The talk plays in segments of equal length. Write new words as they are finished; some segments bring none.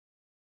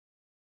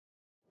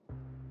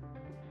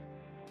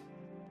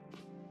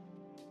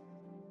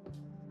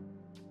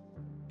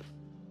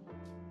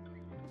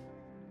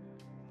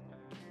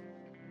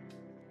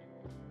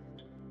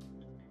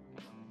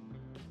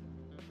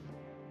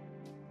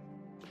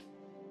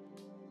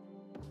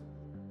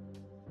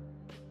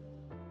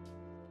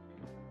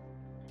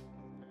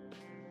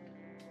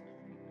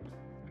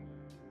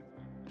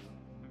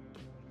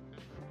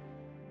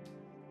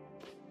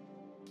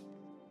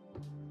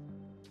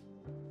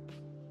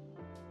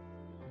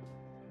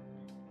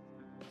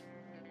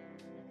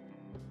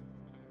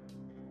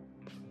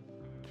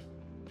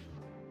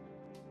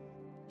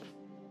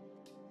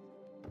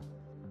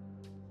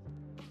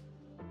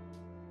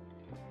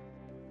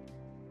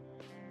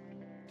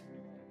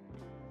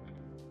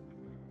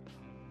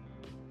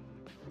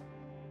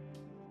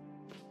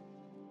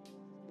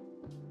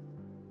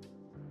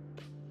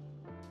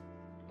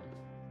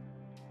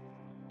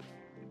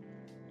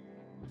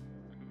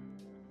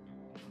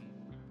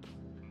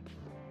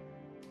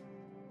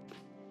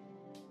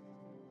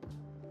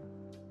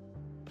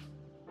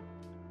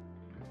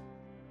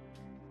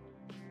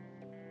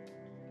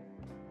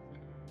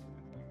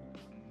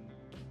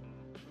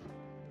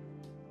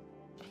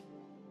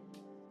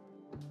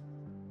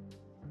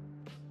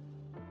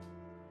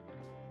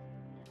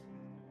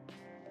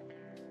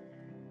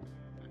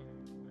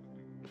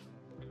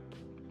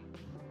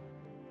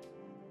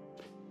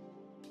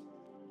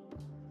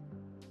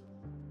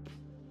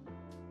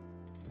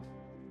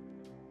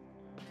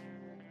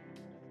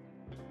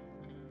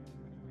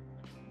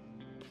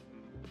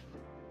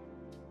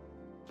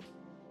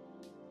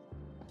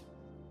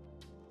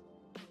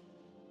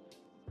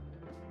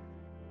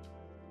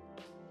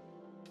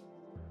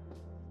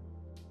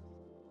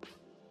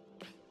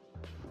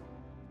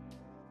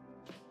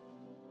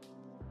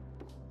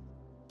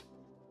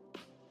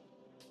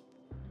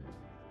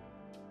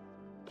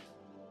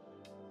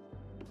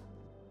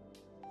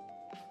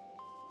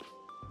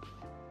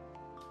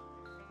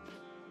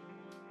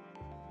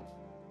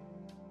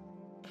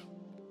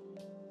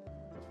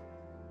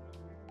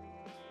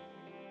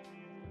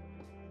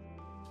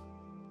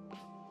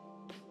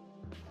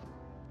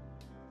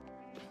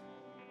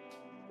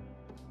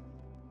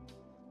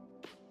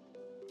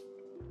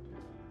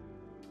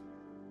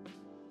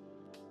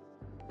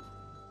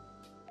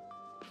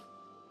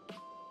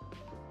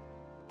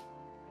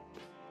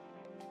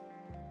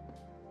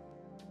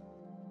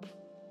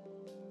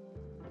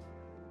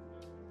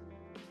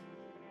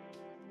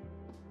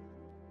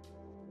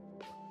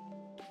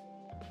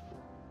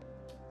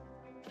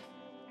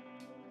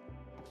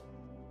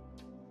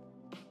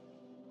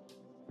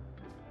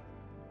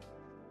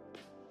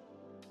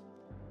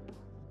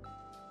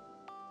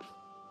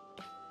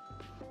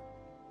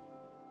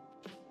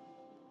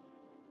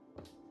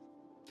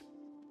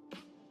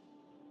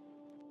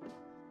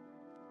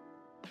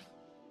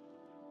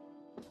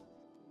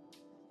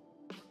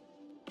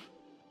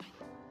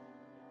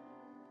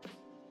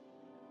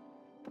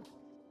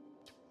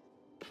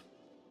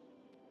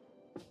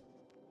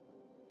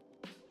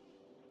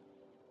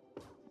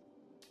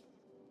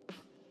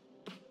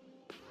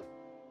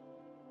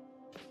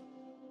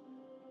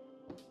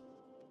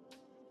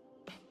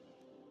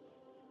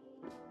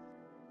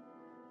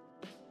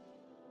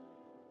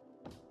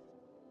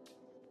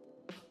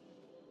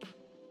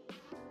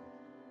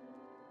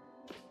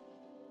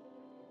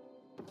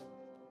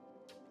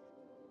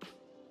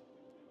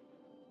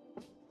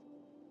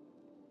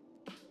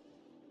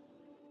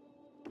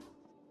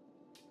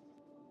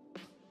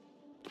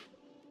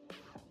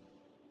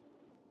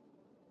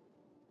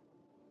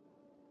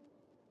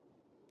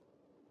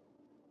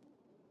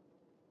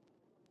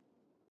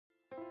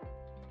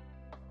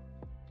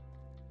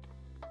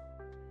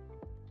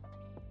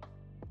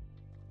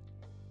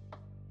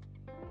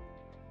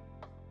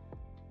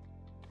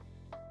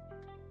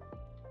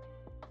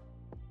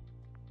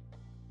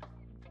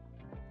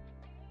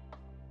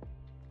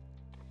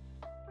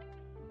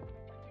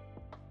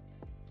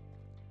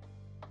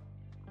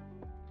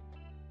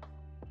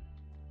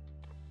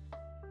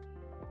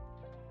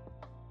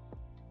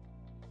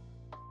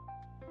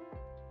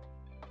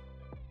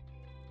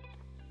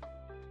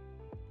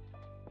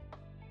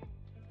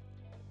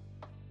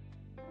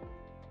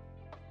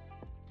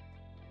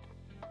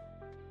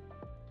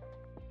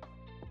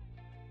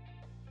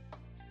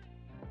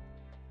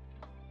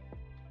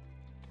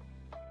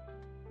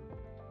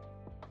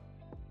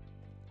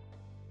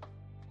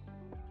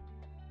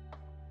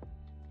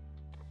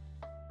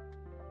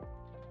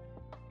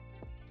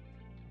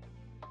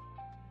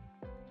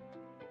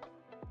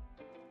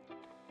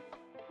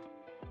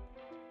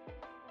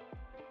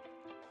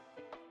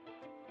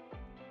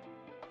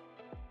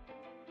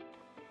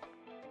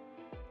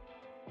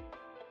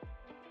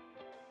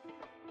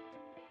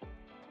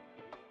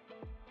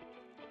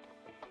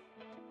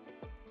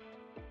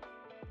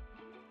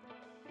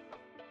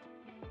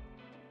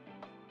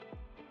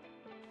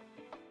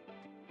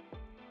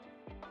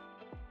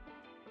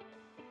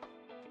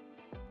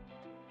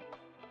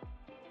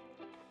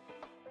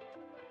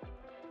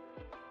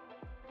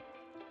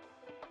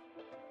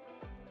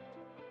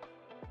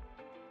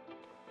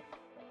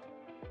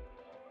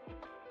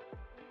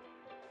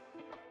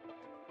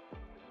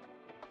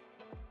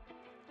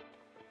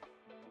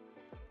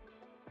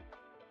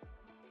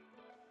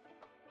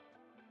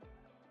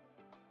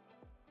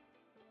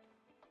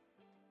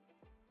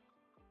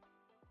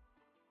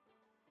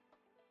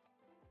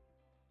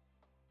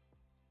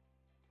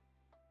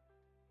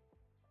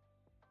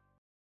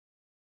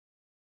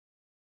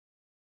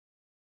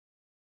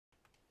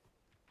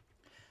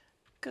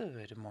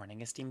Good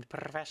morning, esteemed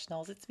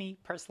professionals. It's me,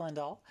 Porcelain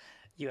Doll.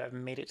 You have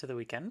made it to the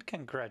weekend.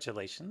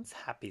 Congratulations.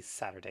 Happy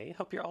Saturday.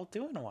 Hope you're all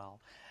doing well.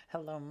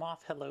 Hello,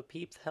 Moth. Hello,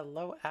 Peeps.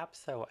 Hello,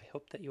 Apso. I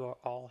hope that you are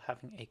all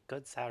having a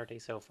good Saturday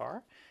so far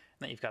and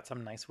that you've got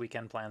some nice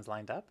weekend plans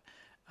lined up.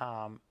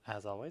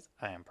 As always,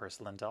 I am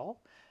Porcelain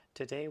Doll.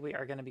 Today we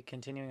are going to be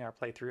continuing our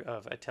playthrough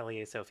of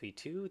Atelier Sophie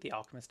 2, The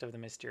Alchemist of the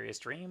Mysterious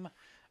Dream,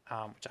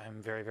 which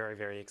I'm very, very,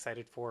 very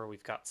excited for.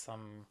 We've got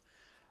some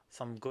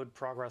good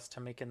progress to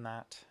make in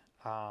that.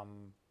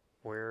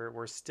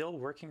 We're still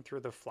working through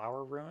the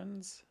flower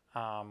ruins,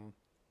 or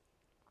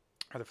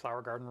the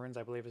flower garden ruins,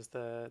 I believe is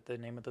the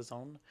name of the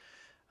zone.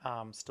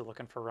 Still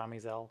looking for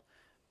Ramizel,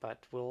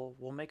 but we'll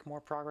make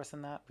more progress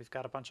in that. We've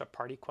got a bunch of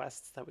party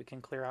quests that we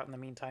can clear out in the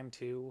meantime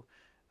too.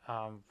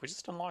 We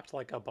just unlocked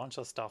like a bunch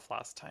of stuff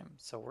last time,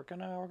 so we're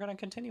gonna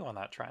continue on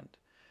that trend.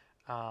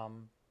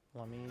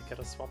 Let me get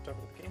us swapped over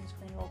to the game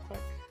screen real quick,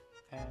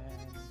 and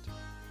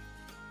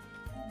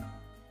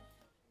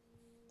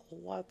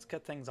let's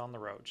get things on the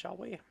road, shall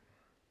we?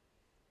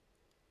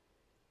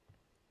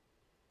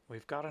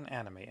 We've got an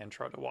anime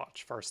intro to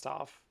watch first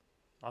off.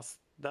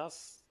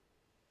 That's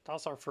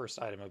our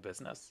first item of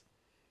business.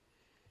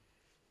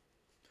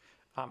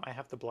 I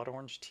have the blood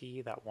orange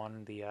tea that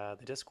won the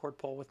Discord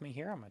poll with me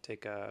here. I'm gonna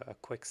take a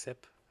quick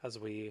sip as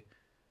we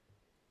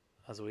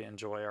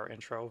enjoy our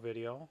intro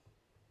video.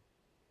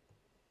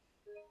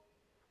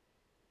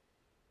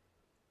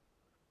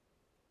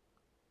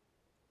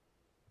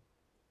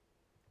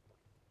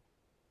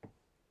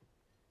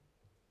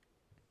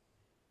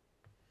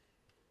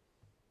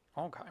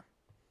 Okay.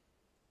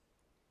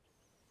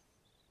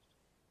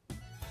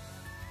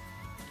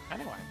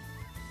 Anyway,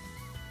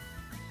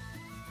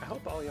 I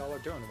hope all y'all are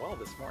doing well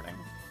this morning,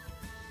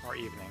 or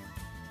evening,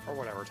 or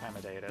whatever time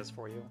of day it is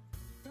for you.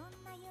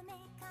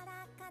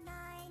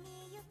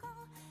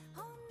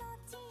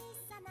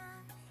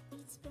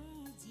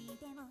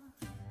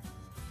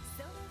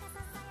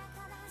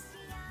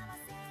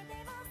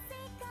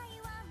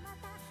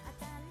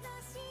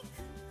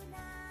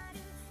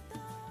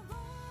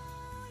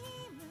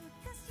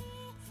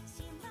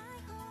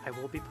 I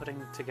will be putting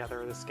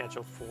together the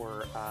schedule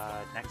for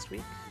next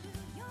week.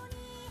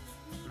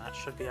 And that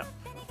should be up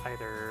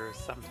either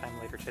sometime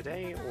later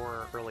today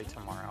or early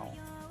tomorrow.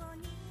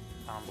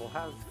 We'll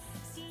have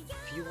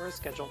fewer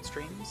scheduled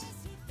streams.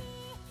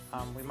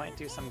 We might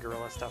do some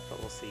guerrilla stuff, but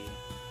we'll see.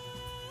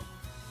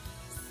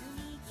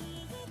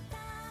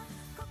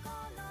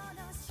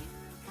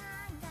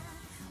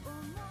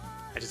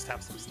 I just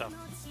have some stuff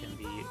in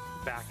the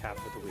back half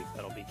of the week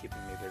that'll be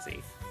keeping me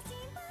busy.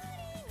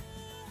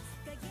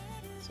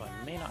 So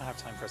I may not have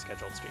time for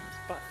scheduled streams,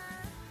 but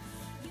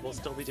we'll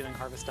still be doing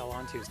Harvestella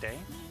on Tuesday,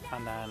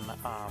 and then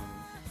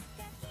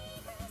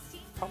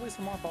probably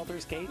some more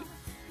Baldur's Gate.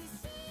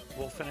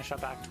 We'll finish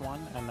up Act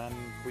 1, and then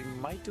we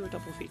might do a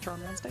double feature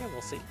on Wednesday,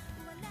 we'll see.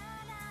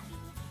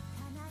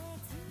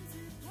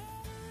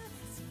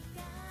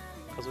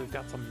 Because we've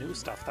got some new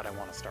stuff that I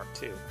want to start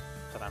too,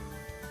 that I'm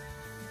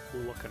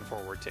looking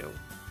forward to.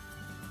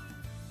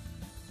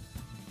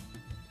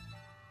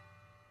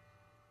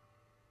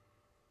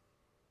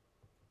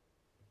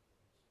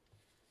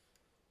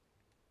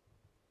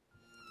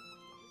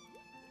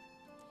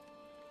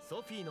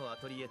 Sophie の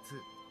Atelier 2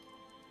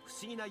 不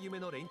思議な夢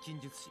の錬金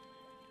術師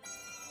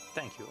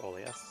Thank you,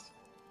 Olias.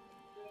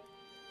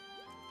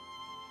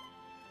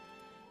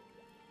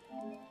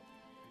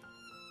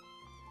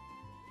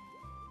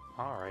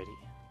 Alrighty.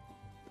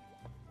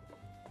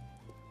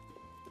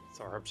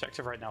 So our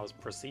objective right now is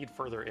proceed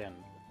further in,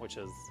 which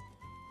is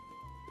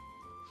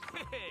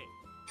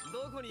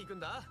どこに行くん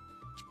だ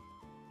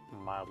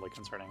mildly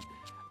concerning.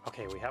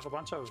 Okay, we have a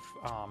bunch of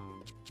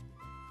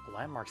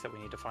landmarks that we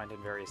need to find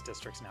in various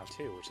districts now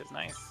too, which is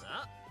nice.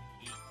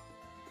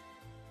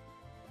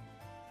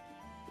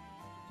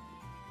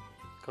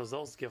 Because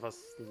those give us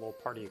little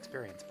party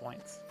experience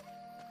points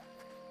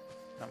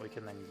that we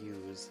can then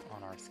use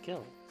on our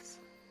skills.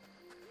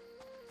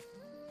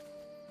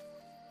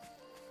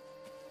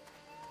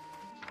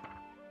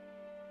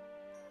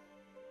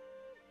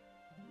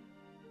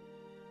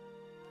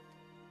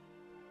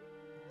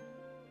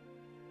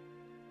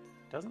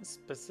 Doesn't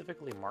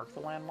specifically mark the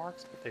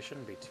landmarks, but they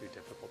shouldn't be too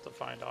difficult to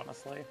find,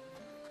 honestly.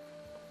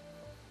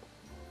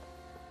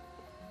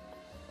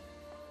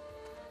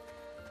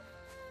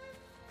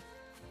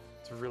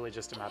 It's really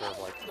just a matter of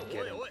like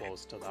getting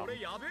close to them.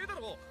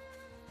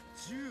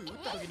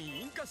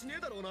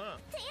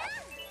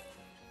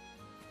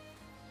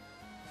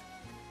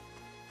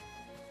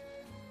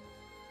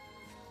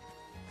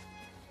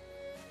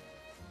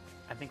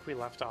 I think we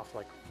left off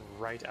like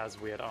right as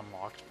we had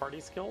unlocked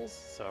party skills,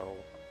 so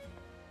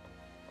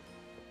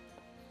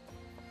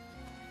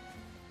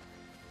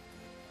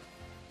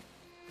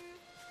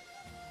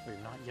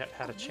we've not yet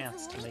had a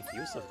chance to make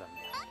use of them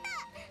yet.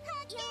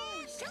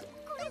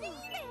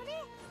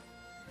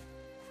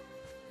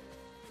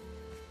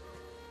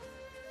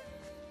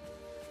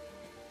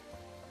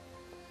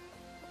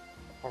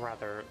 Or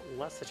rather,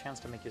 less a chance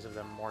to make use of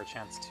them, more a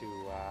chance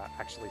to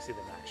actually see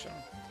them in action.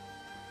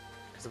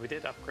 Because we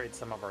did upgrade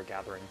some of our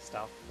gathering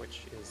stuff,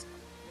 which is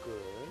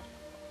good.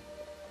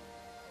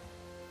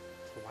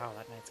 So, wow,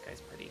 that night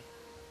sky's pretty.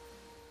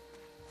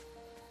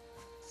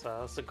 So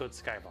that's a good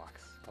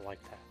skybox. I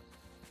like that.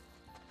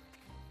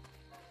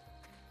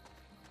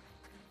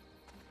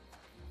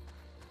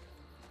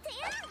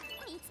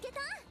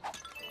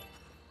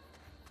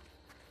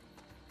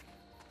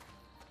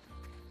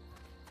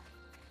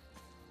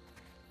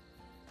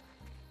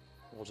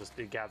 We'll just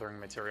be gathering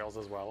materials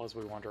as well as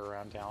we wander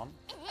around town.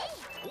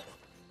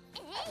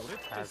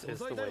 As is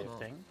the way of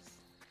things.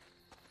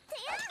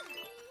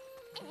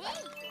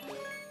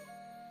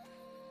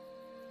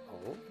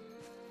 Oh.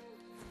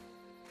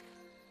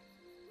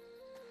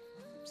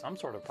 Some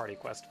sort of party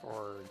quest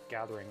for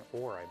gathering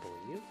ore, I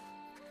believe.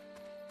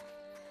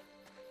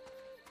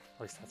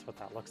 At least that's what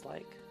that looks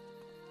like.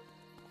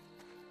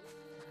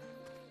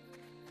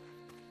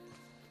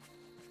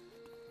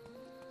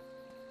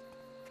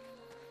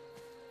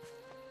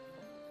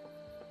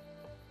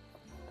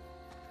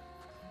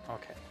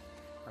 Okay.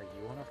 Are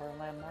you one of our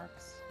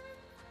landmarks?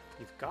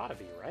 You've gotta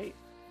be, right?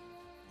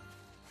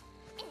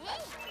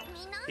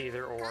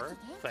 Either or.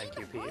 Thank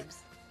you,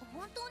 Peeves.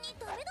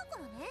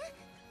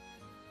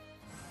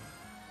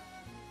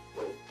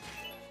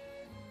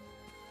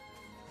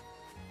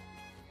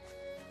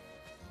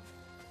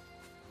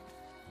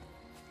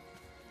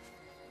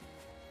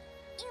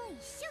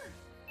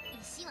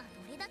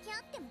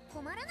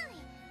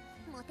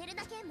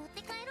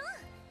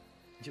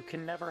 You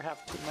can never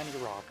have too many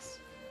rocks.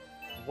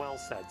 Well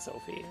said,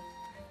 Sophie.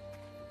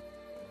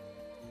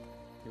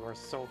 You are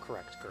so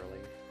correct, girlie.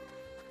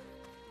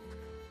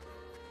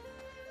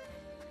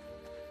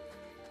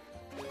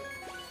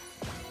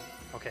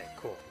 Okay,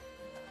 cool.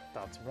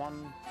 That's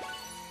one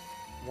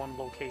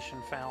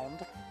location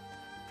found.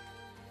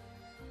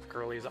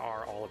 Girlies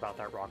are all about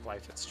that rock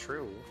life, it's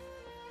true.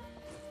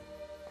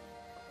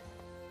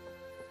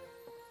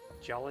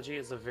 Geology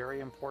is a very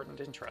important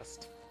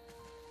interest.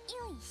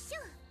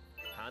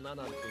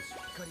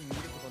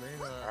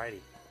 Alrighty.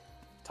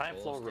 Time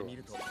flow rules.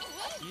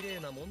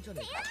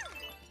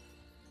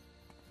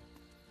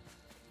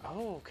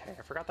 Oh, okay.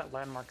 I forgot that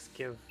landmarks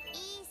give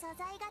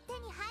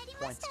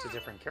points to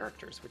different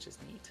characters, which is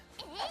neat.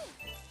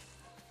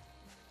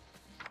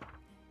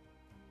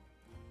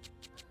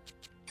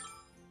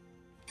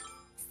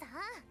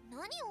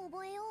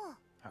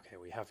 Okay,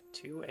 we have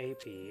 2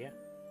 AP.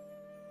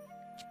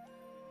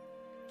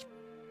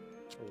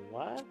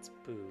 Let's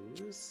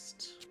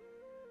boost.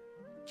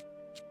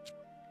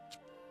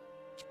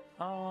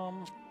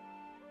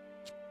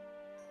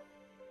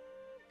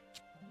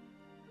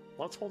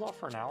 Let's hold off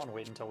for now and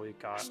wait until we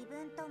got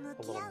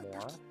a little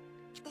more.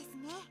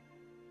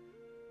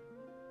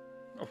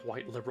 A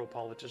white liberal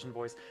politician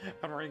voice.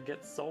 And we're gonna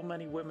get so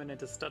many women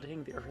into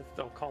studying the earth,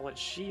 they'll call it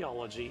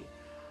sheology.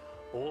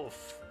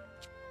 Oof.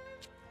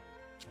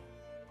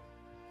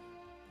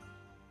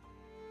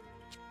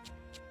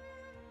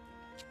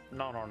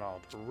 No, no, no.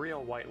 The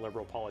real white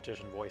liberal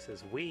politician voice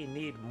is, we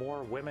need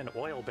more women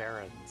oil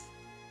barons.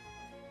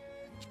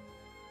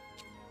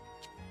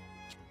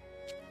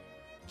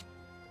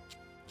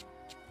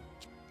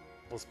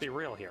 Let's be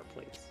real here,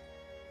 please.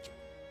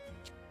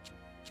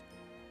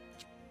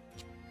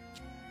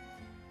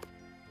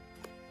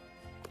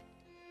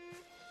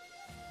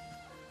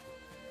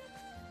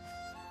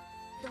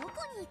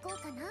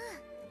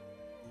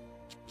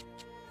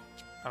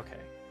 Okay.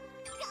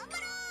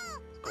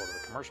 Let's go to the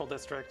commercial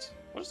district.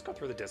 We'll just go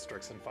through the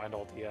districts and find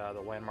all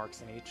the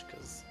landmarks in each,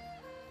 because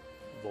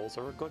those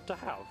are good to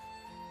have.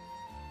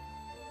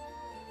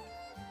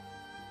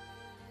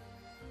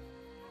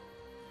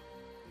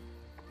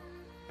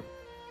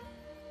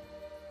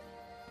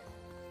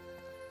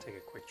 Take a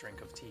quick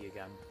drink of tea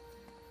again.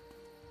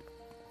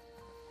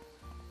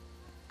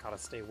 Gotta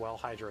stay well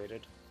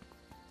hydrated.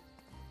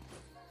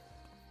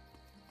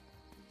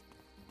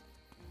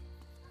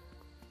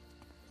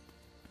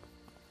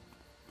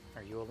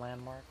 Are you a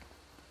landmark?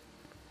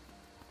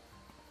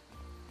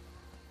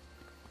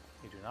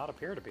 You do not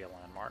appear to be a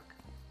landmark.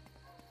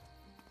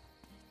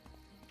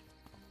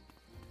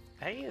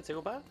 Hey, it's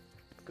Uba.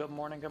 Good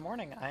morning, good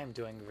morning. I am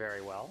doing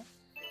very well.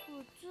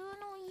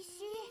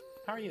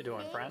 How are you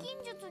doing, friend?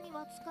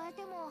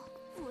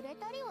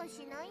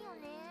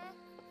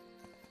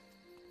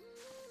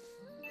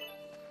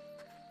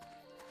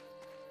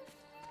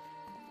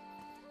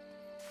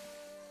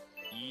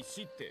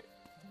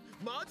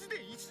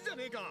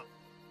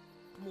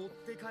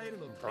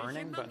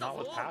 Burning, but not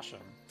with passion.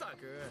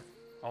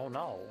 Oh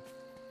no.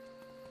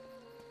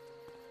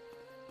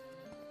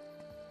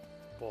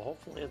 Well,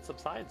 hopefully it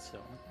subsides soon.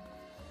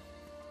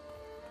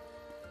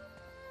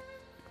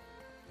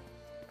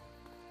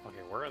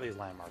 Okay, where are these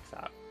landmarks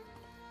at?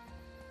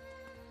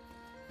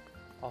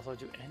 Also,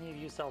 do any of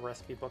you sell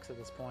recipe books at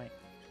this point?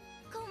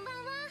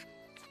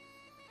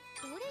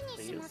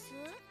 Please?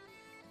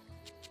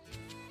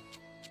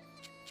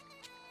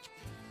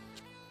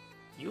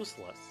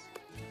 Useless.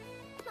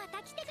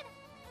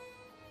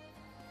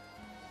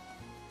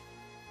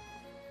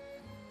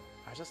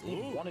 I just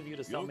need one of you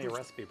to sell me a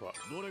recipe book.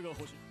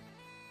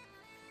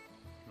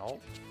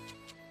 Nope.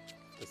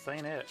 This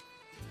ain't it.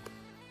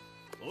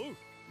 Oh,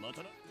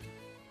 matana.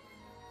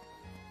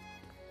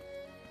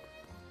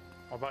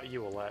 What about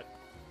you, Alette?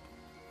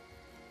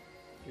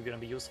 You gonna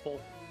be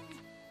useful?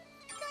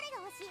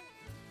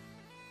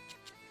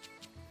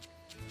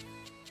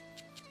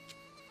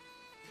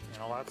 You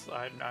know,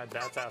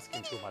 that's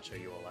asking too much of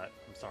you, Alette.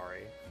 I'm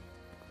sorry.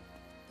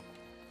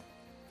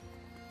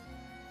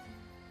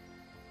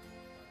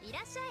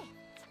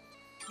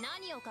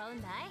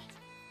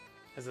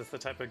 Is this the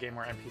type of game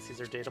where NPCs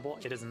are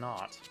dateable? It is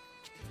not.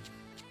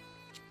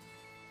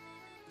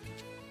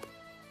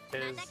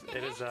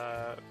 It is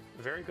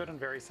very good and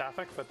very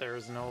sapphic, but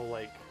there's no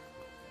like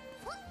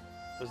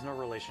there's no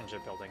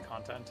relationship building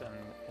content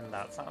in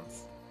that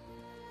sense.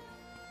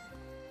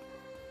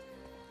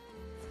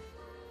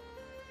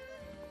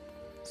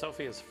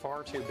 Sophie is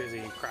far too busy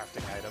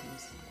crafting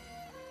items.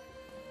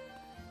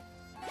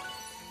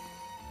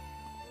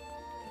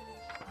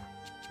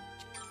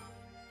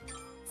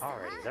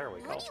 Alrighty, there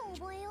we go.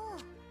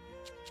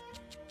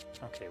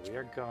 Okay, we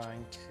are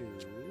going to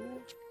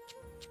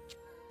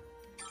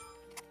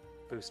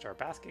boost our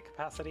basket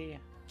capacity.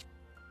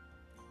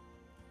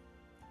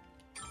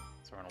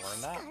 So we're gonna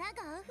learn that.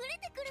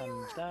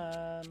 And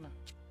then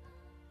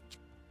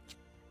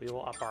we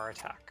will up our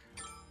attack.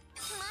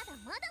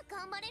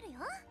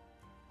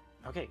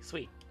 Okay,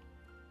 sweet.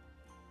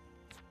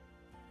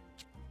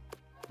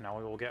 Now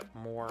we will get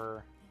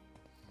more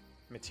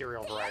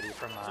material variety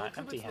from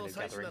empty-handed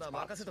gathering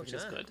spots, which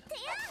is good.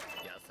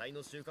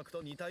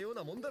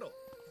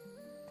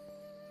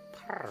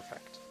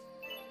 Perfect.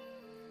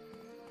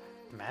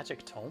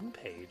 Magic tome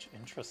page,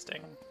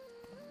 interesting.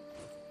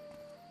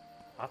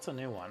 That's a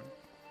new one.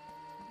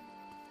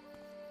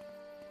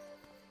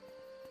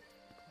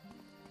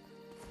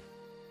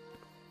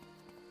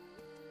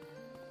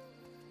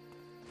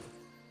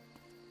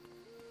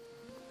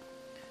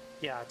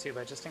 Yeah, too,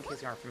 but just in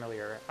case you aren't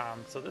familiar,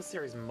 so this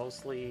series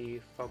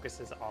mostly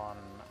focuses on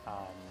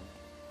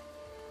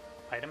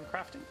item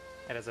crafting.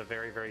 It has a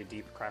very, very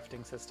deep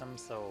crafting system,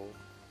 so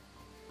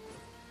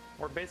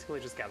we're basically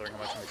just gathering a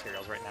bunch of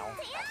materials right now.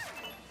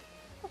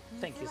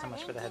 Thank you so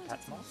much for the head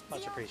pat, Small.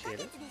 Much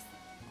appreciated.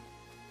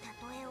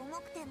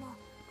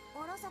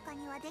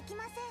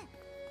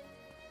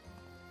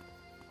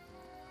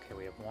 Okay,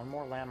 we have one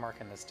more landmark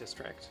in this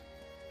district.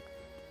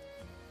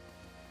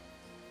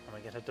 And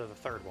we get to the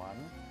third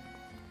one.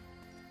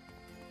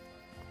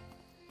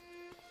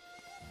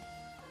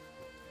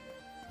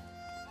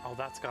 Oh,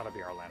 that's gotta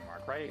be our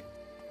landmark, right?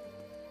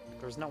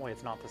 There's no way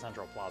it's not the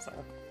Central Plaza.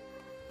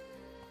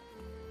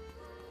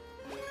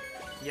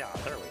 Yeah,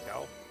 there we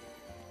go.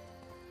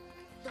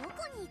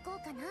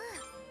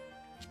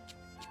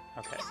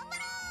 Okay.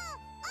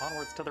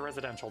 Onwards to the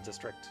residential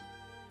district.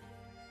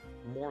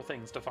 More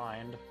things to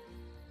find.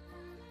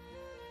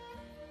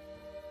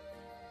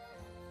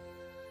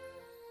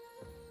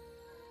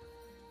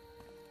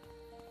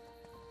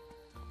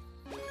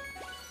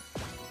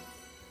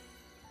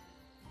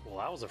 Well,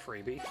 that was a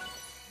freebie.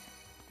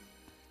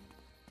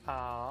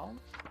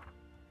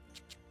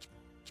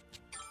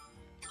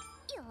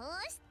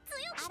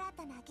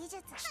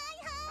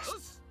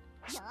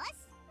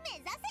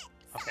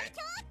 Okay.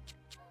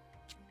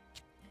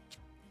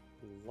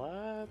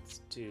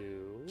 Let's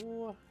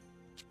do...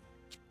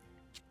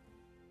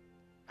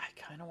 I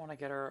kind of want to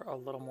get her a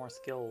little more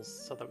skills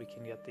so that we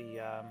can get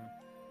the,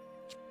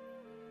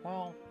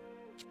 well,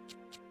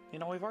 you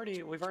know, we've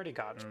already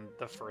gotten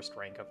the first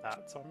rank of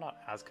that, so I'm not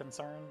as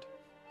concerned.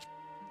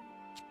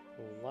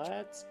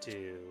 Let's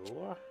do...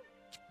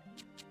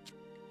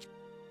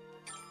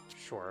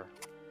 Sure.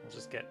 We'll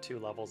just get 2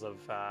 levels of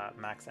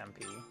max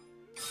MP.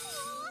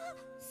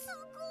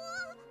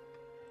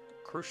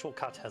 Crucial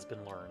cut has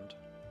been learned.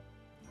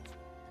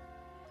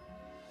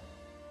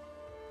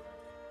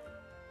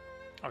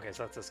 Okay,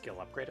 so that's a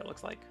skill upgrade, it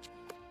looks like.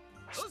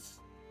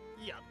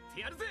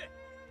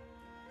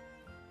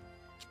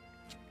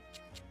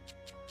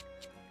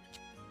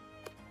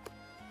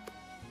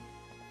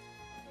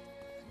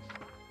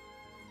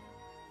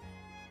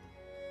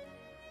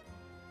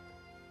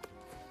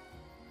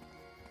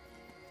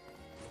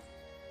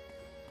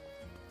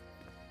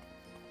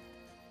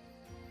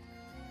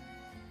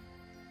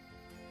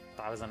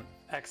 That was an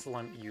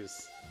excellent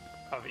use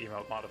of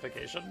emote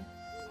modification.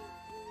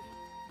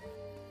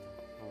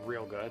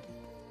 Real good.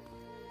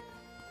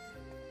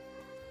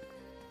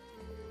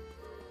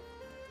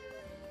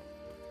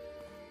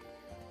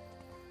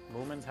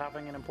 Moomin's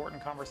having an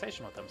important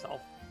conversation with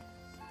himself.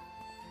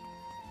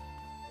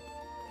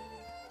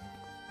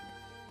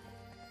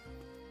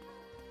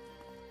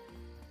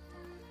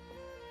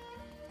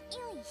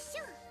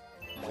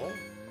 Oh,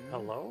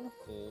 hello?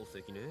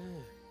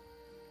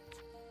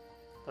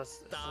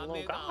 This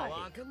little guy.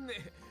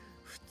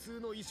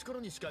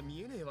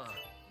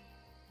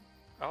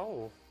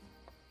 Oh,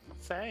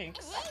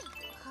 thanks.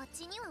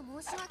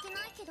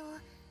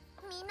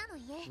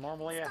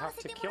 Normally I have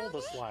to kill the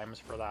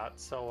slimes for that,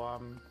 so,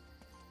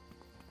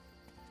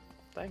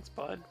 thanks,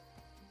 bud.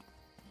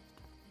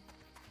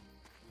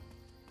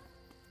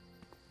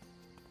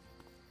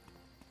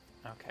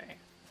 Okay.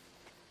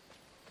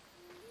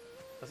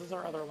 This is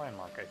our other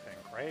landmark, I think,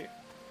 right?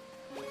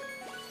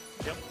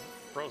 Yep,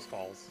 Rose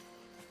Falls.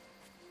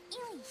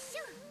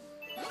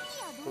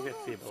 Who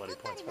gets the ability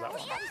points for that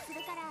one?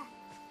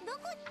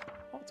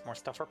 Oh, it's more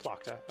stuff for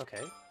Plakta.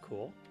 Okay,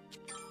 cool.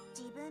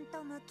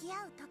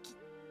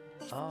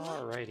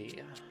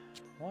 Alrighty.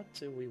 What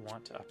do we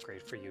want to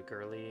upgrade for you,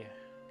 girly?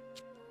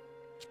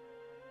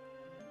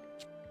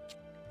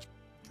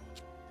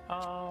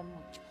 I'll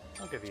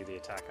give you the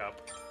attack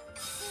up.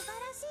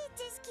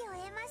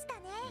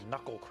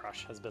 Knuckle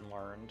Crush has been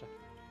learned.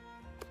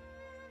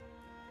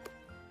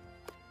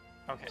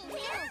 Okay.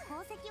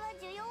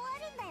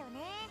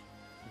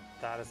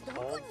 That is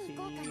all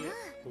the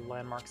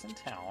landmarks in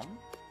town,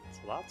 so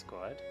that's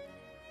good.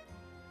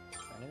 Is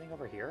there anything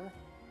over here?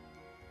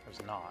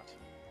 There's not.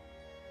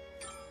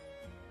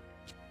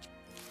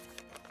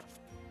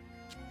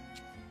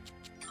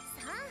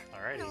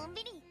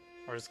 Alrighty.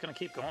 We're just gonna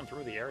keep going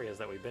through the areas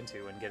that we've been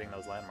to and getting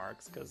those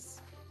landmarks,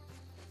 because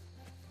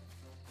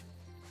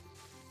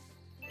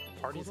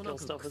party skill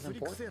stuff is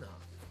important.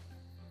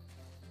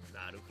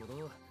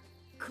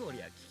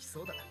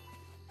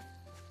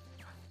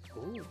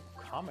 Ooh,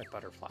 Comet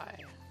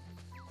Butterfly.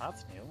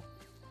 That's new.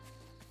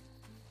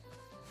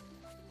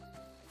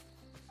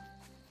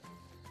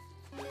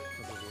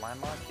 This is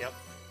landmark, yep.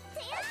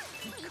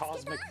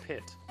 Cosmic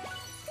Pit.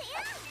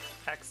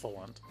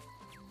 Excellent.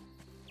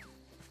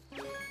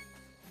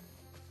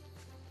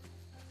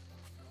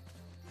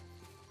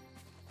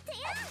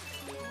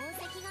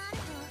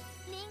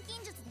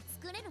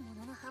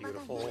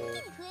 Beautiful.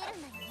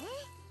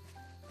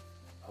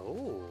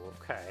 Oh,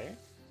 okay.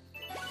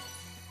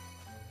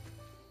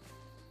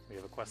 We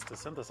have a quest to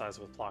synthesize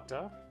with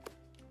Plakta.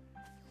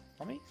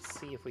 Let me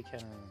see if we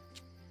can...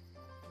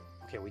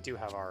 Okay, we do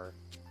have our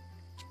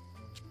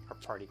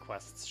party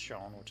quests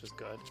shown, which is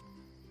good.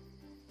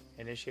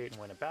 Initiate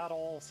and win a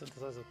battle,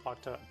 synthesize with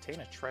Plakta,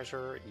 obtain a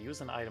treasure, use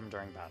an item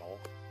during battle.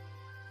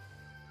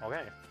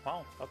 Okay,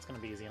 well, that's gonna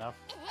be easy enough.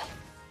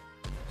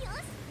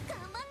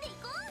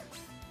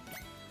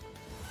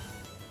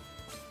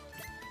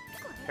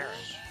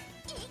 Perish.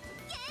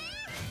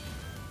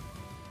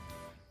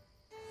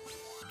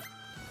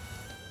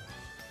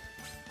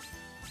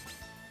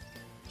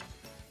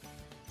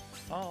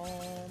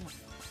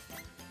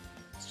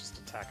 Let's just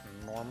attack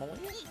normally.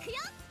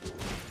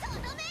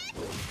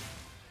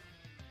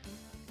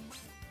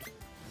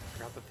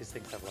 Forgot that these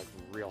things have like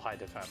real high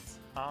defense.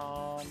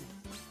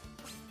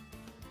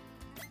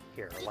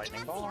 Here,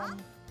 lightning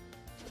bomb.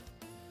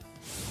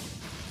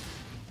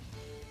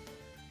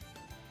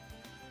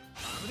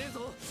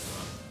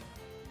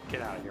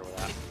 Get out of here with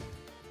that.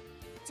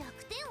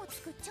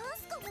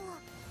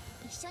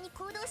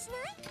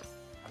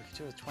 We could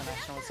do a twin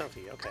action with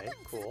Sophie. Okay,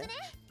 cool.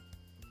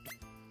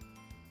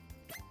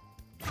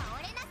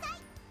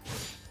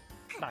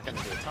 Not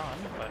gonna do a ton,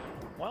 but,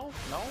 well,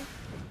 no.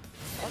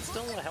 That's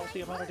still a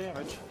healthy amount of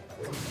damage.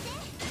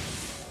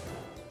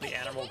 The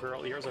animal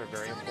girl ears are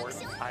very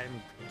important.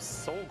 I'm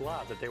so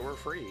glad that they were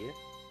free.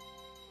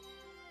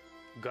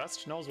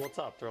 Gust knows what's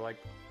up. They're like,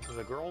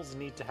 the girls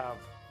need to have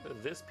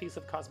this piece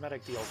of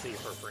cosmetic DLC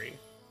for free.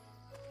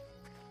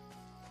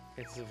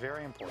 It's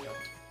very important.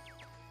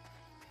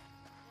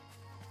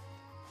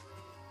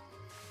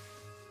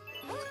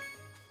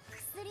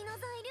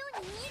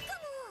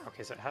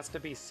 Okay, so it has to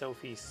be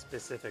Sophie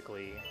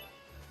specifically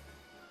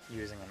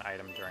using an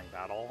item during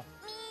battle,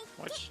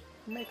 which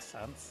makes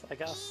sense, I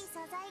guess.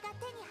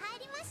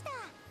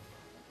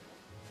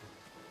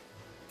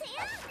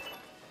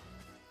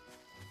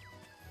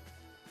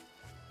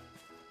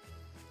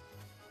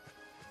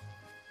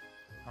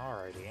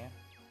 Alrighty.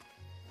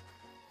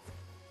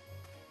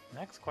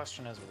 Next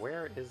question is,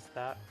 where is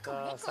that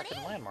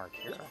second landmark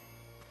here?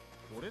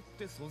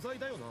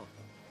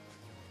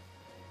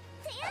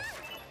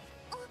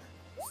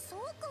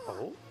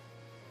 Oh?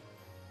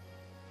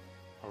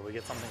 Oh, we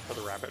get something for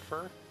the rabbit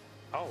fur?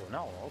 Oh,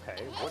 no,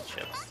 okay, wood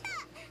chips.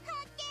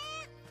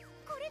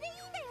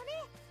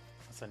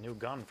 That's a new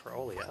gun for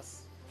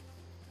Olias.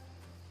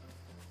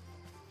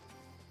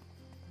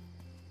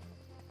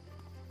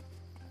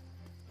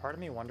 Part of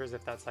me wonders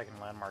if that second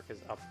landmark is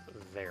up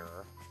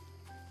there.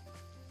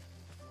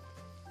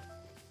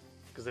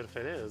 Because if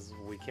it is,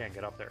 we can't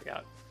get up there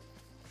yet.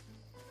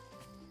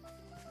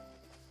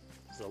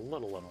 It's a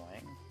little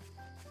annoying.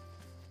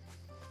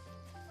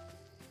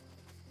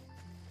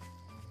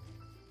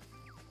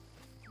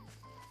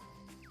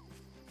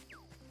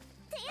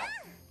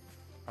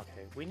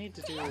 Okay, we need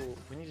to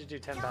do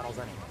 10 battles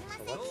anyway,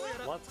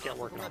 so let's get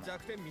working on it.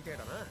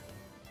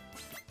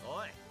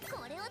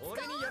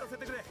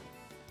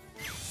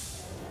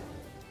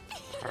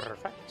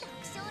 Perfect.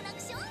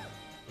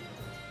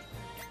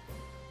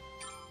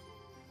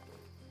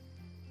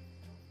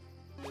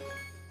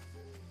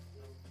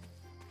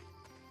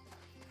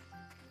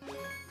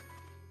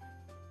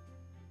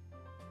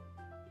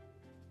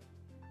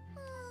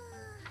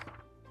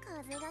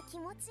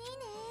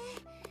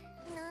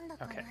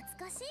 Okay.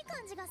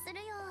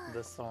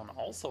 This zone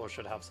also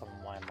should have some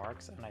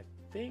landmarks, and I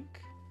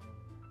think...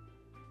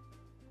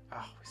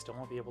 Oh, we still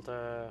won't be able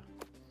to...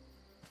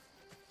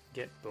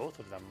 get both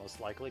of them most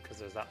likely because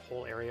there's that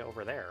whole area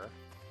over there.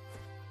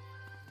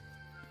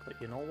 But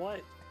you know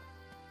what?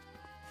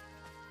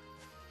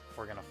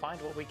 We're gonna find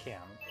what we can.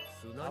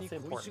 砂に That's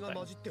the 小石 important が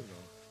混 thing. じってるな。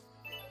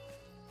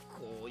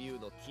こういう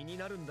の気に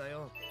なるんだ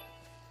よ。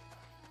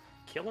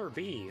 Killer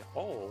bee.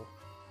 Oh,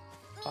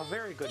 a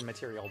very good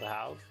material to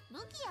have. 武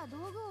器や道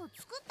具を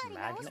作ったり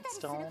直したり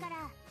するからど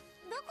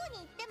こに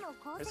行っても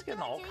鉱 We're 石 just getting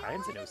は all 重要 kinds な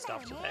of んだ new よ stuff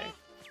ね today.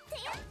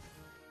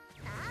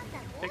 なんだ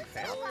Big こう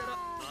fan. どうやら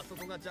あそ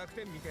こが弱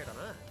点みてえだ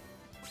な。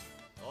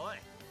おい、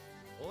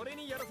俺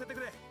にやらせてく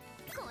れ。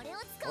これを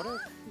使 What おう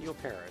if you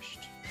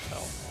perished?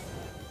 Oh.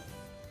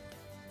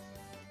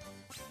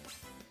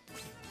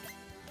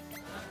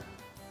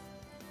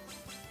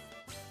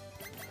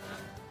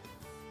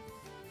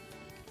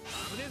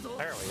 危ねえぞ。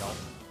 There we go.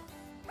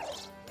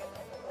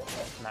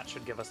 And that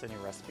should give us a new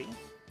recipe.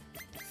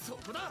 そ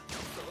こだ。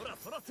そら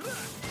そらそら。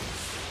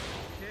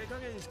手加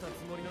減したつ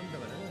もりなんだ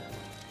がな。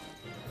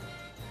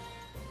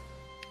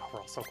 Oh,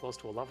 we're also close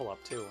to a level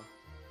up too.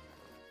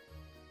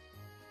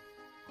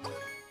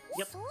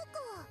 Yep. そう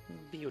か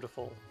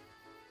Beautiful.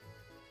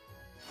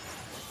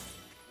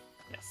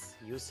 Yes,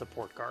 use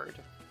support guard,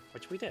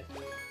 which we did.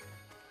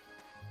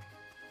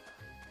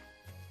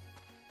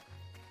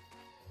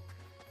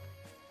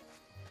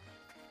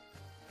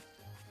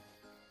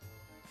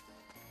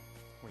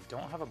 We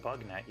don't have a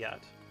bug net yet.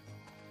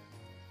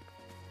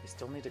 We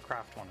still need to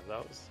craft one of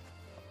those.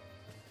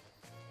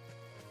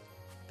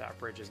 That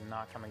bridge is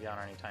not coming down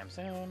anytime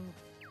soon.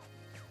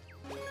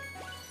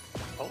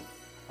 Oh,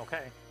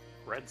 okay.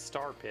 Red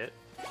star pit.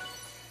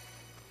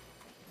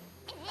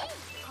 えい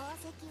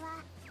鉱石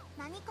は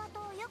何かと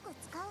よく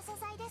使う素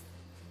材です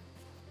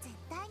絶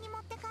対に持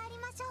って帰り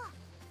ましょ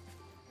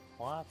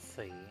う Let's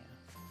see.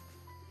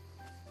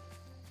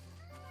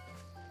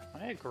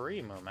 I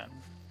agree, Moomin.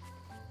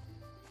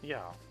 Yeah.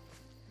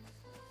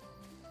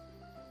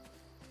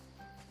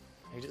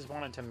 He just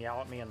wanted to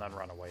meow at me and then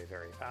run away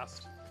very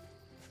fast.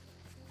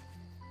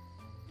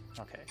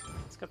 Okay,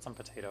 let's get some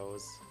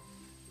potatoes.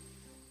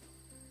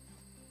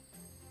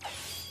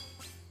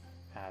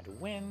 Add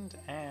wind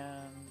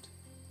and...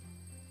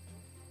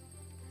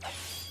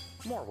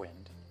 more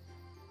wind.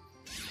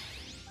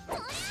 美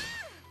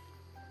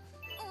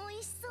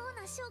味しそう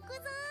な食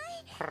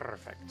材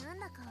Perfect. なん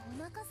だか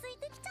お腹空い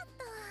てきちゃっ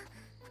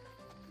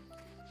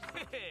た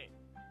へへ、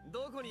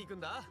どこに行くん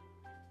だ。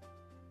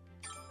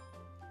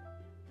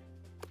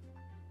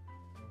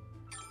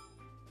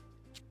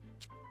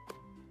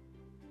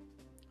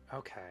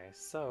 Okay,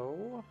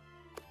 so...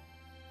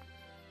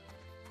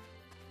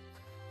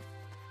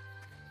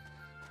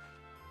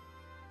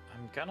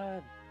 I'm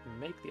gonna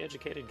make the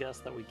educated guess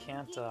that we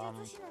can't,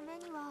 銀術師の目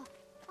には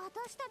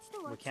私たち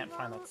とは違 we う can't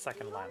find that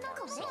second いろんな landmark,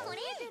 こと so が見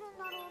えてるん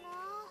だろうな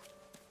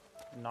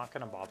I'm not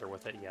gonna bother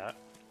with it yet.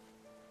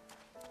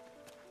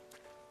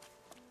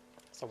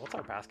 So what's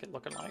our basket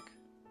looking like?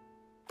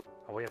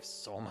 Oh, we have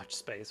so much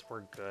space,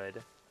 we're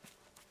good.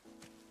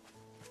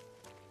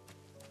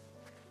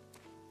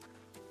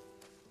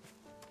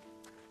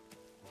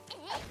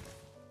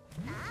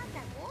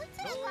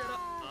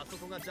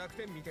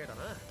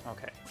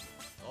 Okay.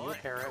 You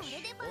perish.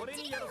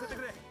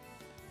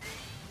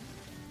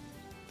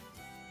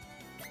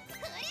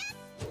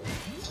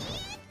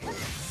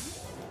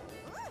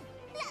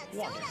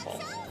 Wonderful.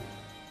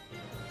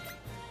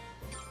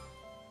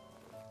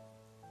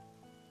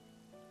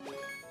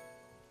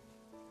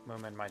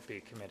 Moomin might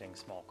be committing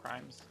small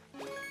crimes.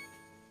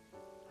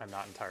 I'm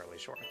not entirely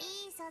sure. い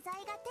い素材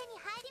が手に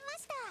入りま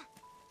した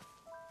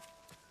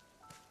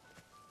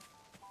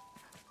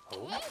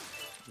Oh,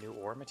 new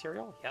ore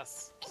material?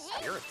 Yes,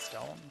 spirit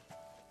stone.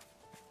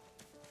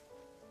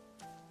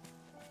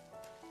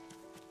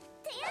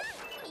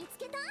 見つ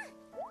けた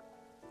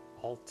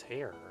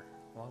Altair.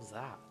 What was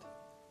that?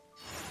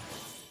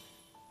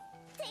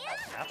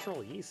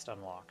 Natural yeast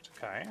unlocked.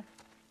 Okay.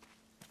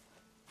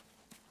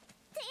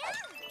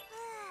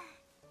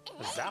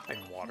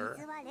 Zapping water.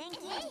 水は錬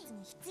金術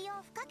に必要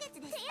不可欠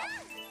です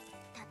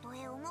たと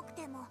え重く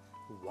ても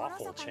おろ Waffle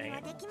そかに chain.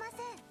 はできません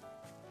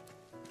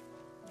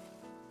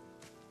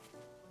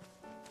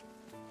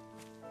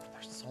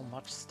There's so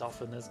much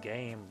stuff in this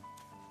game.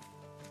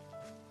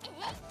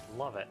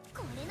 Love it.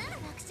 これなら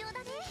楽勝だ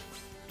ね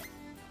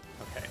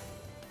Okay.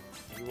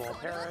 You all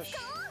perish.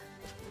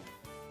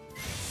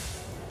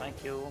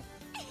 Thank you.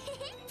 楽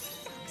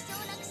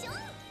勝楽勝ま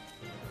だ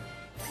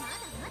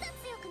まだ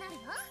強くなるよ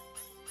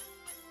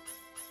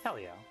Hell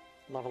yeah.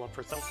 Level up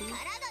for Sophie 力が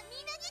み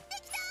なぎって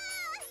き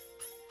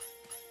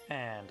た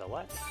and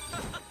Alette.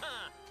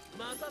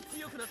 また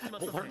強くなってま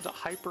ったぜ。 Learned to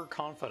hyper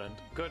confident.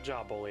 Good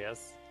job,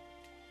 Oleus.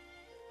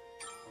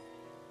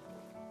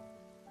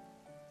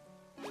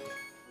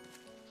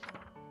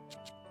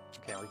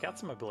 Okay, we got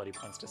some ability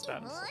points to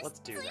spend, so let's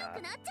do 強く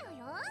that. なっちゃう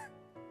よ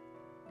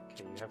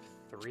Okay, you have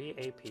 3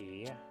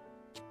 AP.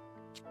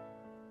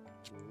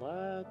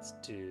 Let's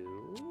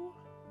do...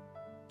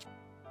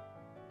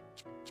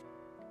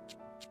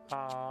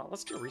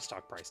 let's do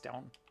restock price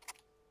down.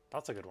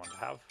 That's a good one to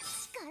have.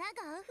 力が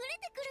溢れ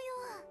てくるよ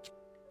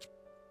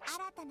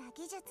新たな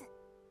技術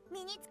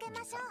身につけま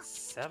You've しょ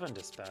got 7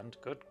 to spend.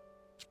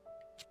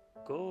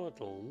 Good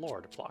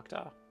lord,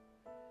 Plokta.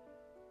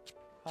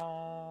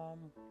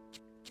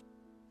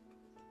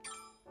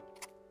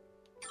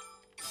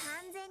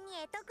 完全に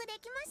得得で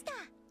きました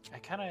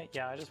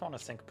yeah, I just want to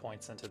sink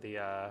points into the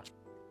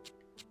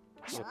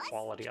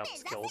quality up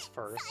skills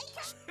first.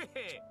 へ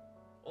へ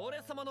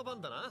俺様の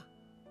番だな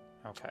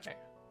Okay.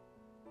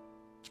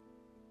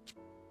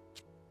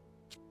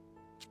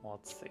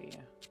 Let's see.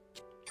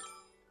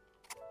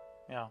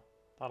 Yeah,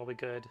 that'll be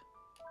good. いい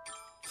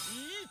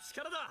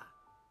力だ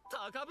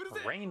高ぶる A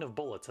ぜ rain of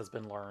bullets has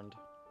been learned.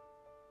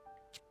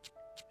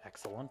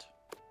 Excellent.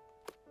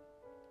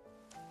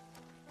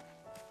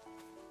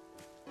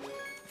 なん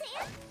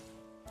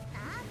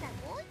だ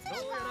こいつら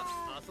どうやらか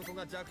あそこ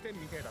が弱点み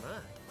てえだ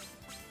な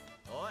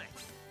おい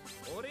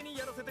俺に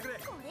やらせてくれ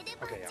これで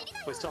バ Okay, ッ yeah. チリだ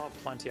よ We still have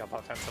plenty of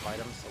offensive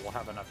items, so we'll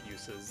have enough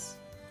uses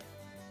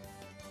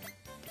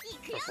い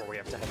くよ before we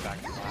have to head back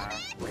to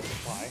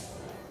resupply.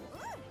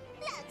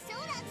 楽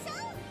勝楽勝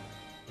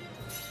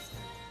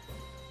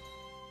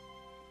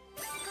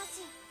少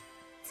し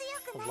強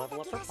く We'll なれ level た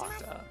up 気 for がしま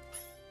す Plokta.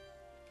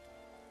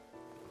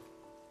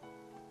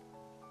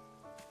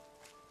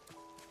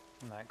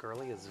 And that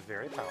girlie is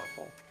very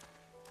powerful.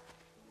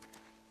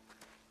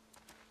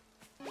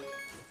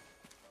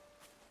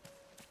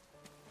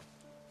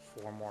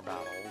 Four more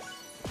battles.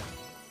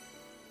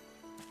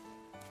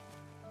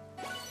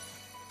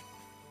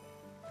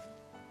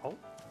 Oh,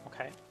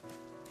 okay.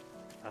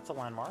 That's a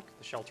landmark,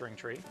 the sheltering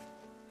tree.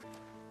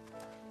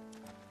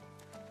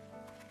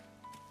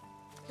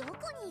 どこ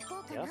に行こ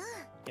うかな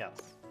Yes? Yes.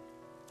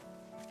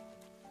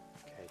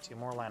 Okay, 2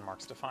 more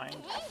landmarks to find.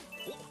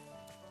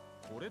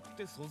 これっ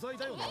て素材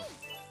だよな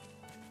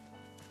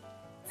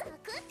ザク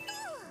ッと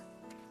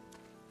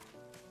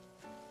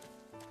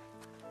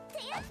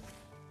てやなん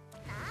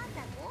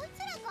だこいつ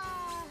らか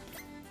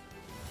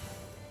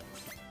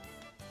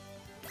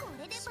こ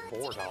れでバッチ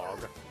Spore リだよ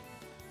dog.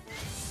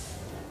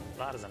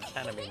 That is an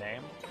enemy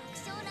name. 楽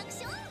勝楽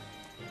勝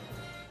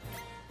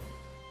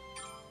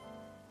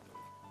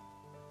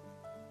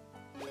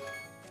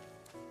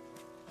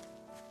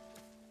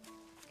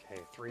Okay,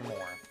 3 more. て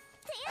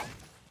や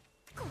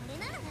これ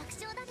なら楽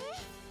勝だね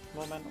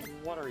Woman,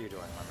 what are you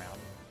doing, my man?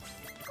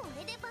 こ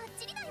れでバッ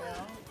チリだよ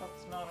Yeah,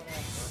 that's not an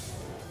answer.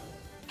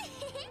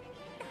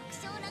 楽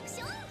勝楽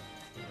勝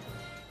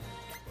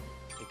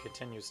He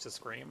continues to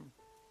scream.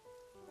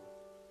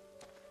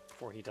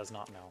 For he does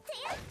not know. て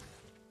や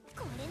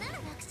これなら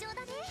楽勝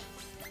だね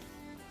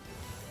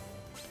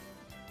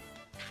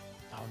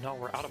Oh no,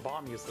 we're out of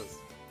bomb uses.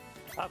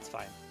 That's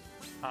fine.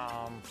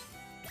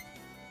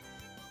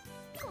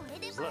 これ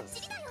でバッ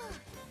チリだよ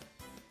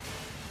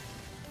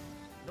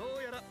ど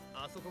うやら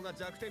あそこが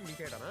弱点み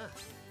てえだな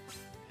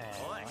And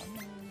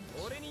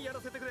俺にや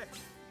らせてくれ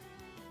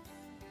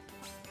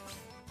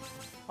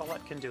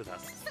Paulette can do this. それそ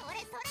れそれ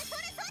そ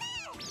れ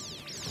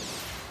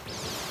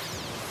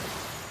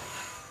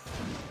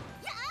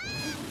やー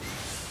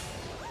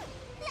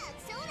楽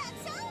勝楽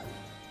勝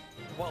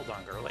Well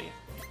done, girlie.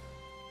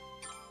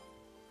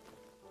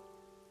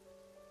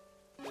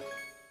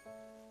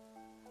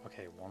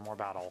 Okay, one more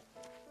battle.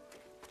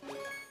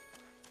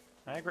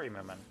 I agree,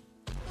 Moomin.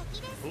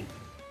 敵です Oop.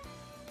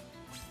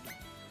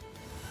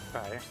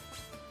 Okay.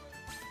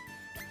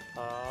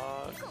 こ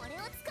れを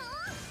使おう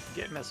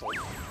Get missiled.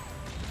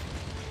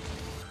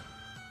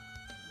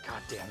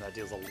 God damn, that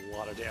deals a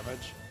lot of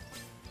damage.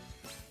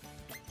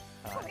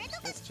 これとか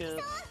Let's 効きそう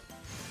just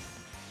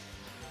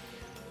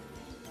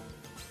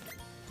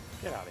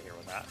get out of here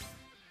with that.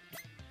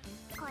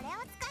 これを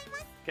使いま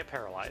す Get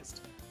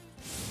paralyzed.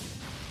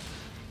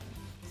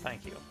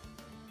 Thank you.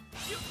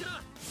 気をつけ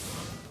な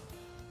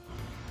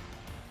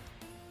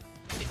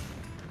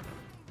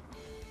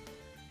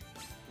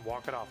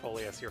Walk it off,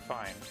 Olius, you're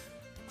fine.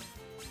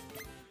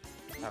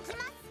 いきます Okay.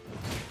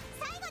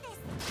 最後です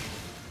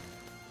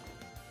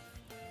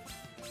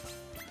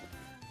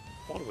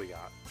What do we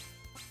got?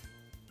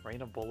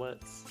 Rain of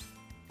bullets.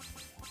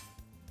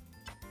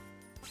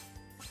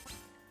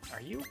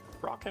 Are you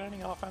rocking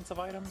any offensive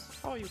items?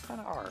 Oh, you kind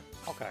of are.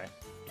 Okay.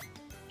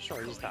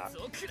 Sure, use that.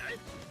 こいつを食らえ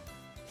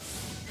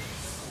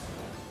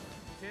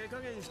手加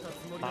減した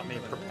つもりな Not ん me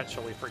だがね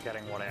perpetually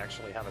forgetting what I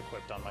actually have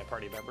equipped on my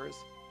party members.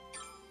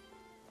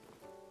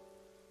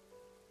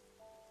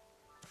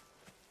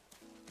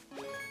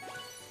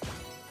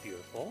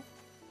 Beautiful.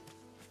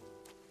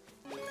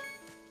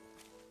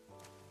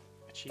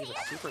 Achieve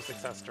a super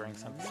success during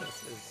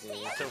synthesis is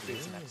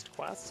Sophie's next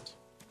quest.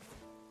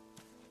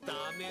 ダ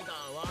メだ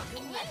わか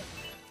んない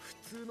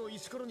普通の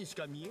石ころにし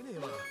か見えねえ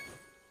わ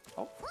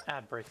Oh,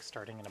 ad break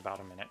starting in about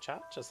a minute,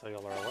 chat, just so you're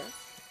aware.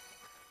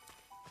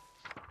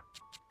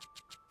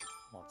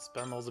 Let's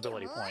spend those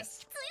ability よし points.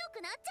 強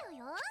くなっちゃう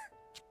よ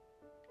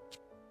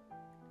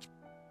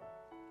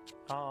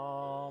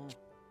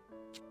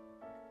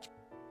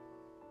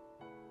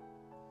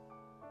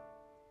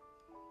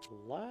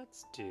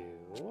Let's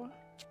do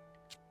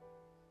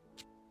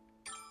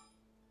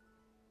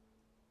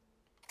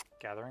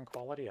gathering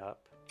quality up.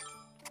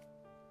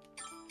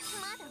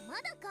 まだ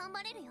まだ頑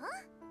張れるよ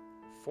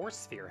force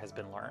sphere has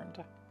been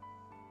learned.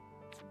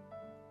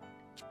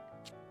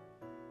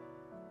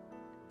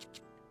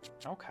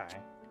 Okay.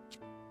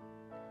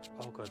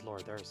 Oh, good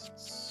lord, there's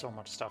so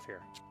much stuff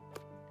here.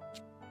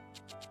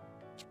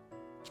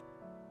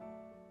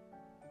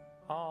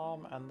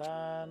 And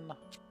then...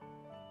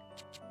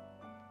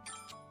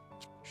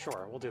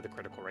 Sure, we'll do the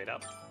critical rate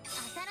up.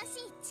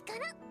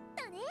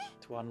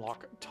 To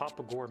unlock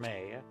Top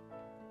Gourmet.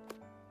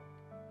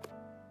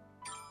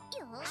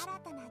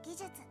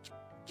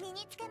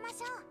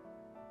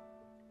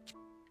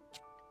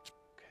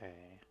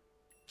 Okay.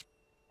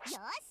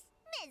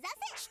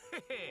 へ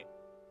へ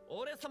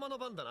俺様の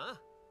番だ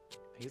な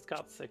He's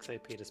got 6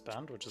 AP to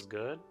spend, which is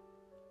good.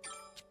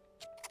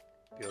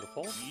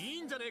 Beautiful. い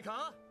いんじゃねえ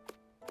か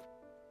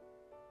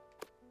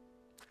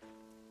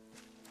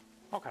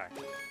Okay.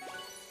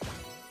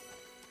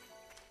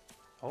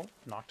 Oh,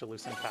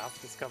 Noctilucent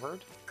Path discovered.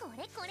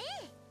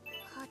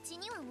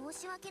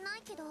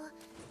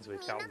 So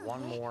we've got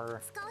one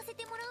more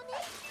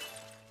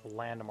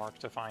landmark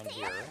to find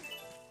here.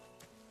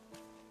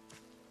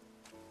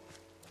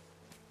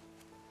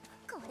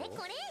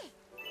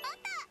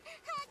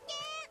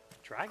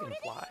 Dragonfly.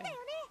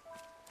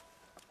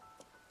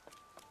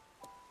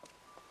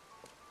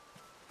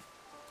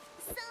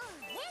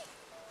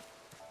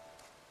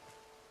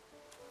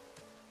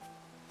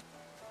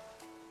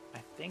 I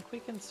think we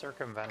can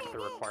circumvent the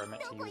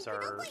requirement to use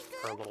our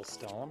little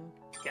stone.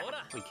 Yeah,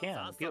 we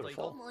can.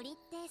 Beautiful.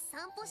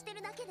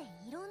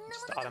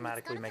 Just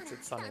automatically makes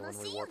it sunny when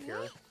we warp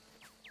here,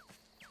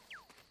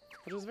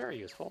 which is very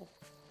useful.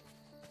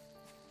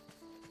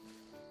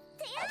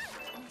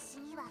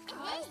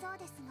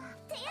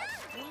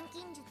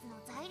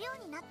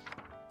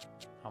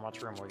 How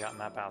much room we got in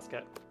that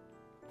basket?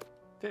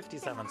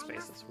 57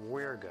 spaces.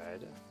 We're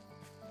good.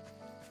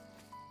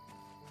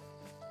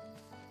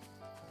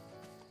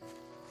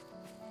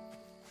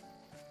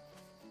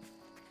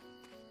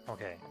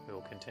 Okay, we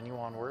will continue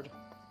onward,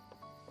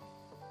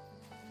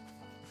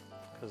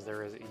 because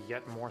there is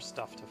yet more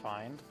stuff to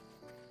find.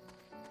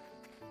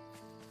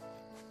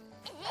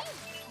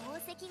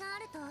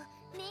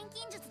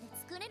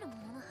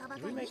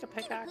 Did we make a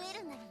pickaxe?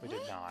 We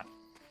did not.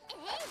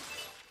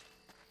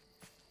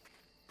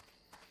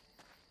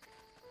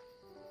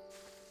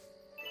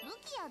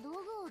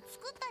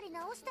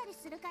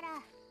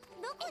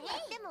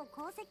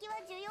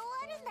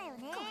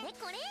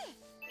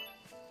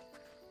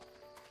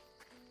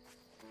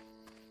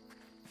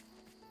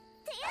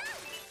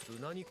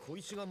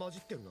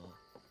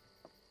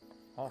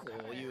 Okay.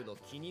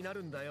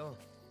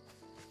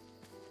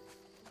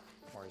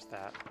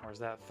 Where's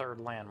that third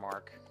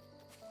landmark?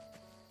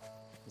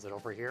 Is it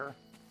over here?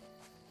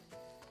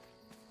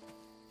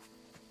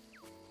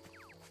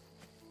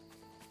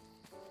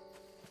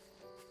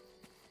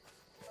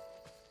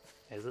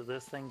 Is it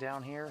this thing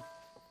down here?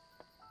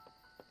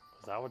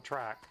 Because that would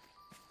track.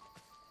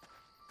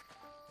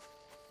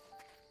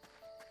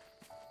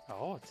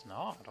 Oh, it's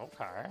not.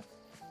 Okay.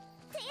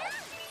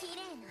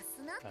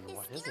 Then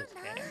what is it,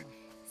 game?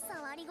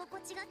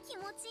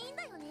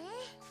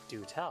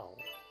 Do tell.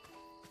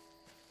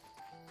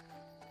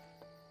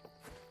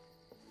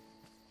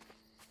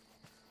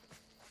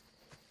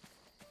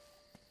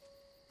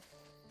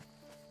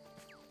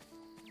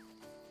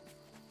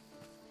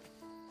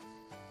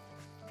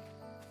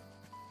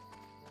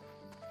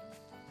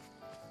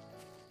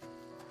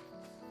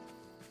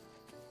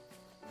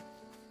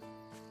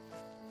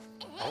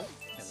 Oh,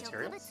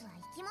 materials?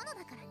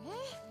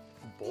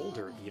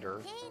 Boulder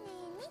Eater.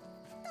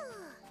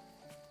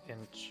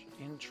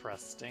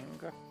 Interesting.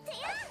 I'm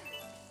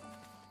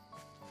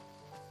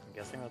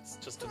guessing that's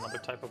just another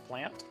type of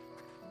plant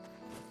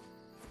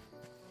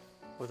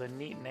with a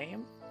neat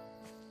name.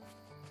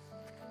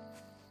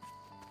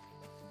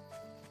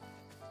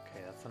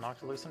 Okay, that's the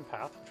Noctilucent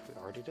Path, which we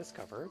already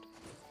discovered.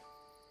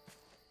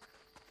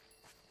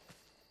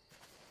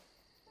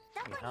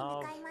 We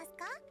have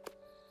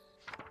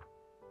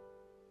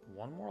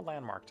one more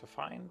landmark to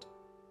find.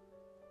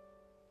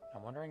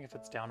 I'm wondering if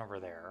it's down over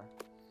there.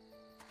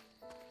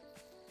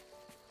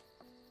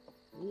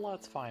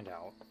 Let's find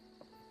out.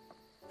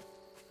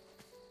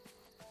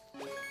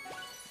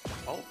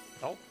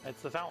 Oh,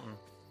 it's the fountain.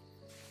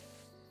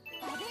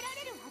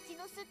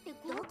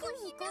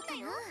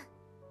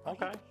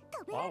 Okay,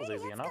 well, that was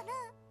easy enough.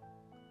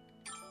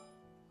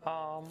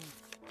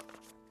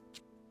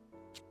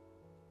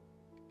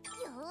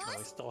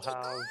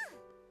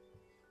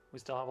 We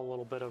still have a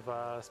little bit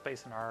of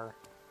space in our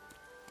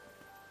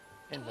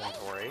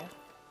inventory,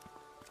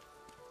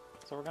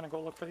 so we're gonna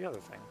go look for the other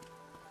thing.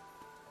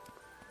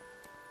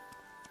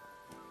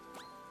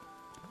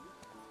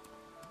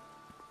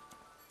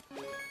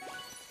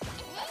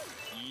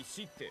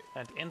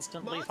 And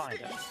instantly find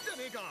it,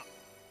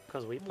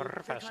 because we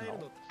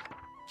professional.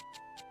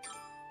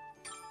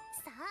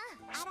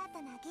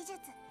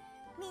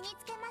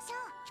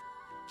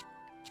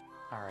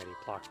 Alrighty,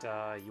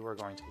 Plokta, you are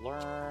going to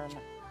learn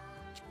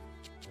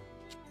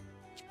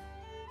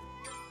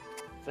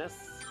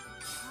this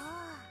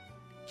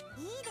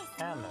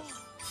and this.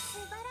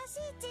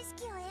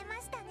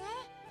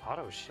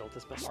 Auto shield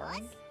has been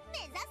learned. 目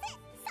指せ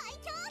最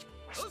強。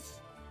よし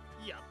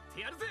やっ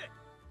てやるぜ。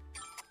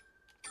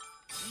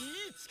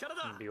いい力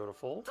だ。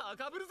 Beautiful.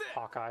 高ぶるぜ。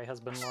 Hawkeye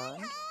has been learned. はーい、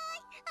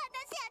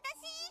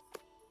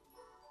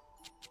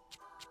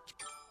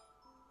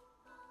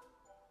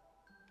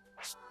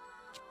私。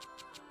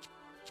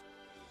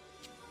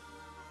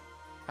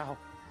 Oh,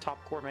 top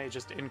gourmet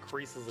just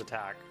increases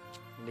attack.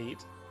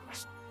 Neat.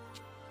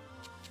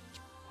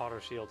 Auto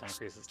shield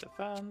increases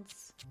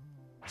defense.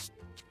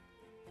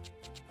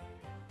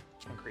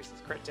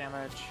 Increases crit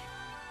damage.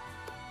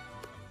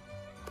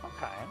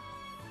 Okay.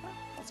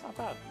 That's not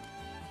bad.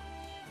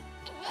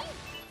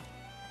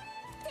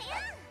 てや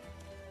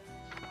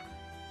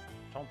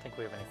ん。 Don't think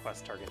we have any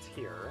quest targets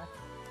here. ね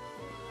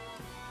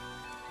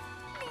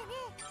えねえ、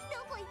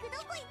どこ行くど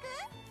こ行く。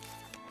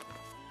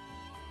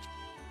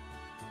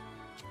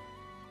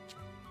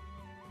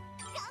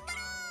頑張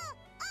ろう。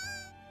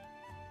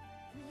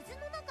水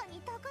の中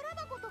に宝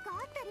箱とかあ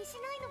ったりしな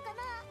いのか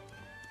な。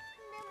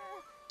でも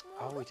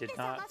Oh, we did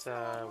not,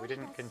 we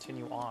didn't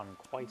continue on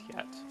quite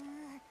yet.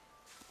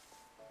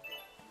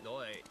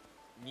 おい、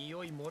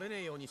匂い漏れ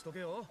ねえようにしとけ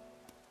よ。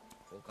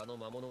他の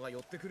魔物が寄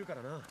ってくるか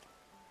らな。こ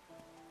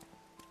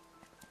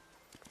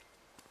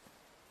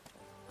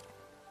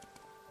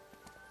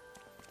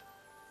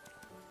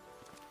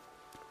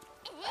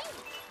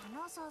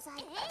の素材、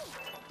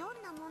ど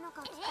んなもの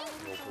か聞か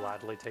れる We'll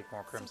と gladly take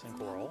more 説 Crimson 明に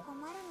Coral.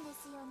 困るんで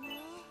すよ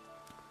ね。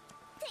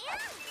てやん。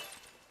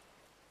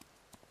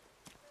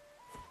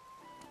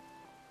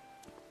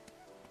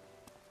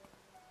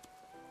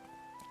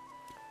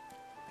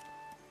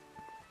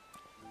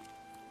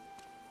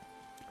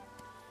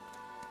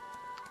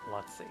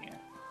 Let's see.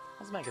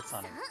 Let's make it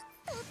sunny.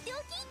 とってお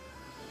き。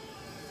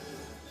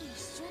一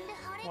瞬で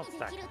晴れにでき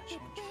るって便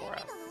利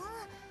だな。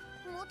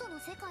元の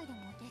世界で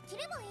もでき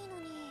ればいいの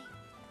に。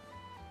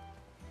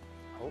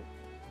 Oh,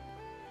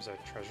 there's a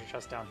treasure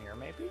chest down here,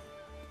 maybe?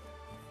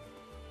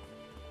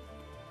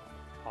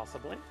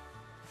 Possibly? やっ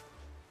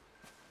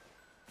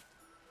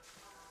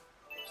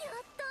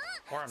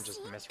た。 Or I'm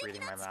just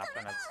misreading my map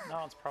and it's...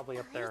 No, it's probably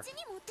up 大 there. 事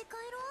に持って帰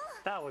ろ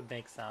う。 That would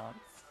make sense.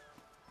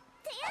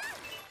 てやん。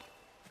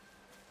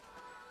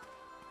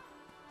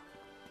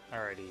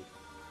 Alrighty. て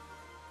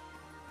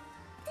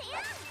や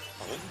ん。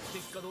 本気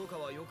的かどうか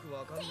はよく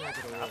わかんない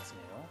けど、 That's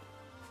new.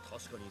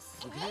 確かに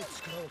すげえ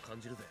力を感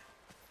じるぜ。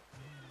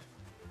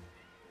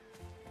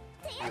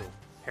 You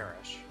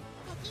perish.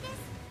 敵です。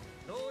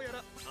 どうやら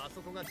あそ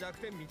こが弱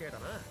点みてえだ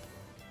な。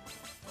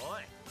お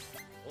い、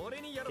俺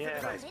にやらせ Yeah,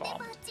 てくれ。 nice これで bomb.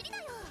 バッチリだ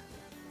よ。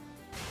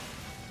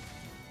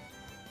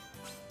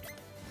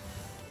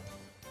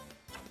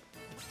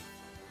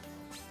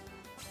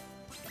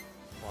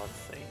 Let's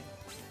see.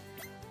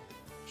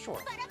 Sure,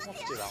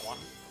 let's do that one.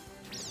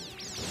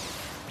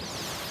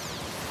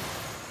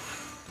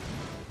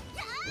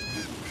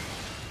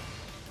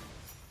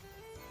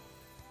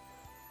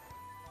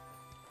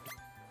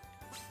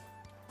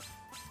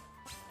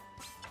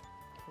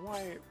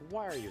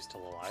 Why are you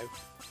still alive?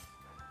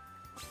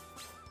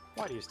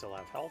 Why do you still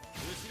have health?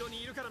 後ろ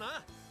にいるから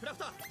な、クラフ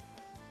ター。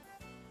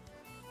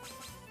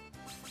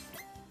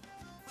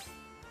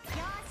 容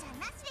赦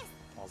なしです。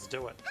 Let's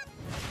do it.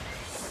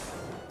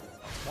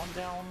 One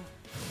down.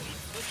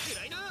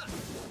 嫌いな。な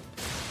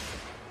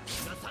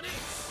さね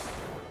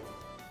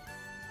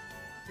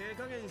え。手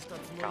加減した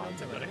つもりなんだ God's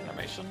が good ね。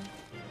 animation.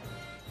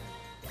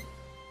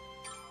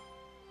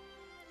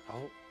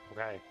 Oh,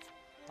 okay.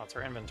 That's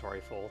our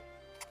inventory full.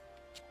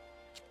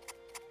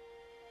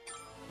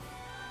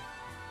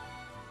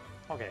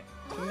 Okay,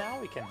 now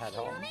we can head ひ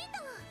ら home. めい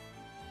た。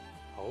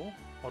 Oh,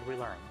 what did we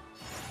learn?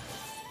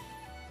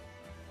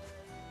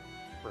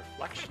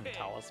 Reflection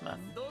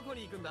Talisman. どこ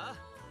に行くんだ。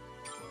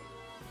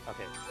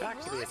 Okay, back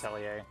to the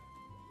Atelier.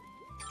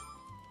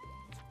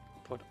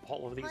 Put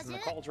all of these in the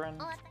cauldron. 終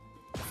わっ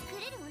た。作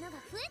れるものが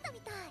増えた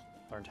みたい。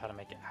 Learned how to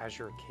make an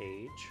Azure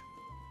Cage.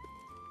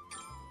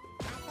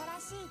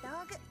 新しい道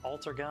具。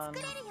 Altar Gun. 作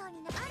れるよう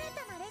にな新た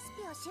なレシ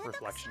ピを習得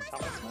し Reflection ました。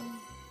 Talisman.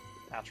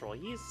 Natural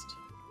Yeast.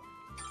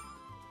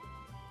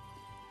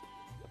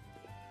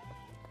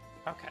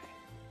 Okay.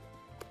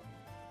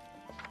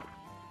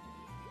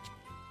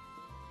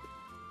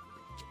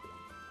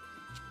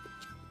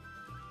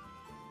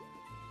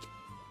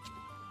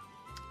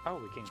 Oh,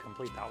 we can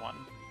complete that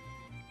one.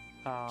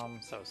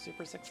 So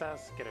super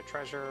success, get a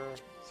treasure,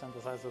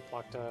 synthesize with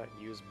Plukta,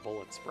 use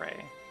bullet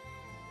spray.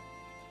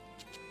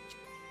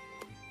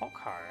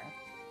 Okay.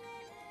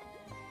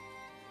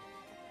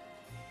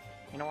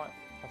 You know what?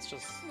 Let's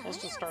just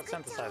start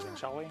synthesizing,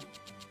 shall we?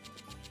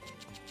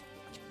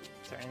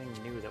 Is there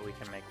anything new that we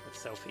can make with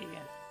Sophie?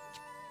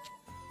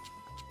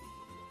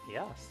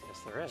 Yes,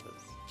 there is.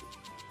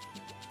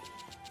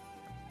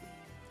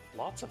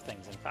 Lots of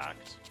things, in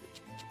fact.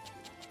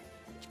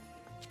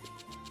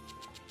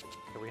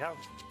 Okay,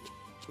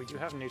 we do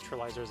have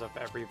neutralizers of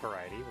every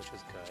variety, which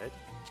is good.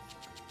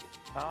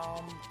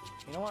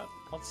 You know what?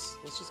 Let's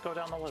just go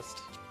down the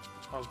list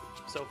of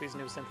Sophie's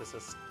new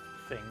synthesis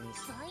things.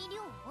 材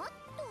料はっ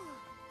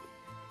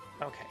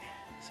と。 Okay,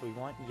 so we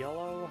want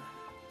yellow.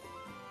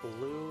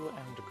 blue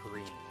and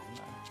green.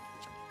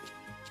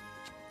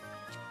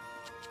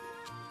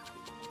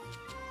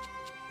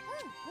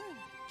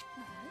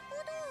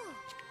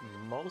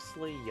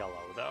 Mostly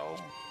yellow, though.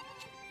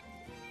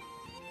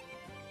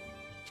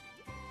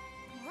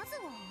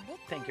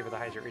 Thank you for the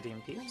Hydra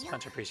Redeem peeps.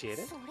 Much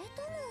appreciated.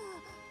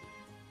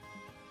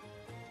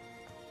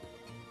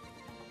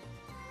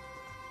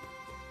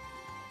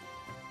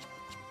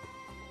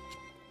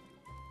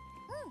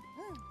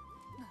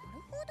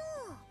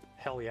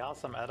 Hell yeah,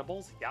 some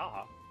edibles?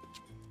 Yeah.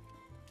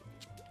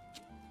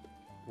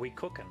 We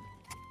cookin'.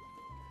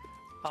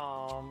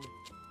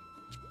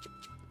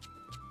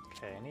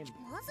 Okay, I need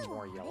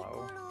more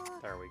yellow.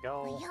 There we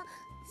go.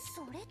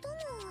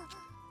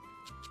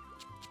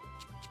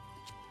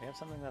 We have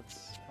something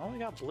that's... Oh, we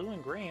got blue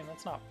and green.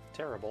 That's not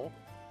terrible.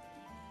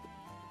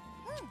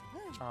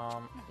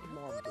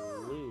 More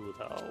blue,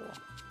 though.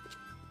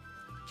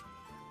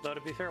 Though, to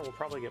be fair, we'll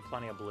probably get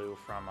plenty of blue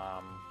from,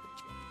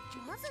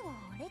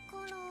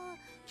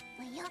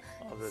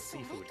 the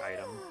seafood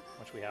item,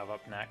 which we have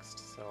up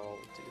next. So,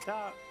 we'll do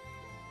that.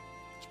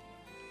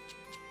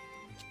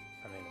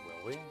 I mean,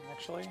 will we,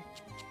 actually?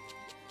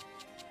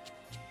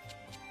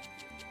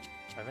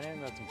 I have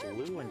anything that's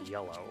blue and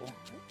yellow.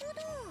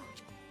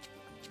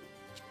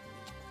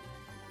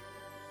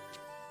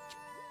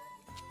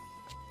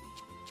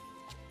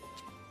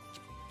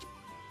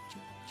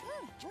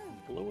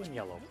 Blue and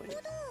yellow, please.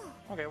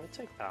 Okay, we'll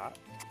take that.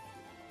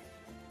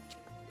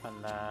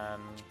 And then...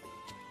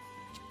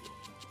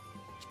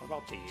 what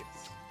about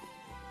these?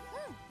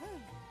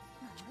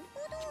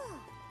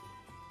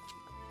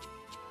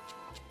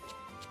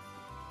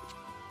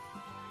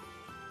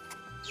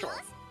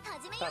 Sure.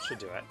 That should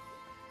do it.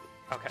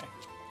 Okay.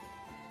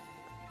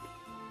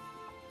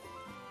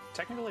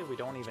 Technically, we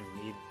don't even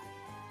need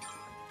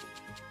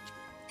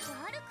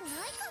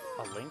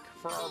a link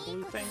for our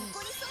blue things.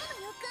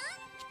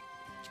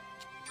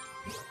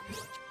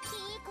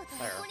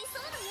 There.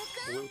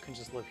 Blue can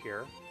just live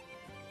here.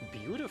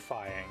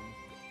 Beautifying.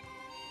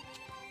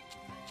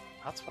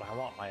 That's what I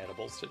want my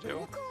edibles to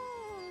do.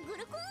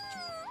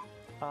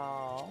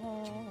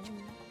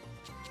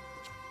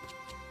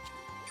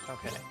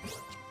 Okay.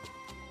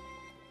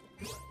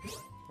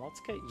 Let's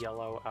get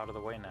yellow out of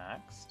the way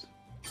next.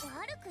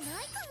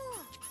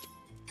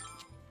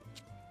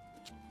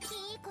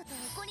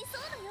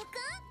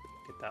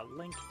 Get that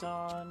link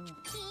done.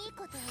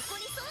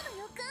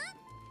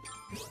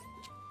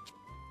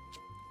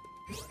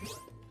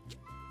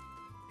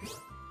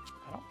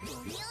 I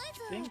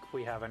don't think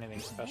we have anything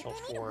special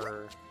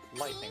for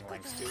lightning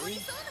links, do we?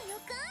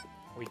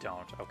 We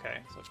don't,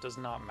 okay. So it does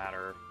not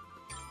matter,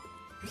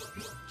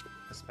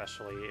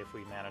 especially if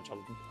we manage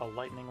a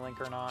lightning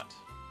link or not.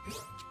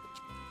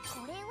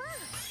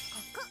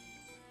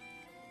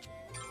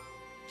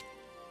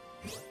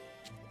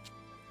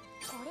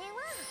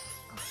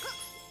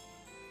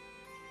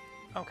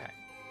 Okay.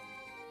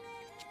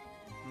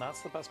 And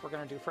that's the best we're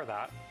gonna do for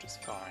that, which is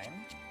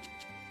fine.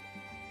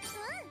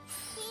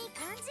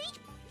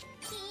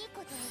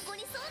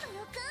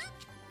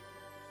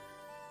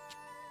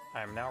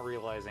 I'm now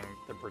realizing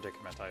the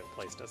predicament I have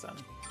placed us in.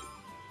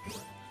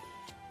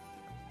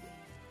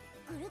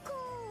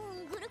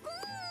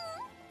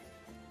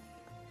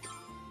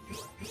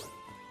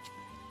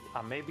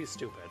 I may be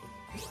stupid.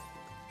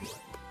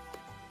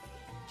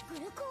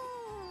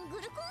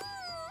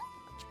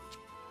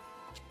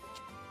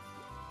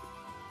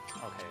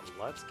 Okay,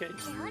 let's get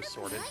you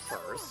sorted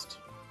first.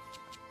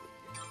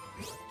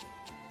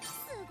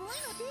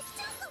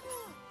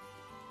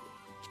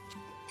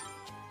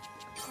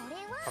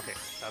 Okay,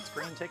 that's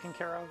green taken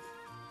care of.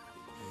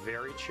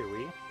 Very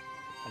chewy.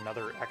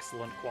 Another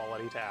excellent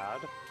quality to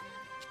add.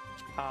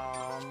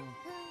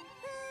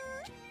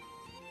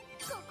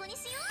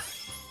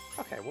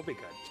 Okay, we'll be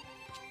good.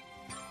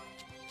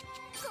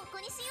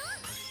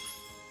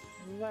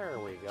 There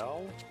we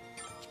go.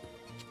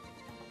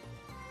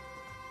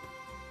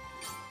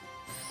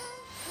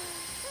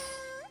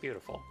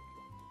 Beautiful.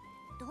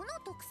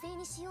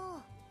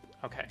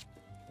 Okay,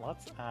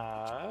 let's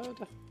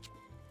add...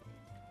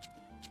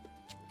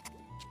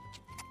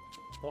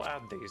 We'll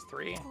add these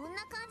three. Give me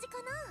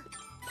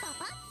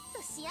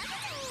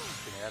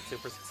that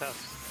super success.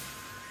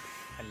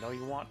 I know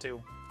you want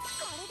to.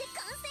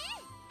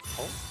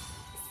 Oh.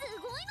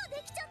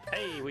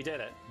 Hey, we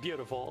did it.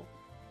 Beautiful.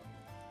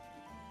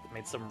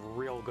 Made some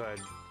real good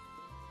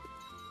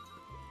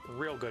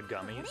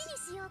gummies.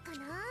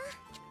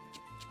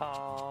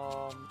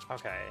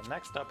 Okay,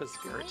 next up is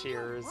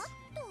Spiriteers.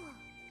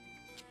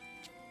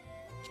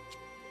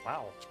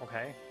 Wow,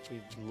 okay.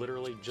 We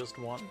literally just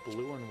want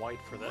blue and white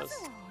for this.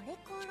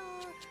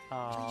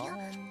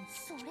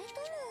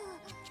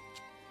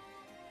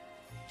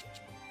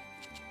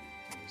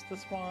 Use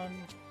this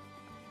one.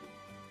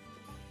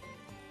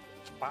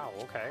 Wow,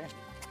 okay.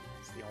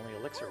 It's the only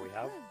elixir we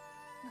have.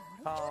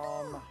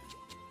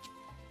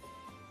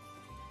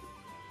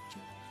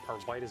 Our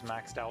white is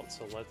maxed out,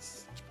 so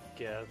let's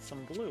get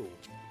some blue.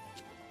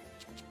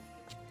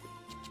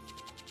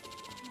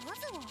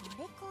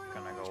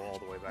 Gonna go all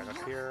the way back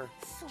up here.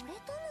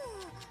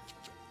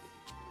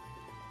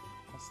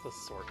 What's the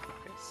sort?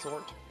 Okay,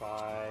 sort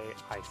by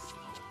ice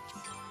levels.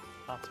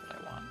 That's what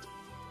I want.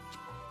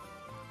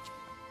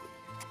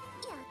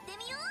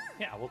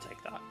 Yeah, we'll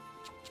take that.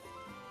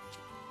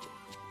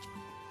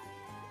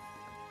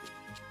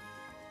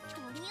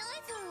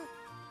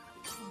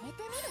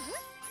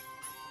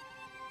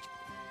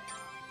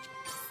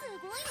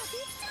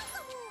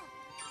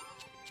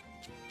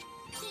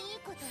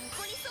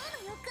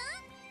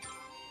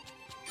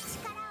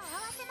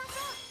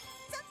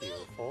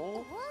 Beautiful.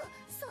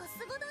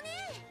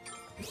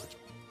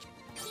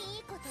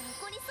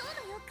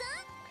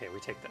 Okay, we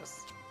take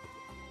this.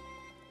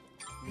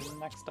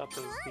 Next up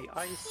is the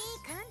ice.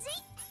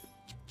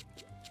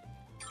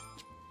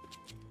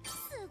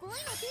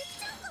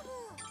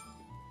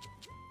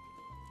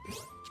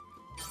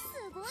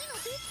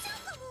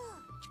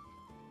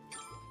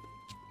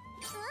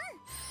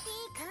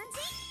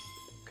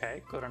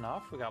 Okay, good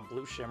enough. We got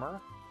blue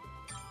shimmer.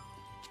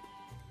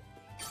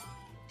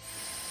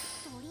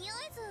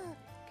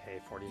 Okay,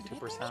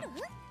 42%.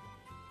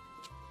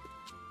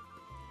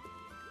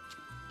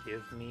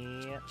 Give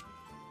me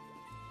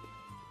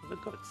the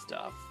good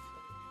stuff.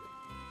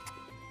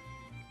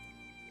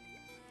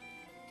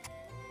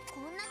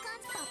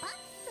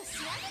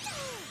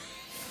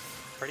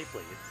 Pretty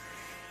please.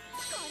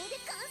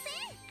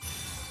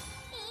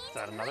 Is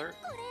that another?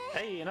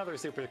 Hey, another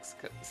super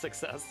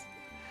success.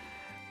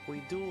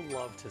 We do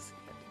love to see it.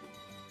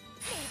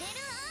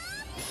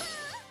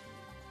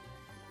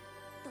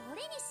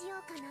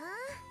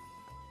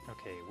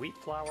 Okay, wheat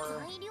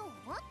flour.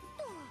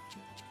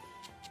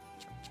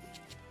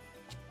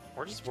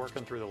 We're just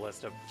working through the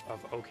list of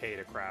okay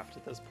to craft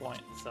at this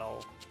point,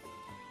 so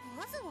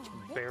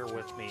bear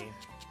with me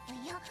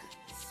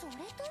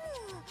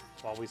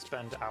while we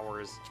spend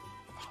hours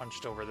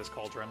hunched over this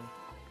cauldron.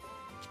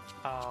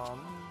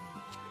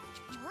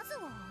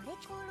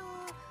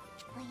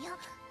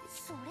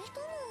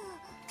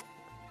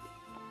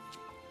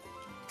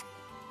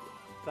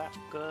 That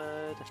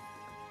good?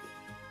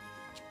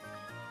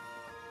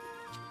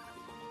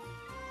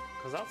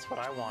 Because that's what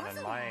I want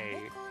in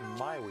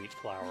my wheat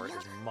flour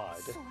is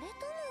mud.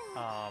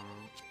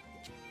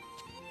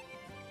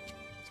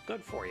 It's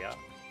good for you.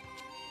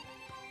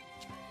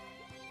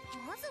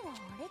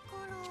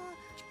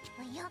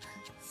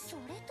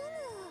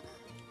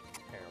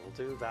 Here, we'll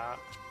do that,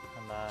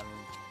 and then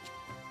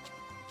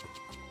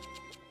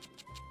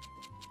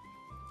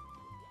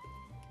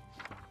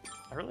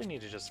I really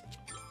need to just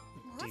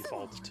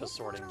default to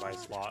sorting by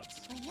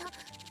slots.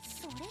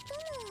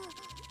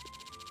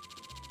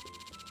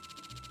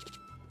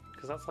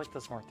 Because that's like the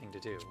smart thing to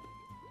do.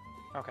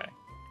 Okay.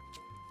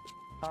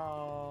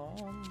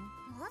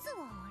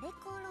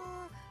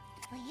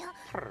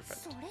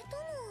 Perfect.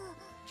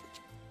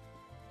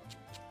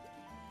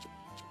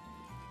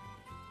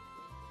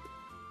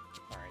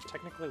 Alright,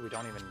 technically we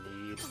don't even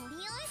need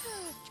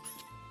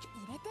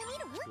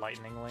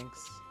lightning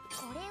links.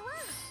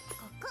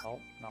 Oh,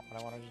 not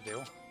what I wanted to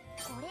do.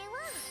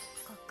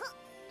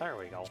 There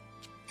we go.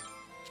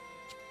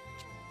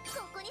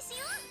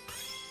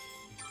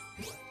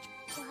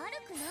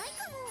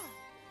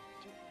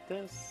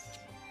 This.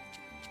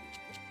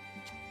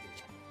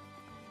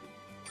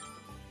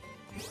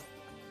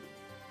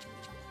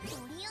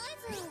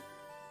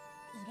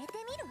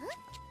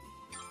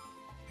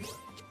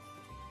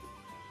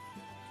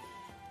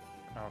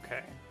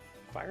 Okay.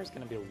 Fire's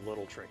gonna be a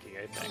little tricky,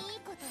 I think.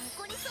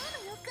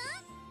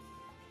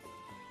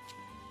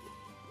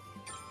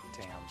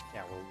 Damn.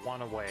 Yeah, we're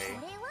one away.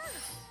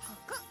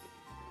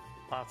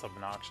 That's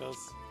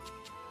obnoxious.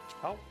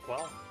 Oh,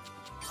 well.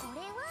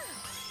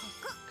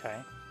 Okay.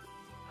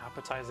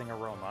 Appetizing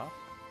aroma.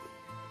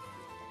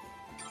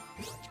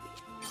 This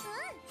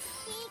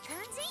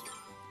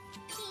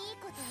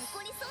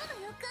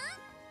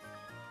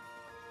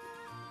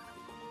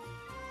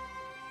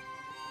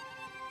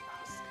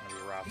is gonna be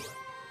rough.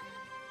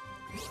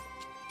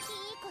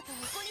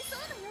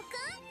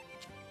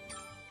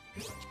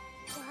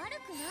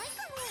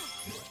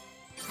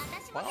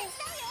 Well,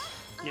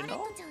 you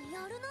know,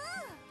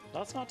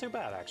 that's not too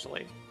bad,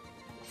 actually.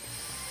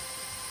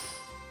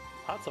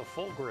 That's a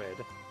full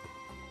grid.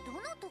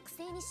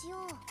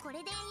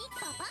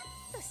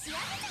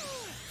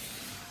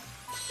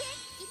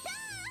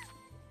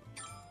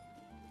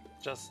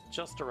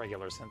 Just a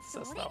regular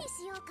synthesis, though.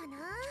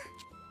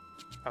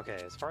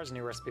 Okay, as far as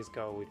new recipes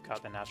go, we've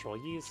got the natural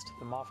yeast,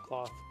 the moth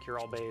cloth,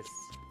 cure-all base,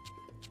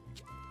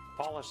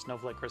 polished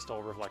snowflake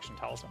crystal, reflection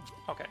talisman.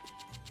 Okay.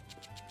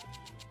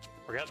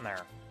 We're getting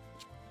there.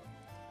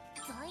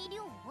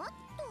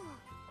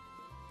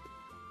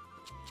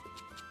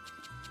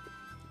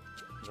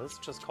 This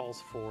just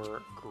calls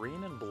for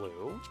green and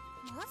blue.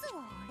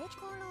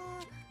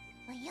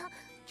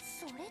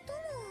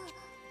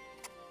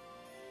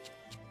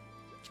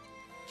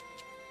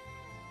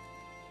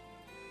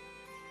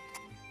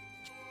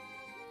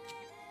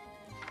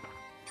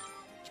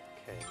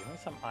 Okay, give me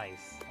some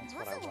ice. That's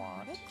what I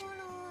want.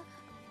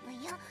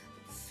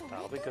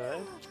 That'll be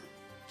good.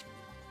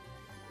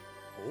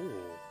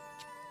 Ooh.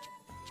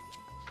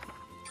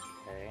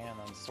 Okay, and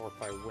then sort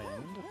by wind. なる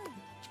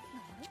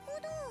ほ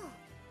ど。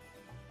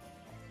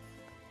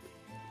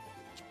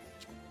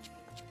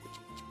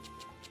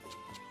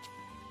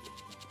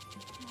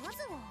 ま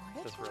ずはあ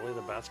れ Is か this な。 really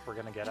the best we're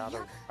gonna get out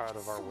of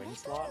our wind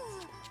slots?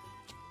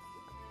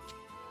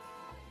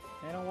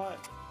 You know what?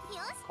 よ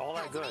し、 Call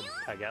that 始め good, よ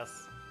I guess.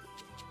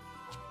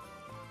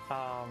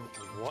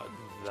 What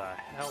the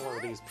hell are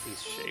these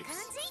piece う。いい感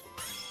shapes? じ。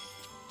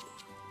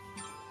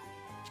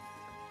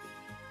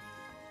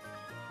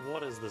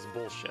 What is this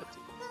bullshit?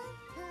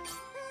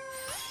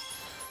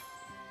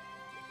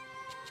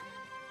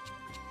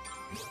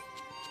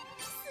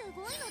 す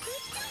ごいのでき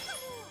ちゃうか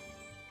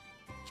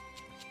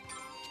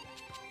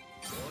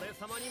も。 俺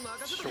様に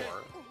任せとけ。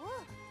 Sure. おお、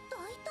大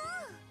胆。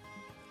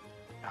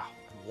 Ah,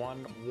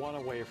 one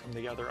away from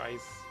the other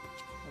ice.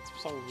 That's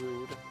so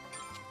rude.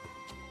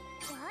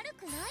 悪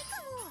くない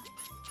かも。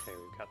 Okay,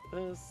 we've got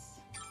this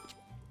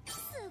す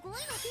ごいの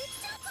でき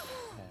ちゃうかも。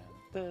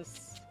 and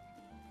this.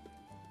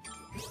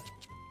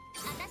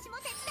 私も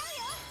手伝う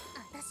よ。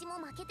私も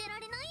負けてら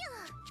れないよ。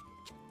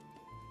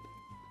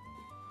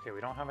 Okay,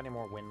 we don't have any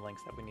more wind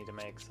links that we need to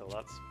make, so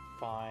that's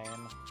fine.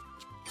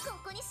 こ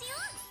こにしよ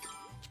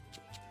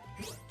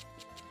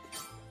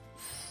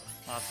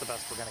That's the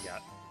best we're gonna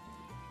get.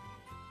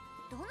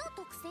 う。どの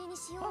特性に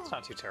しよ Well, う。 that's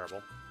not too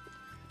terrible.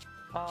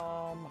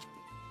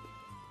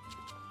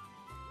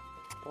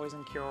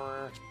 Poison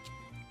cure,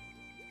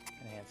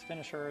 enhanced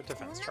finisher, こ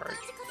んな defense 感 charge. じから一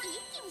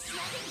気に仕上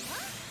げるよ。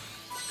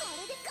こ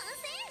れで完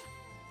成。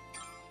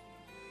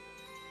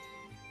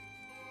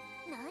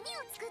何を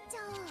作っちゃ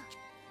おう。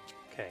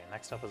 Okay,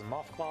 next up is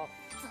moth cloth.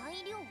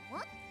 材料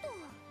はっと。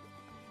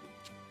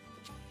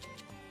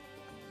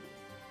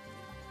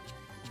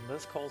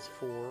 This calls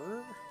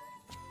for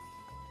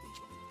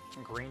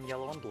green,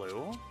 yellow, and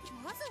blue.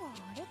 まずは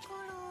あれか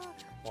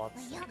Let's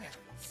ら。い see. や、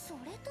そ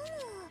れとも。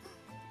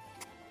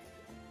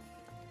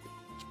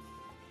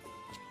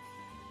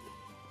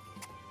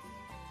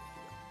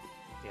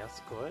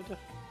 Yes, good.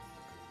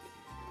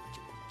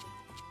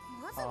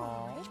 まず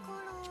はあれか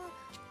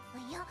ら。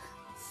いや、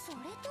それ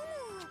とも。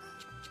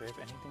 Do we have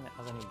anything that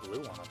has any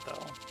blue on it,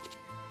 though?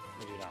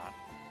 We do not.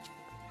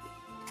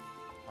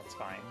 That's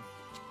fine.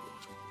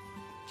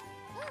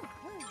 うんう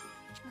ん。なる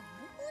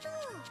ほど。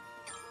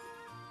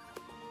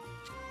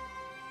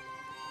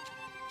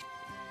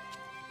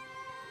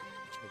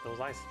 Get those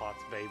ice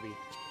slots, baby. うんうん。な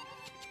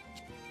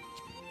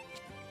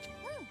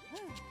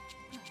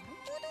る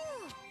ほど。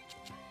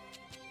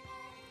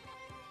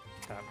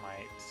 That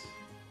might...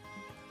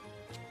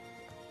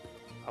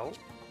 Oh,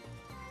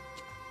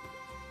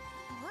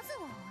 まずは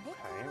あれか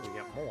okay, ら。 we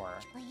get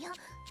more. いや、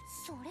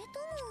それと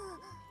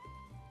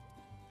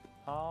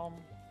も。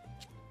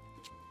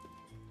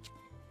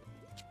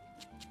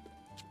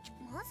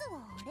 まずは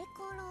あれか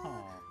Oh,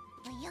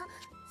 ら。いや、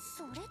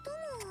それとも。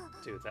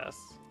 do this.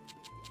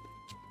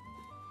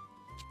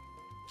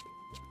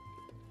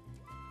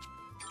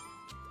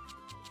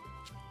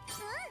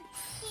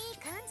いい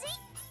感じ。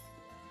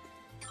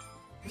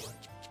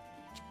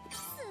す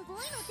ごい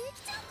ので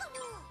きちゃうかも。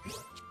いい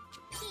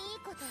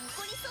こと起こ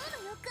りそう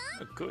な予感。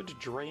 A good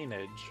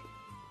drainage.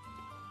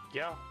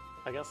 Yeah,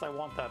 I guess I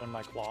want that in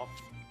my cloth.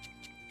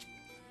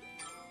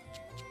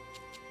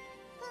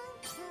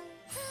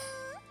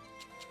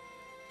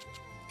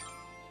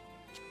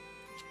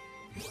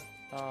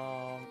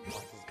 This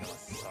is gonna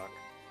suck.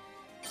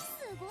 す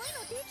ごいの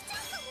できちゃう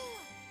か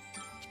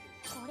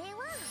も。これは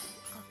こ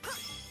こ。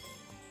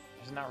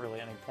 There's not really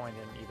any point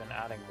in even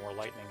adding more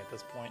lightning at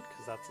this point,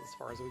 because that's as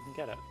far as we can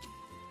get it.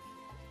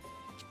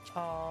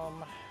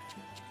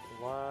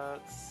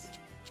 Let's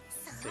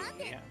さ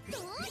て、ど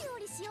う料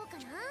理しようか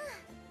な。 you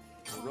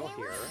これ go は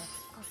here,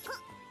 ここ。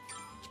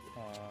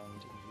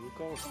 and you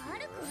go 悪くない here.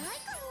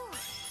 かも。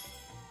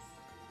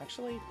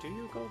 Actually, do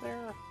you go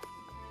there?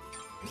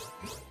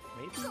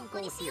 Maybe you go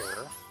here,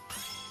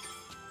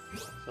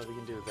 so we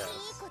can do いい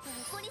this, こと起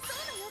こりそう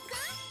な予感。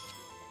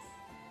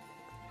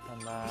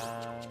 and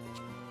then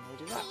we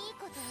do that. いい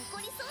こと起こ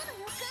りそうな予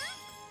感。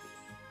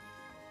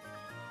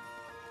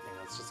 I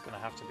think that's just gonna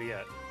have to be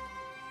it.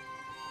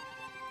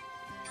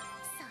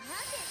 さ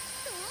て、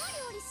ど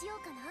う料理しよう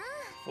かな。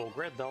 Full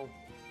grid though.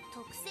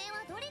 特性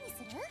はどれに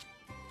する？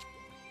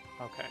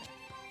 Okay.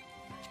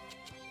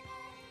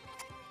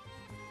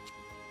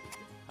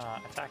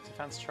 Attack,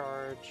 defense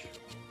charge,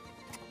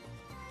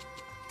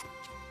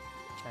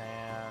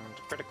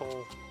 and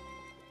critical.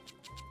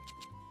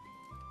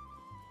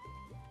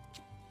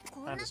 こ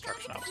んな感じで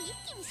destruction up. 一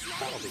気に仕上げ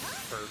That'll る be よ。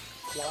 for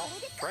こ cloth.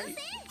 れで完 Great.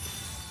 成。す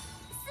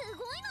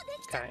ごいので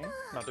きちゃっ Okay, た。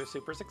 another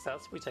super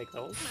success. We take those.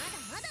 まだ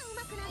まだ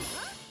上手くなるよ。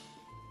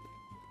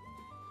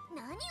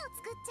何を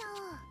作っちゃお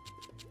う。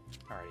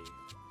 Alrighty.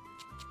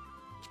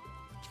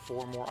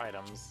 4 more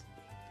items.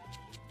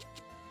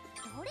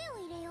 どれを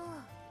入れよう。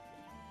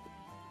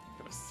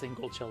 We have a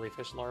single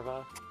jellyfish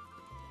larva.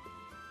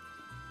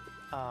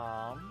 We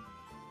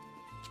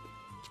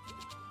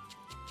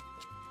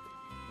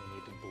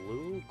need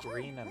blue,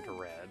 green, and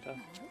red. なる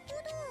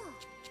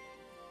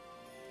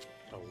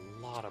ほど。 A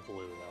lot of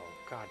blue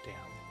though. God damn.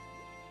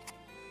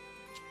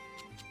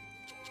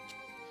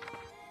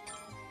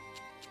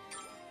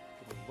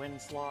 win ま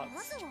slots.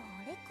 ずは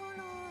あれか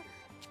な。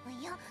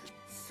いや、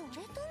それ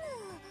とも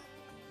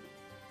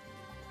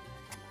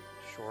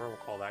Sure, we'll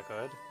call that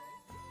good.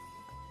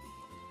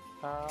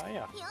 Yeah,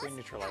 よ green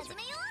し neutralizer. 始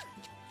めよ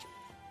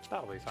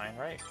That'll be fine,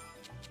 right? う。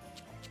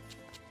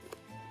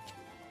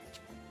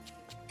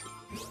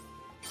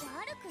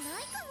悪くな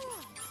いかも。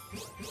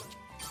す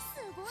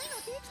ごいの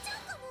できちゃ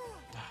うかも。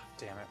 Ah,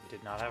 damn it, we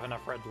did not have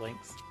enough red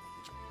links.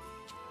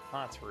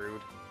 That's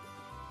rude.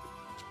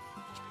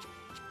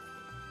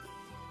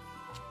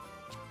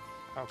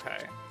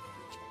 Okay.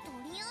 と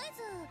りあえ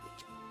ず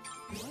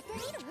入れてみ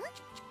る？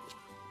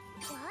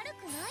悪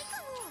くないか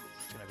も。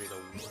 It's gonna be the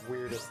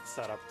weirdest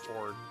setup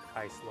for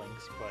ice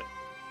links, but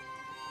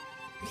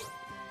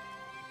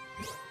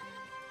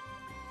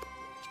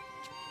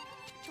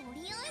とり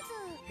あえず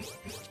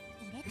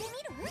入れてみ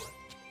る？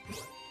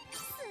す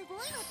ごい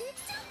のでき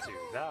ちゃうか do も。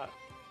 that.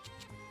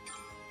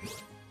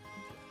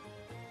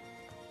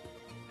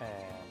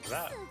 And す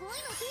that. ごいので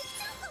き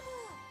ちゃうかも。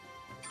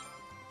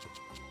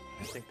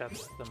 I think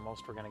that's the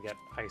most we're gonna get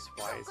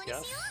ice-wise, ここに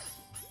yes? しよ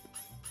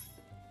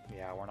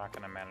Yeah, we're not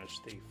gonna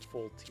manage the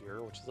full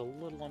tier, which is a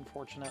little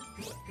unfortunate,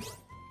 but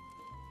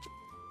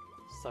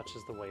such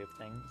is the way of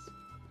things.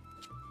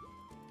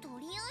 う。と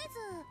りあえず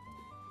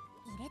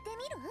入れて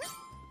みる？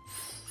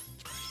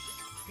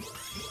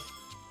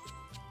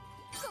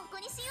ここ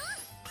にしよ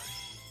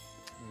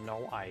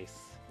No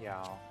ice,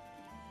 yeah.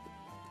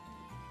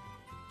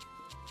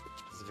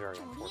 It's very う。と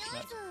りあ unfortunate.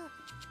 えず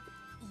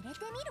入れて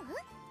みる？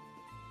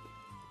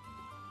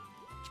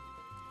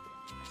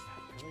 Is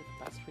that really the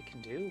best we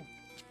can do?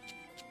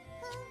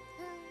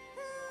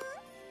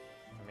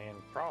 I mean,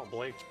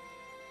 probably.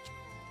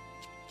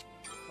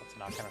 That's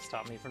not gonna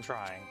stop me from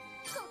trying.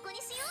 ここに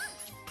しよう。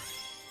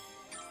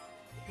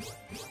い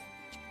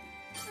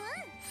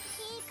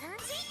い感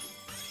じ。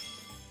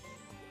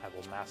 I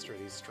will master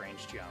these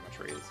strange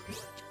geometries.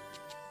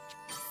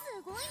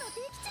 すごいの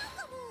できちゃう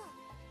かも。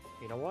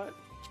 You know what?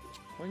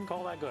 We can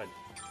call that good.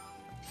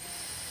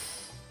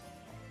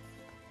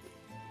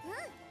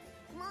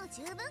 もう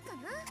十分か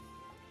な。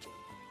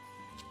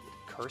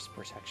 Curse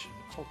protection.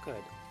 Oh,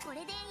 good. これ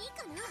でいい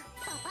かな。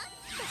パパッ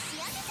と仕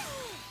上げちゃお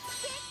う。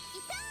でき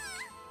た。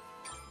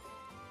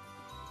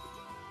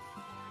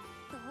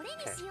どれに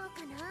しようか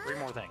な。 Three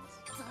more things.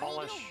 材料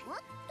Polish, はっ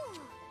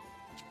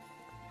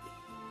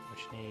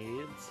which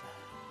needs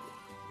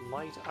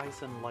light, ice,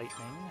 and lightning. と。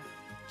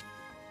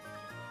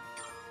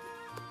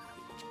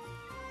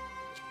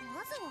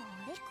まずは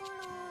あれか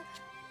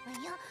ら。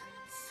いや、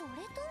それ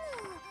と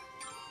も。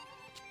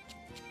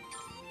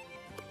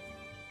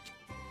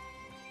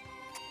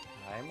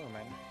 I'm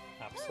Moomin.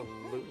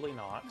 Absolutely not.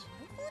 なる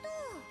ほど。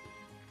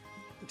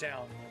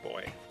 Down, my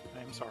boy.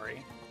 I'm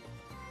sorry.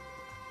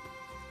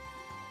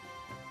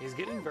 He's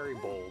getting very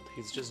bold.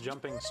 He's just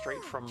jumping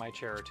straight from my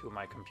chair to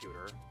my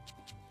computer.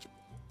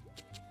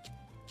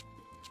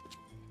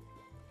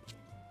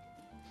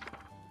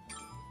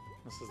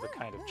 This is the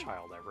kind of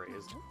child I've なる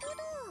raised. ほ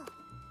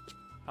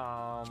ど。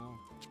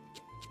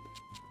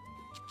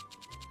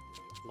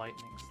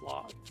 Lightning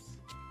slots.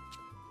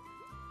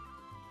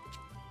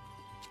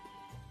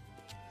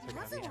 Is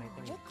there gonna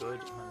be anything good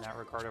in that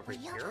regard over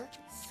いや、 here?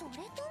 それ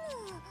と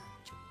も。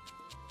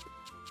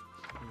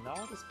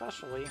 Not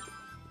especially.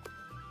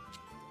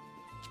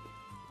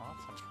 Well,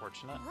 that's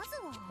unfortunate. まず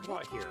はあれ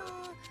What か about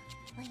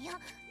ら。いや、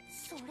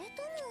それと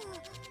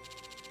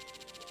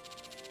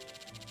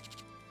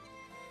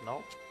も。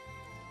 Nope.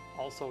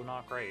 Also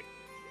not great.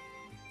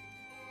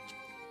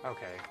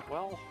 Okay,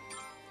 well,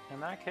 in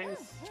that case, なる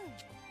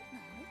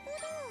ほ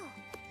ど。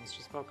 let's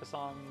just focus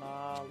on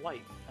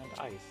light and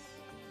ice,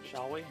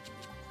 shall we?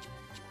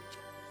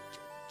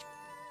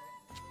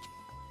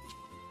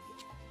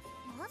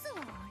 まずは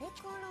あれ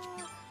か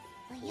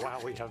ら。いや、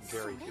 Wow, we have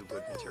very few good そ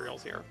れとも。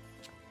 materials here.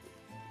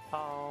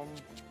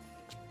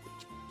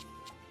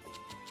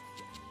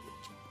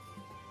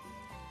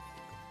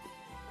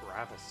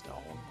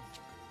 Gravistone.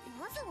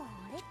 まずは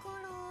あれか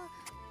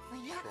ら。い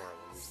や、 Sure,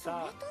 それ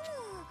that. とも。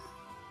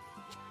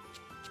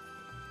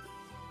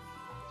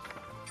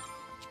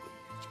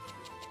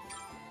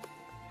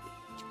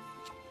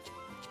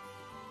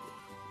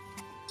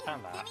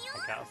 And that, I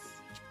guess.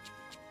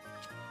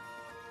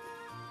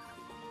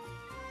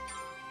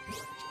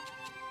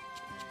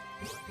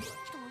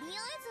 とりあ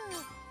えず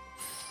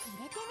入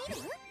れてみる？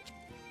い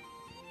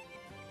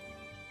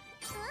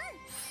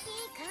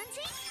い感じ。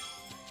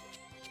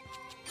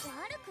悪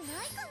くな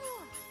いかも。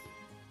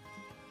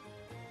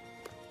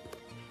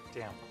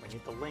 Damn, we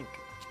need the link.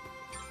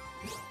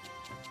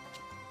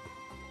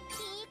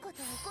 いいこと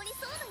起こり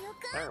そうな予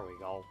感。 There we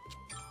go.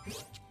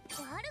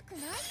 悪くない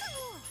かも。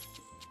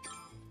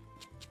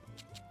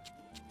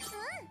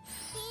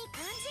いい感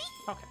じ。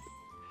 Okay.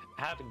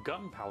 Add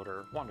gunpowder.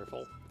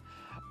 Wonderful.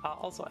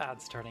 Also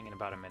add starting in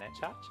about a minute,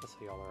 chat, just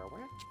so y'all are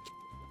aware.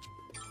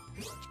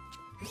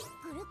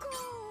 グルコ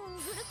ーン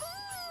グルコ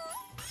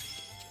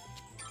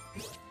ー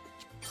ン。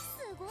す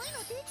ごいの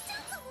できちゃ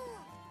うかも。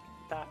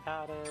 That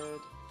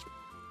added.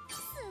 す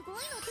ごいの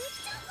でき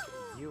ちゃうか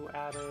も。 You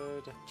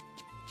added. こ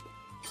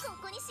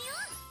こにしよ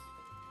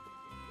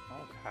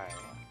Okay.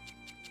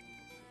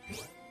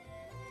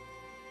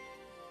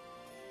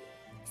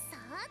 さ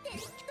てど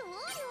う料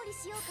理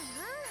しようか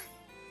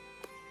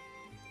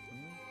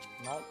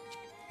Nope. な。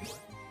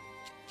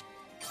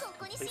こ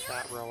こにし Complete よ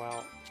that row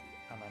out,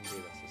 and then do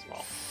this as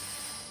well. う。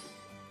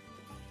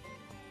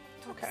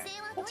特 Okay,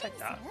 性は we'll どれ take に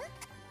す that. る？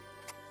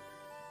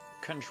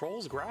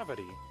 Controls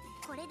gravity.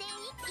 これで一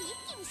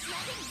気に仕上げる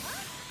よ。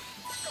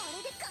こ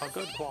れで A 完成。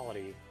 good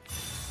quality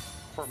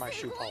for my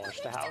す shoe ごいの polish でき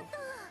to ちゃっ have. た。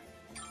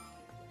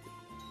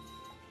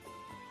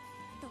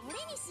どれ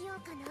にしよう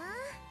かな。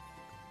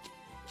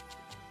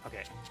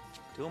 Okay,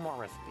 two more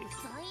recipes.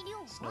 材料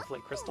は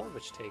Snowflake crystal,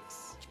 which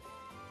takes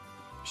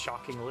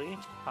shockingly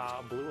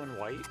blue and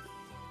white.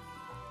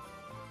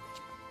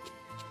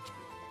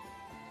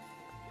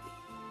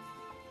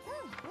 うんう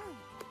ん。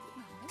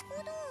なるほ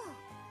ど。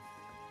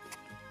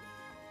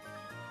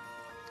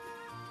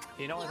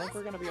 You know, I think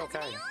we're gonna be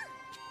okay.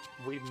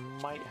 We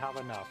might have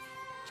enough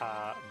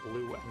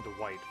blue and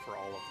white for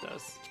all of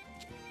this.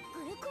 グ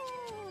ルコ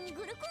ーン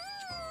グルコ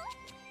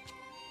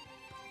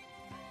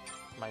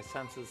My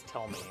senses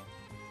tell me ーン。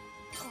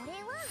これ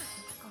は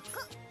ここ。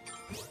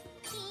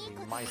いい we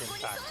こと might 起 in こ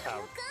り fact そうな have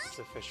予感。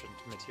 sufficient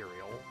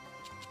material.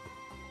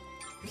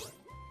 いい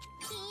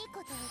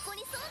こと起こ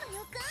りそうな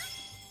予感。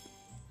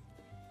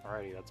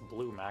 Alrighty, that's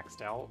blue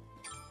maxed out.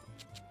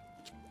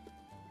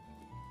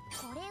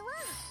 これは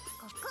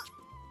ここ。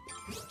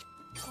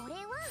これ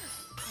はこ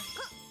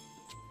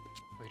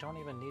We don't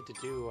even need to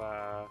do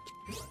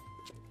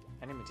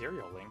any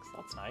material links.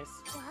 That's nice.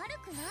 こ。悪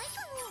くないか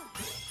も。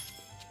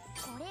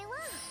これはこ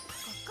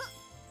こ。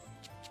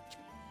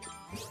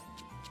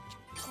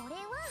これ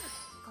は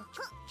こ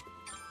こ。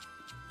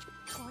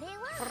これ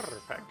は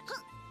Perfect. ここ。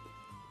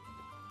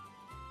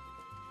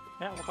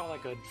 Yeah, we'll call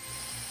that good.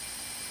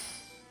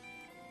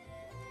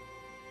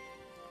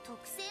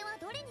 特性は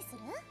どれにする？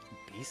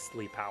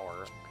 Beastly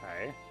power.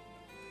 Okay.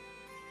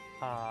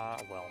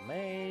 Well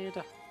made.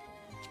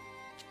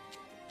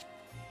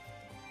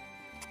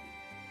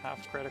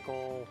 Half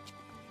critical.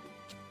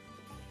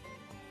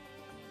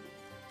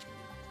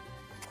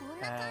 こん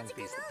な感 And じ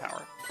か beastly な。 power. パ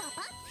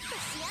パッと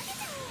仕上げ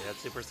ちゃう。 Yeah,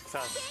 super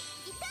success.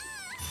 いたー。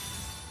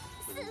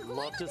す We'd ごい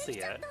の love to で see き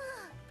ちゃっ it. た。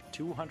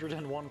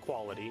 201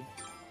 quality. レベルア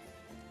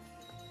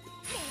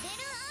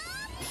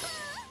ッ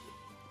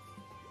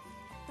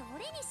プ。ど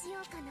れにしよ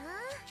うかな。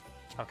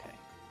 Okay.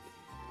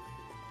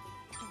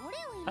 どれ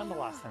を入れ And the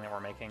よう。 last thing that we're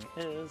making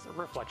is a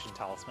reflection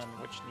talisman,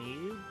 which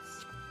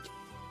needs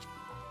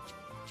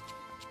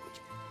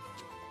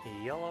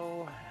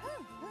yellow, うんうん。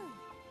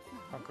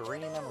 a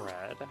green, and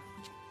red.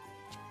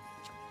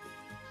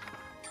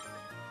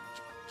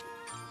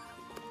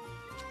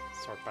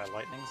 Sort by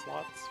lightning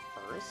slots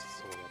first,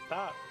 so we'll get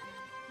that.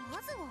 ま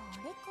ずはあ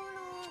れか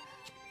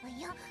ら。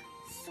いや、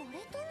それ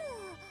とも。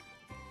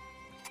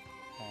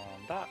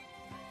 And that.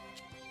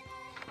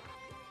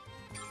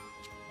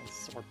 And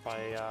sort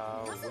by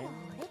まずは wind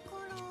あれか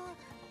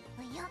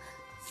ら。いや、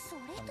そ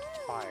れ and とも。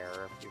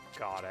 fire if you've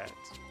got it.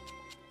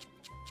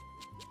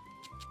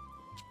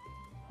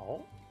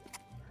 Oh,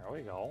 there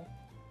we go.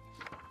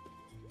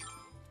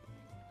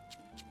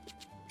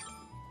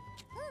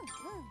 うんう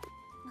ん。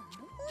なる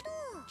ほど。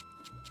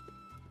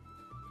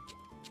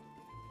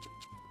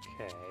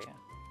 Okay.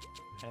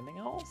 Anything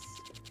else?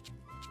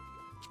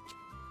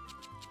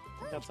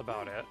 I think that's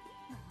about it, なる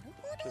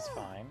ほ which is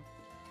ど。 fine. よ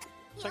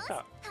Check し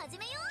that. 始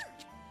めよ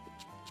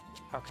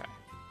Okay.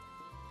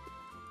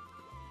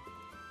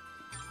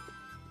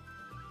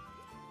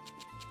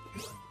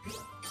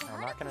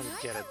 I'm not gonna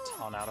get a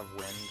ton out of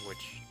wind,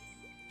 which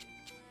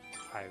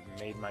I've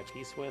made my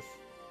peace with. う。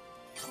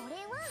これ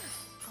はこ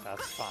That's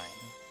こ。 fine.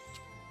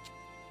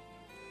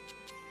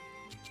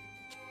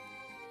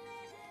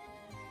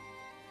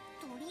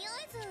 とりあ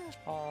えず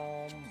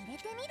Um, 入れ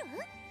てみる？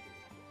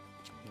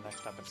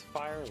 next up is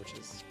fire, which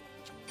is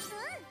うん、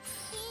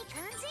いい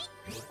感じ。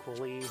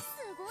 equally す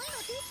ごいの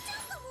できちゃっ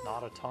たもん。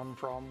 not a ton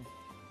from.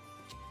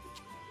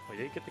 We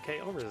did get the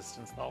KO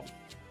resistance though.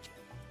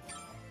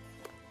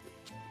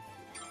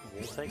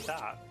 We'll take that.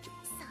 さ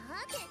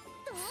て、ど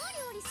う料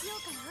理しよ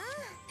うかな。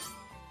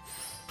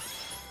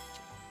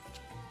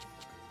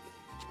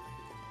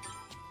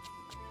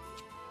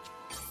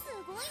す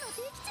ごいので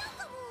きちゃう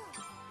かも。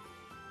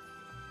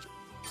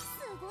す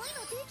ごいの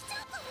できちゃ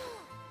うかも。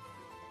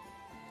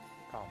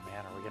 Oh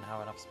man, are we gonna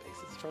have enough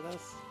spaces for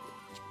this?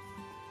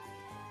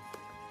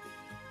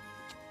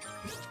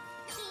 いい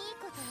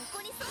こと起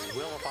こりそう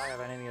We な will if I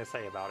have anything to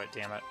say about it,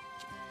 damn it.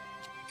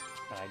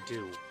 And I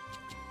do, こ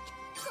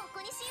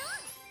こにしよ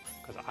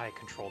because I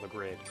control the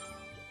grid. う。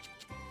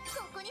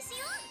ここにしよ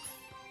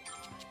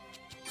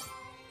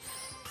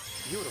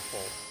Beautiful.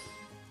 う。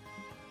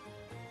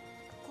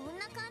こん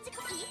な感じ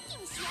か。一気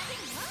に仕上げ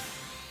るよ。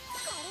こ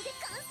れで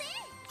完成。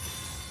す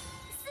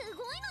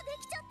ごいので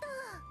きちゃった。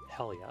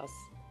 Hell yes.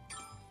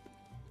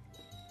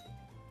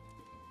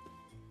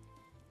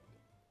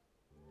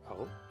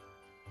 Oh.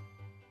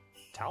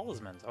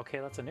 Talismans. Okay,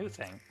 that's a new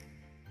thing.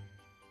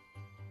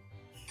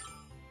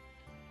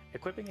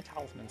 Equipping a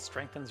talisman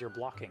strengthens your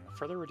blocking,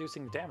 further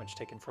reducing damage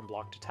taken from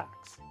blocked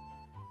attacks.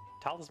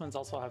 Talismans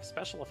also have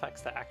special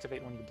effects that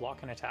activate when you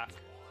block an attack.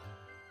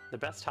 The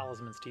best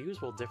talismans to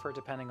use will differ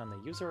depending on the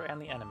user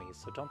and the enemies,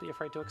 so don't be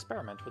afraid to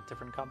experiment with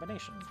different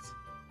combinations.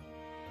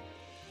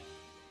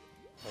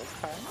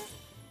 Okay.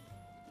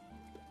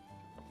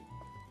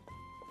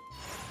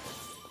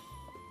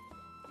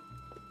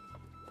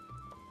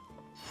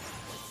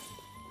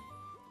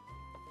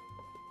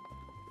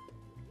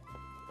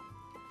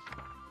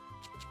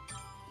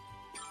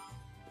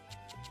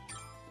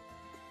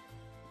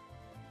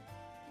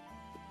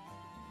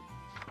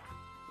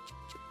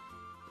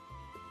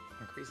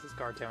 Increases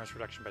guard damage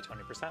reduction by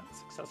 20%.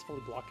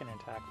 Successfully blocking an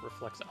attack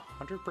reflects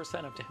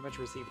 100% of damage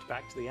received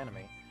back to the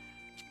enemy.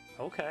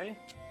 Okay.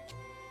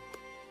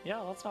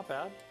 Yeah, that's not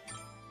bad.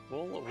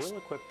 We'll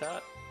equip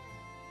that.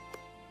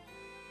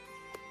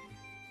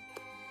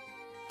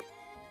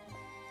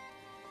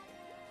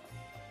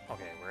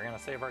 Okay, we're gonna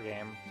save our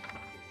game.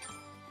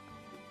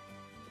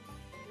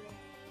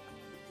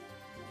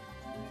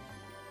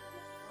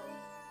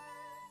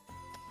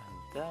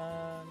 And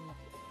then...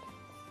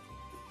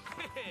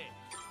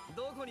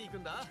 どこに行く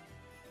んだ?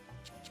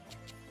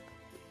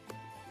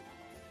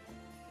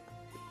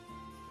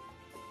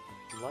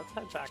 Let's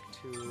head back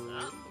to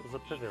the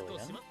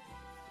pavilion.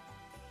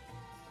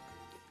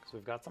 Because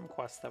we've got some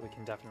quests that we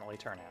can definitely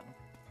turn in.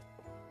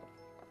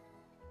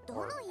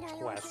 Or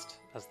quest,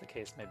 as the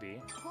case may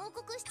be.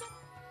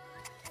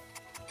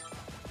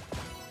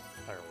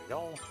 There we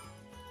go.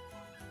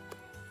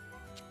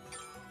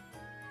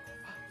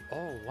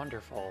 Oh,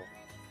 wonderful.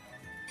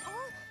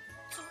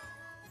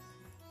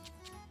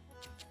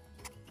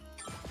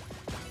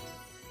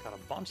 Got a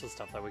bunch of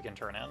stuff that we can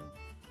turn in.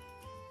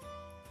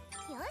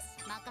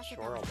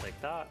 Sure, I'll take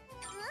that.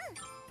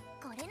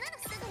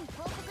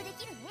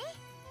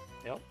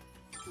 Yep.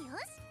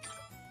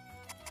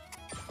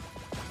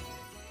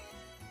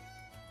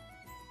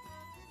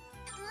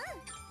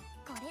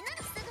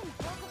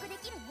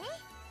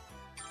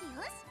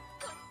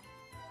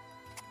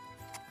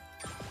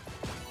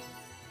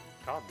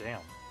 God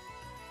damn.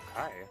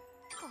 Okay.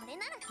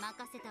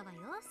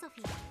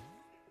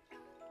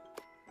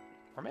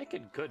 We're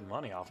making good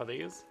money off of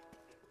these.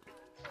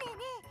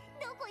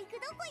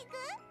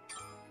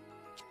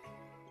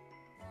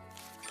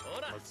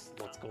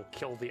 Let's go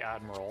kill the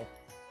admiral.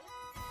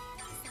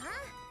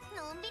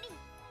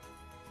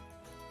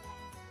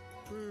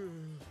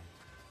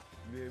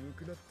 眠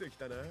くなってき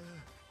たな。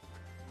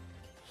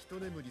一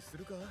眠りす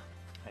るか?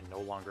 I no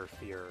longer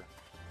fear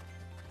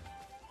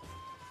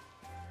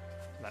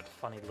that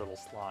funny little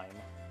slime.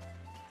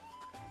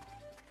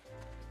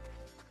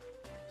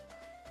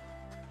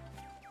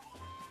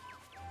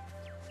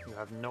 You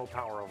have no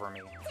power over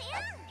me.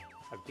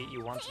 I beat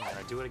you once and I'm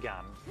gonna do it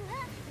again.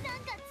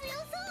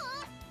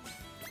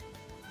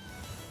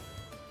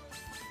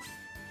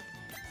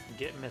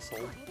 Get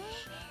missile.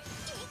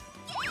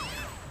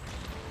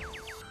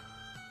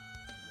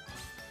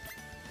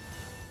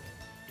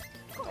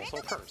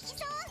 Also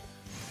cursed.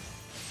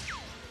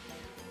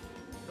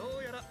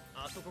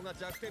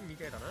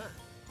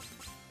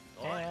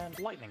 And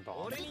lightning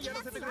bomb.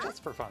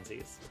 Just for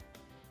funsies.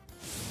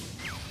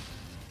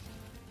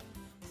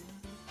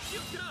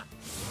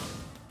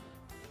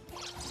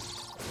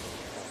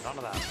 None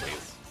of that,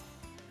 please.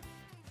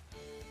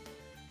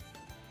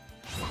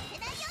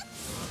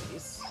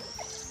 Nice.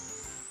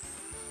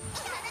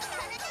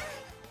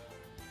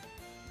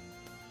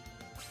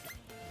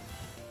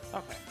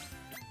 Okay.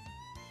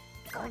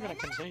 I'm gonna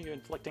continue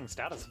inflicting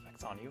status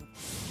effects on you.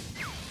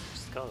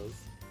 Just cause.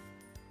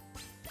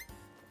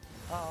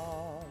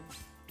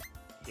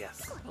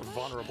 Yes.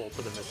 Vulnerable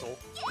to the missile.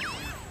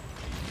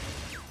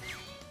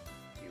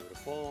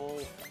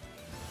 Beautiful.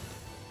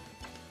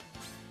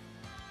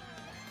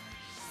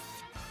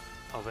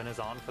 Oven is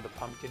on for the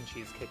pumpkin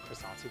cheesecake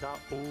croissants you got.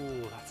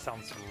 Ooh, that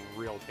sounds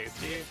real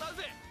tasty.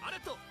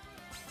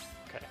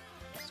 Okay.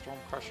 Storm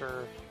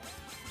Crusher.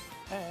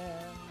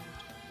 And...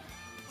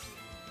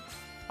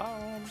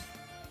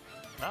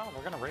 no,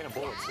 we're gonna rain a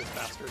bullets, this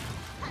bastard.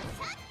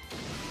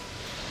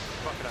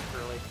 Fuck it up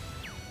early.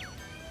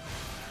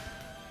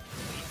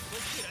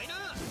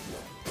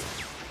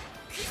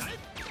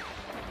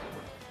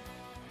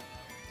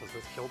 Does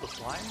this kill the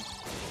slime?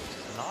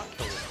 Does not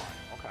kill the slime.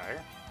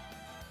 Okay.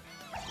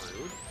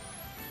 Rude.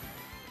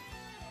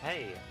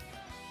 Hey.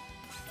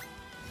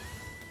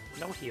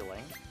 No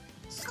healing.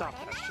 Stop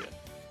that shit.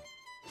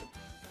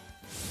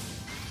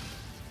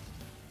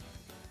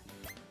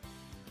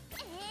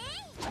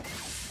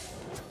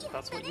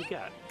 That's what you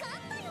get.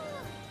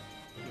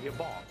 You get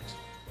bonked.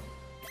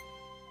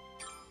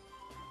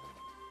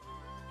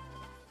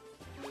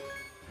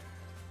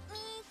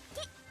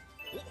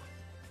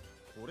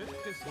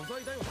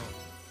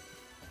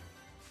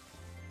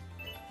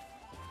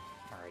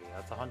 Alrighty,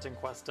 that's a hunting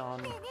quest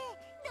done.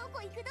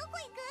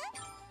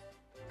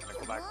 Gonna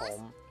go back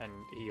home and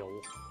heal.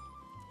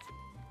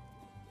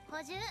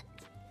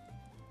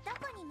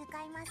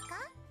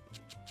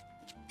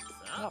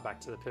 Now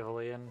back to the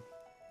pavilion.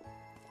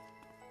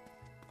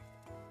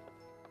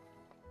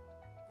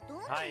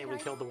 Hi, we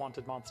killed the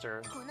wanted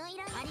monster.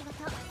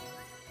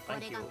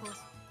 Thank you.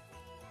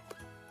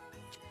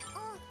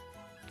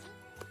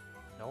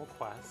 No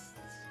quests.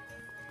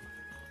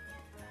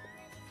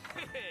 へ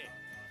へ、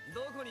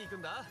どこに行く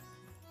んだ？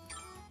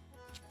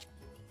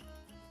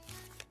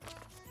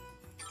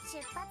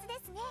出発で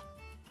すね。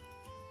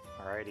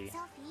 Alrighty, ソ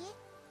フィー、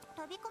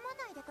飛び込ま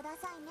ないでくだ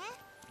さいね。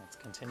 let's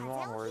風 continue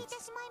邪をひ onwards. いて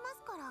しまいま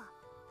すから。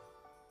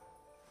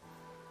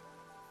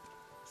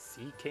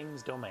 Sea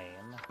King's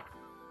Domain.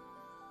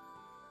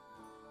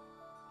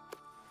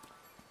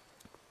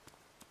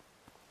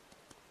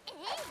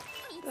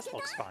 見 This つけた。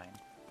 looks fine.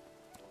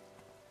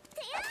 て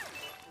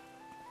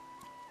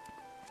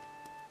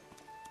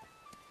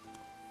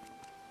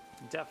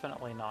や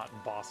Definitely not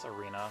boss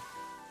arena.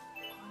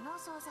 この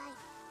素材、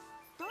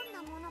どん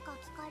なものか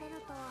聞かれ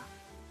ると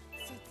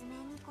説明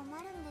に困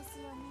るんです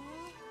よね。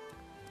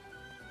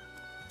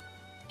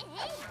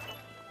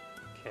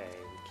 Okay,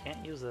 we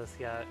can't use this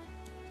yet.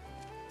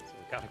 So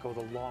we gotta go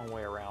the long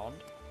way around.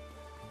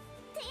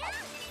 素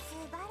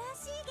晴ら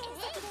しい原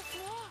石です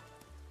ね。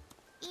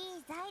い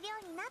い材料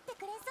になって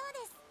くれそう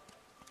です。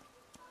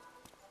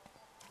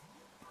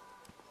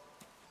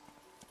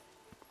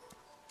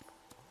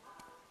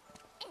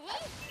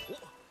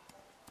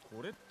 お、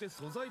これって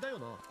素材だよ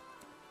な。 Oh,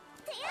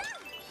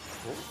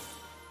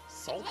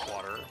 salt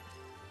water.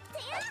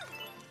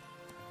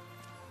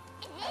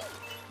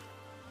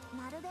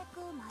 なるべく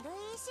丸い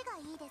石が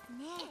いいです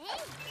ね。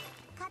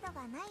角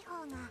がない方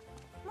が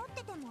持っ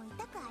てても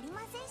痛くあり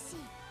ませんし。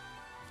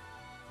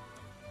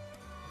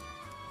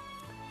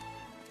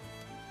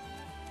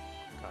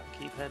 Gotta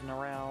keep heading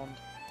around.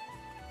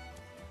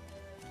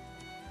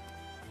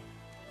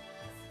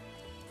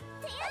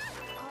 宝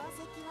石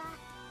は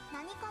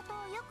何かと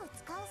よく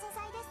使う素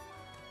材です。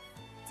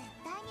絶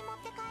対に持っ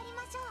て帰り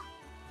ましょう。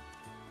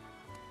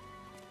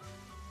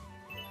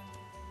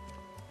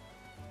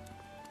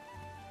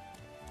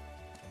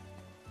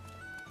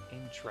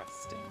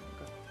 Interesting.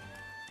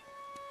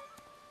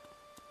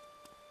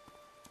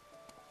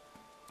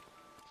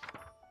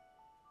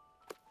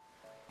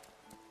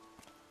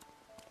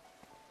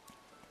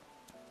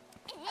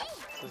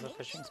 This is a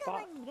fishing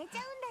spot. 入れちゃ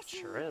うんだし。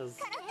 Sure is.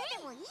 絡め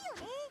てもいいよ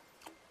ね。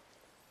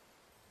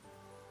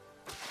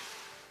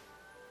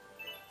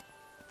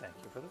 Thank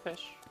you for the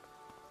fish.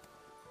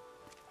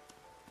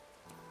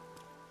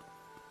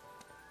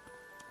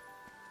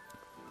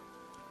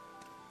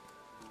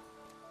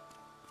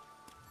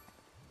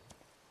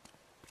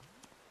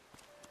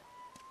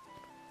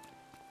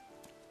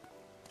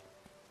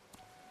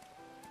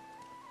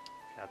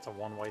 That's a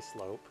one-way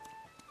slope.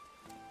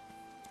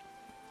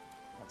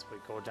 Once we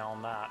go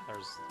down that,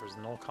 there's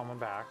no coming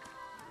back.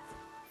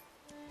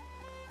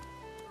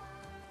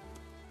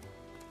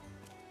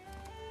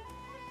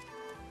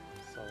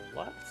 So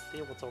let's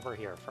see what's over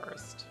here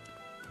first.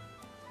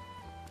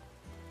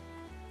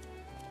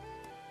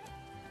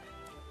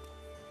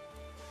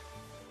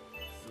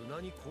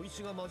 砂に小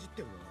石が混じっ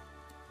てるな。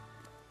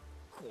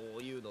こ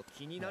ういうの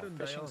気にな More るん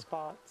だ fishing よ。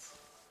 spots.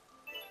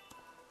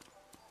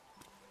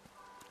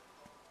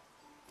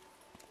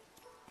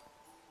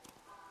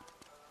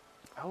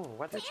 Oh,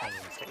 weather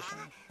changing station. 絡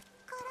ん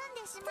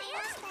でしまい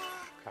ました。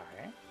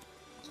 Okay.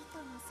 糸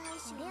の採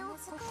取は難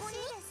しい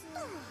です。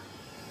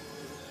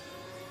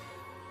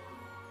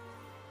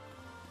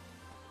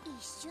一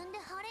瞬で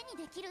晴れに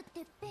できるっ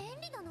て便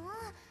利だな。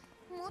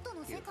元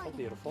の世界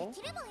でも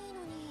できればいい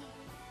のに。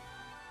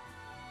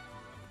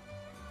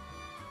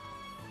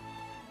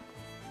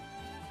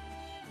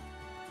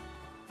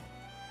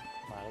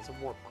 That is a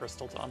warp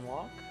crystal to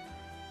unlock.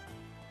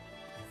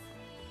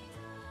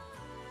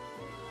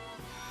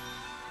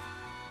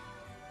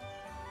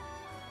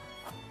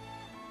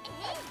 いい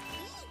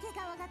毛皮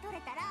が取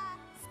れたら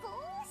少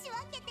し分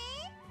けて。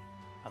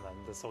 And then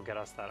this will get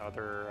us that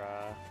other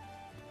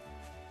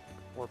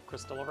warp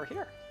crystal over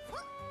here.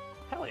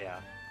 Hell yeah.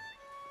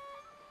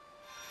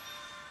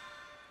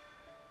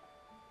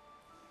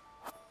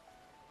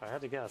 If I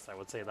had to guess, I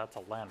would say that's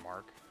a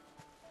landmark.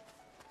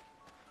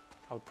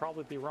 I would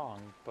probably be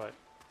wrong, but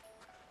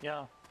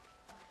yeah.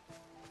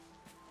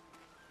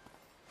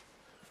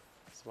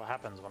 That's what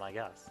happens when I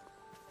guess.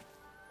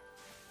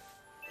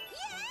 いや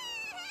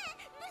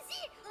ー、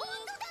虫、ほん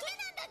とダメ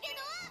なんだけ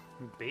ど。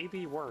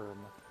 Baby worm.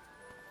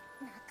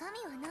 中身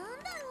は何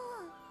だろ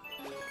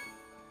う。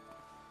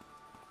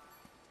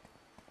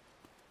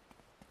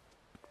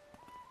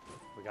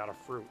 We got a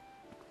fruit.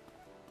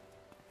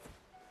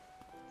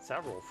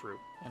 Several fruit,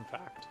 in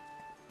fact.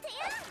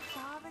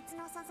 動物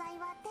の素材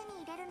は手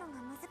に入れるのが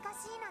難し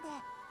いので、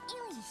希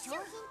少品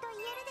と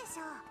言えるでし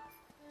ょう。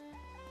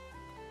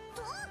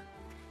と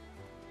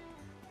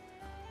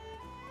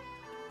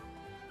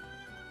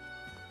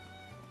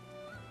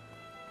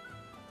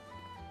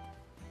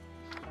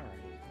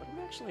Alright, what do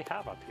we actually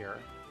have up here?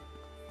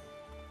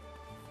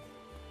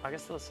 I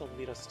guess this will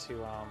lead us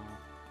to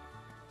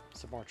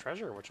some more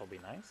treasure, which will be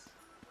nice.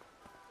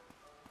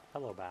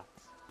 Hello,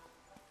 bats.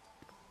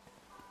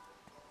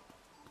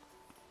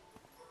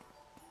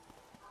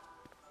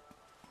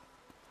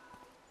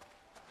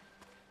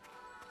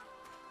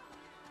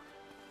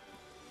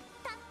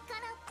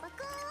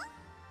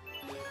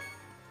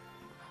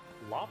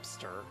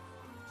 Lobster?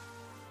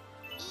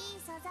 いい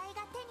素材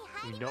が手に入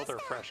You know they're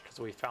fresh because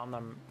we found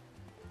them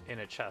in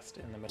a chest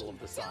in the middle of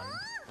the sun.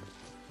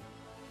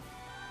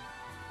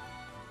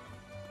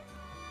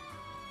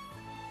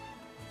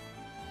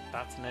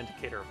 That's an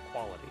indicator of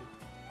quality.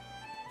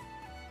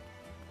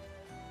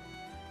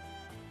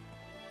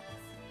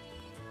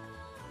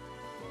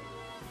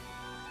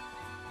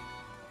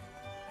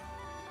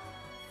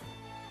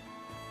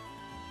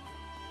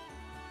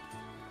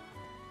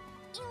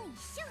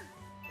 Yoisho.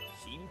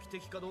 神秘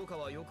的かどうか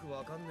はよく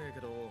わかんねえけ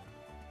ど、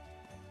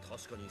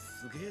確かに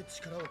すげえ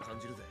力を感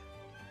じるぜ。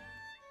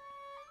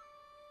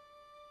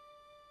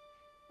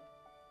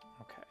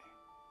Okay.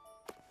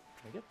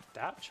 Can we get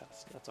that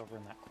chest? That's over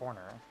in that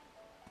corner.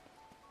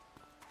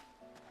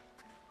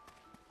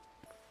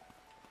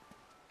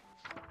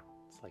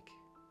 It's like...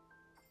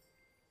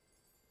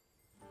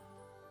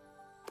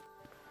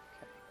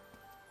 Okay.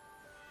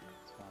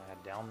 So I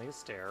head down these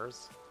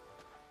stairs.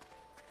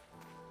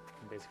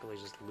 And basically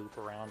just loop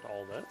around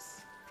all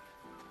this.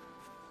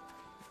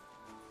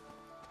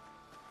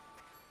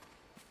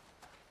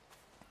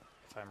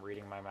 If I'm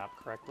reading my map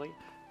correctly.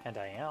 And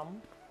I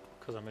am,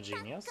 because I'm a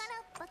genius.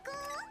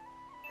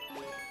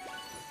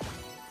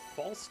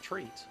 False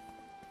treat.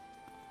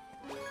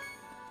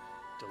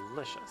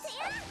 Delicious.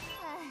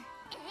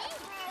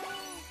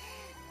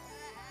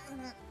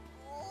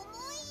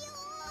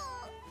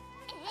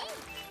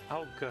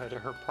 Oh good,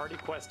 her party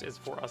quest is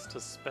for us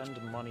to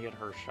spend money at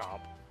her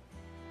shop.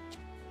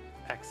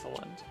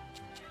 Excellent.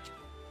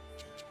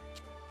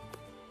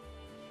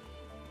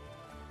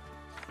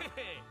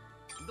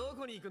 ど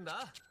こに行くん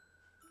だ?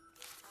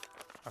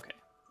 Okay,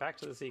 back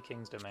to the Sea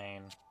King's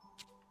domain.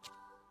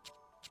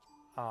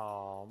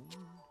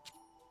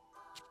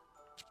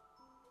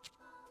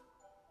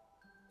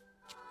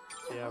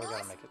 Yeah, we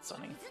gotta make it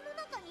sunny. 水の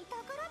中に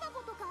宝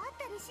箱とかあっ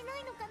たりしな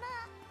いのかな。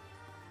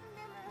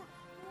でも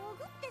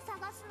潜って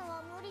探すの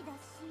は無理だし。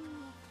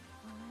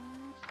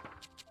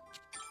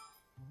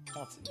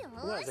Let's see.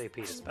 Who has AP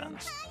to spend?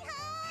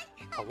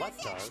 Alette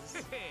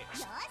does.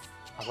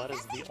 Alette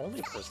is the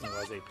only person who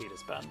has AP to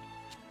spend.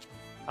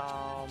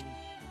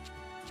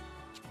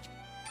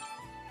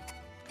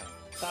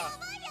 That.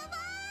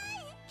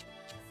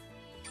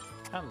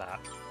 And that.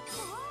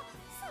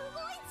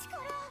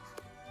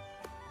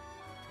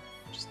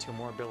 Just 2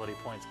 more ability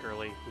points,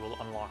 girly. You will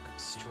unlock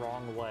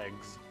strong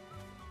legs.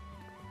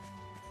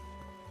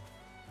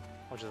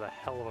 Which is a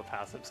hell of a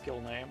passive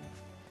skill name.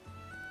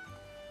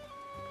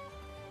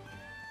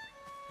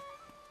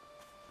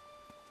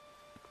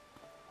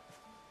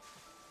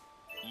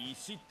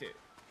 Ishiって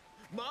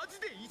マジ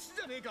で石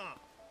じゃねえか。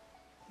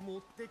持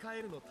って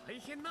帰るの大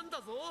変なん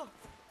だぞ。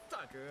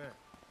たく。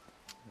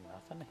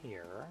Nothing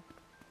here.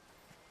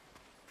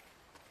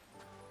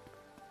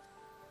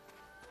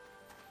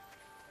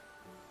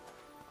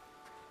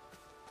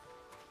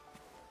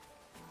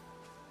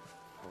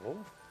 Oh,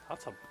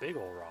 that's a big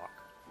old rock.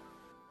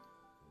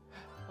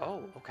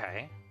 Oh,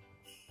 okay.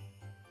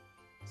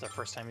 It's our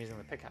first time using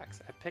the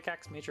pickaxe. At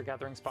pickaxe major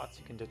gathering spots,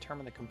 you can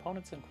determine the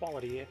components and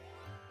quality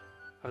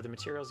of the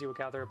materials you will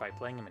gather by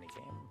playing a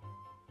minigame.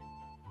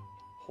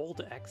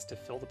 Hold X to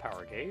fill the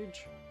power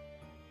gauge.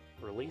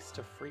 Release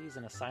to freeze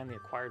and assign the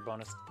acquired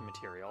bonus to the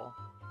material.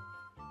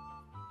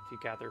 If you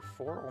gather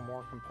 4 or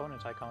more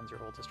component icons,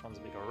 your oldest ones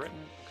will be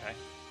overwritten. Okay.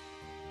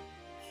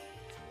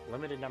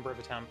 Limited number of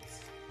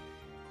attempts.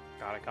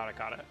 Got it, got it,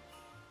 got it.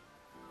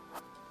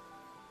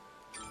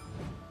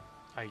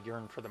 I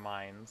yearn for the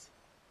mines.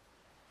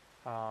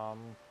 Wow,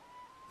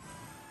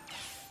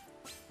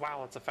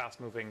 it's a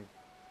fast-moving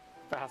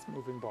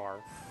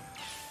bar.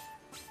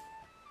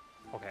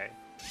 Okay.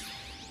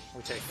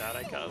 We take that,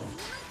 I guess.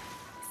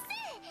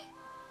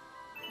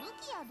 武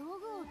器や道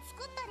具を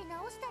作ったり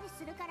直したり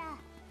するから、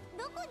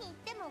どこに行っ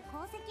ても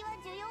鉱石は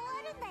需要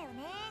あるんだよ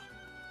ね。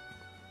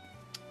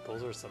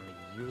Those are some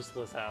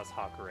useless-ass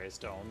Hakurei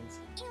stones.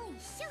 よい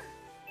しょ。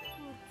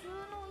普通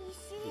の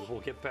石。We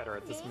will get better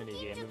at this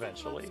minigame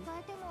eventually. 使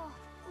えても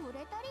売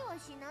れたりは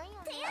しないよ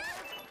ね。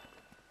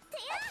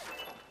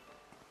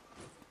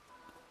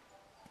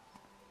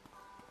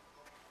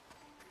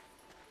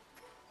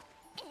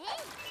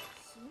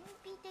神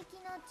秘的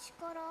な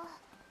力。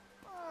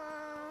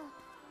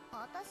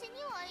私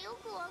にはよ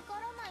くわか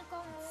らないか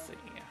も。 Let's see.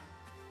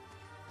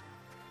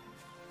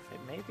 It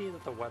may be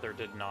that the weather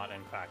did not,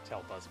 in fact,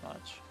 help us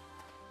much.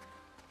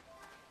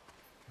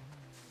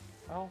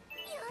 Well,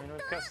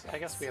 I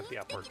guess we have the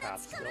upward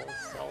path still,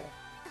 so...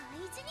 大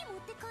事に持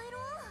って帰ろ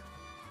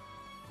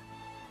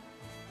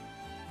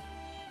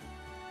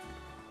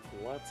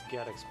う。 Let's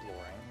get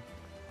exploring.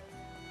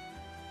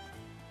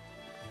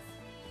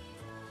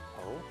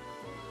 Oh?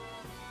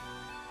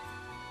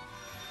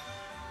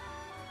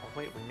 Oh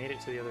wait, we made it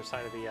to the other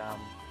side of the other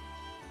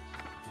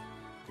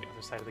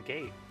side of the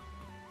gate.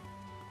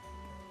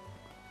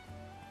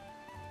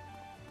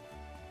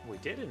 We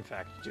did, in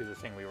fact, do the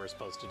thing we were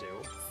supposed to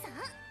do.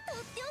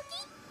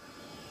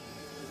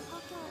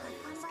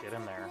 Let's get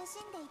in there.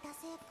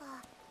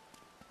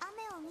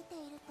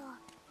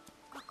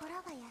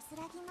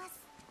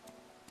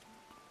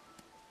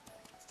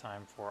 It's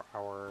time for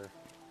our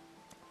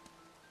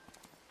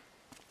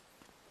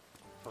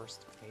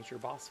first major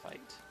boss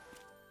fight.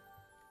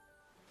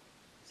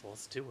 So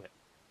let's do it.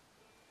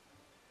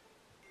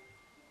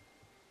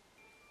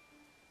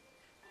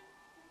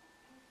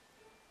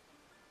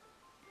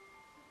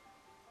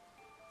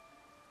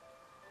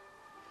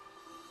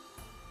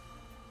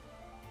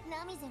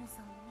ラミゼル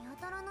さん見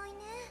当たらない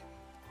ね。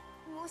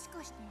もし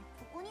かして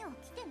ここには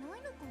来てな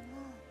いのかな。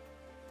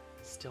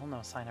 Still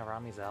no sign of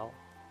Ramizel.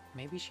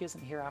 Maybe she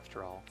isn't here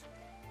after all.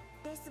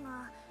 です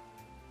が、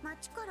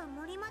町から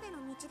森までの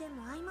道で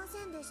も会いま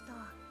せんでした。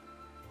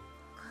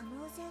可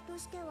能性と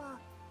しては、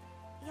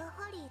や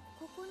はり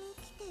ここに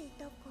来てい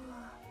たか。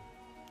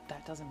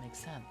 That doesn't make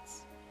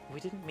sense. We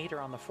didn't meet her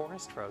on the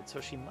forest road,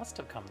 so she must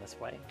have come this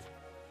way.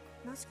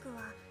 もしく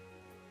は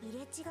入れ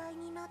違い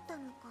になった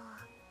の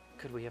か。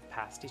 Could we have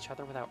passed each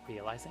other without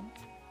realizing?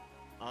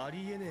 あ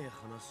りえねえ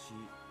話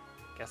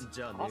Guess it's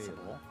じゃねえよ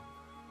possible. な。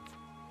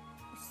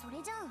そ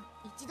れじゃ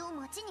あ一度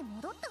町に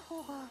戻った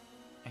方が。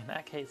 In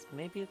that case,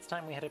 maybe it's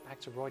time we headed back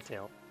to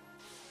Roytail.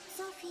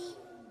 ソフィ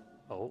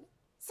ー、 Oh?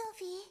 ソ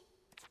フィー。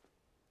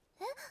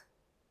え？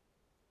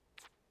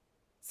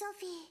ソフ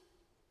ィー、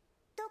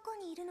どこ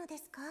にいるので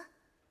すか？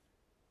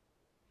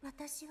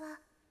私は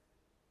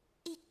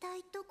一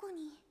体どこ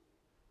に？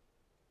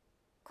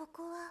こ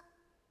こは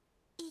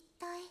一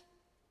体。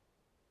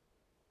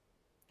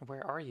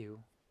 Where are you?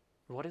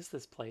 What is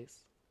this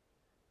place?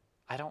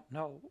 I don't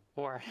know.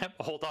 Or,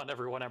 hold on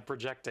everyone, I'm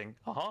projecting.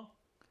 Uh-huh.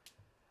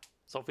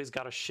 Sophie's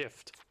got a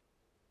shift.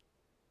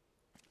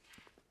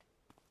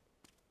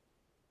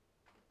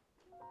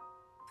 プ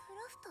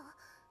ラフター？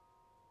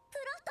プ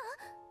ラフター？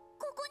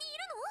ここにい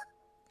る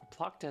の？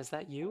 Plokta, is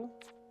that you?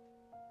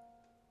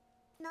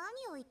 何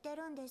を言って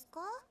るんです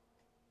か？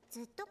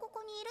ずっとこ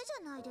こにいる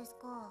じゃないです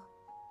か。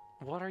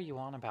 What are you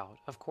on about?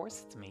 Of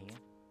course it's me.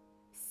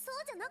 そ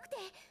うじゃなくて、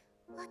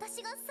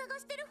私が探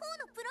してる方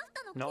のプラフ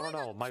タの No, 声 no,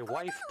 が no, my 聞こ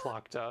え wife た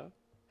の。 Plokta.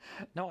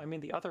 No, I mean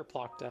the other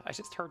Plokta. I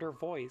just heard her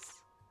voice.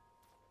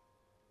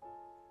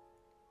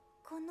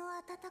 この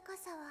暖か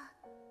さは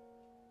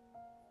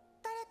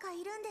誰か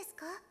いるんです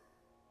か？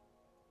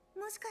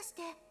もしかし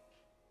て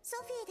ソ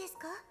フィーです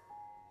か？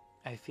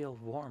 I feel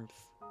warmth.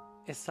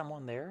 Is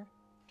someone there?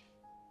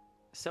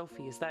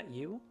 Sophie, is that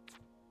you?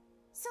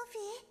 ソフ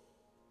ィー？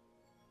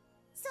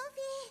ソフィ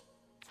ー！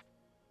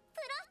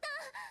プラフター！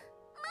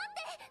待って！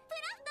プラ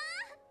フ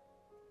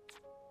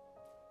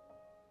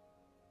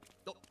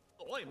ター！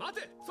おい待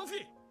てソフィ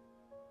ー、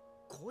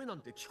声な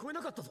んて聞こえ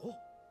なかったぞ。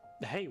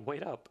 Hey,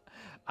 wait up.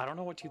 I don't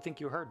know what you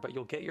think you heard, but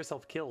you'll get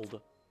yourself killed.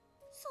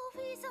 ソフ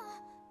ィーさん、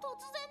突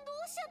然ど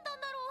うしちゃった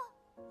んだ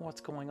ろ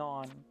What's going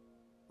on?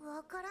 う。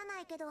わから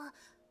ないけど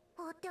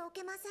放ってお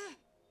けません。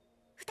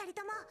二人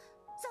とも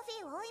ソ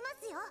フィーを追いま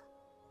すよ。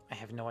 I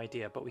have no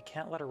idea, but we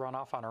can't let her run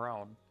off on her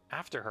own.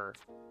 After her.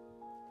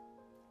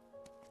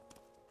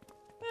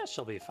 Yeah,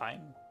 she'll be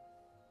fine.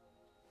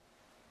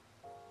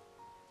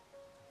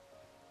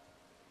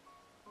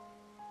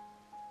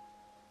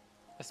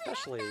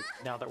 Especially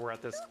now that we're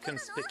at this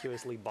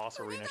conspicuously boss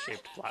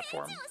arena-shaped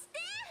platform. 返事をして。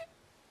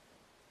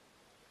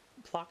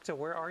 Plokta,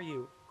 where are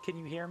you? Can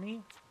you hear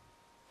me?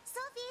 ソ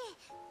フ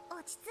ィー、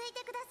落ち着い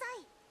てくださ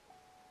い。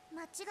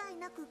間違い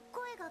なく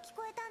声が聞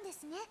こえたんで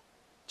すね。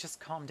 Just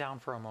calm down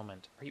for a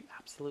moment. Are you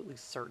absolutely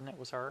certain it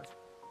was her?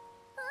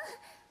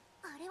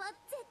 あれは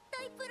絶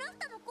対プラフ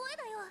タの声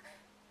だよ。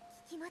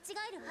聞き間違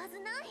えるはず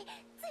ない。絶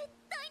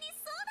対に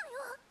そう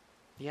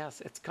だよ。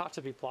 Yes, it's got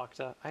to be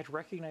Plokta. I'd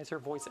recognize her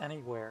voice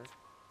anywhere.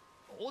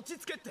 落ち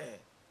着けっ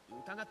て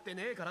疑って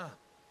ねえから。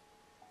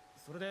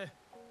それで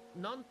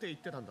なんて言っ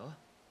てたんだ？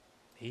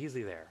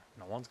 Easy there.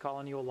 No one's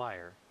calling you a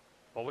liar.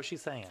 What was she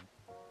saying?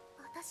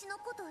 私の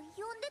こと呼ん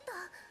で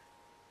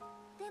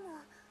た。でも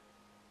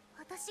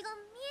私が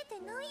見え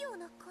てないよう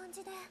な感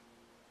じで。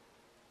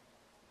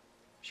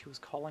 She was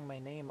calling my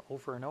name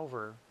over and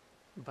over,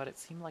 but it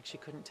seemed like she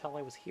couldn't tell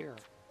I was here.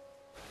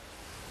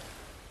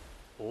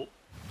 Oh.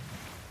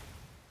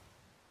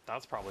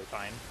 That's probably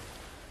fine.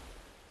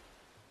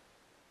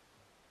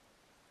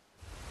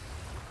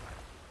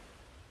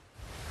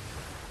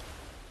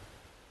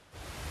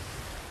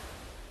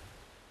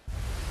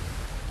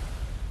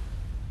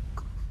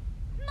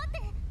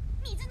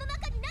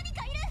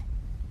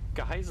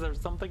 Guys, there's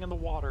something in the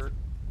water.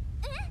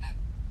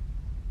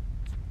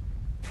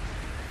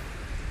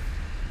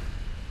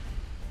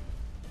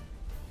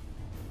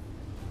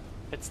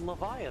 It's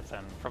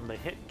Leviathan from the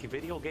hit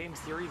video game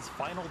series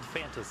Final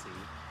Fantasy.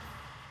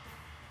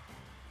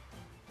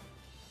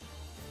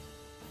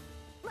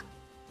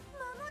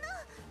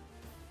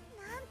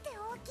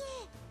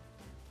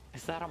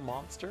 Is that a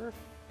monster?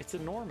 It's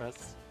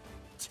enormous.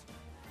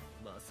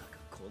 まさか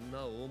こん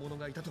な大物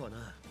がいたとは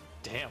な。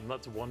 Damn,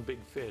 that's one big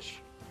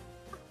fish.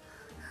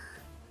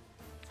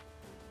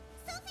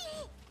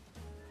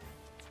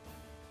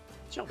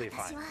 She'll be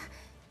私 fine. は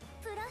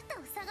プラフタ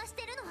を探し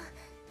てるの。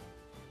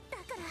だ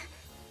か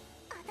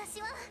ら私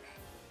は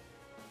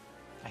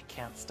I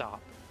can't stop.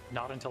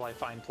 Not until I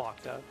find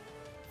Plokta.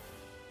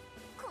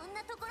 こん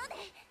なところで止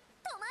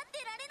まって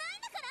られない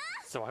んだか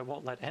ら。 So I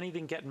won't let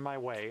anything get in my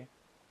way.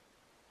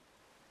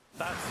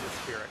 That's the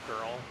spirit,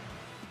 girl.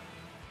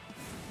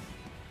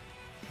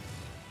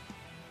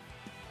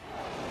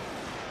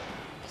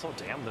 Also,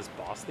 damn, this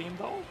boss theme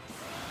though.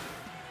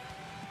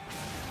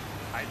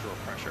 Hydro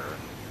pressure.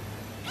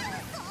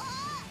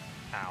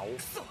 Ow.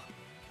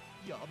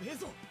 やべえ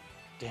ぞ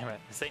Damn it,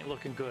 this ain't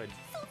looking good.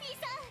 ソフィー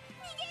さん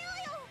逃げよ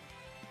うよ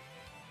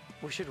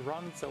We should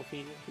run,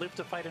 Sophie. Live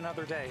to fight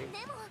another day.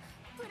 でも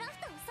プラフ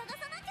タを探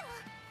さなきゃ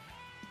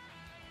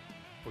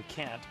We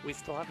can't. We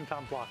still haven't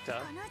found Blockta.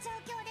 この状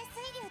況で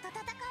水流と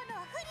戦うの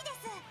は不利で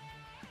す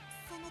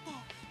せめて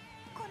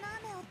この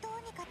雨をど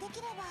うにかでき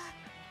れば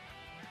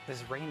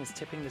This rain is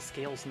tipping the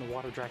scales in the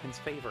water dragon's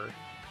favor.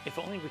 If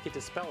only we could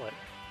dispel it.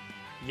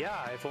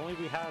 Yeah, if only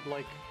we had,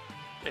 like,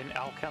 an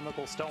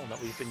alchemical stone that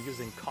we've been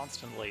using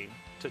constantly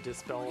to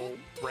dispel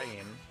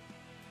rain.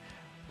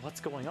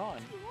 What's going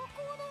on? 良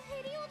好の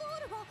ヘリオド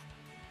ールが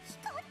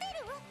光って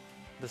る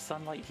The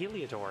sunlight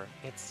Heliodor.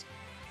 It's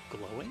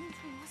glowing?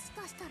 もし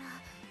かしたら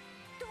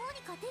どうに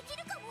かでき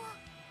るかも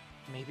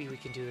Maybe we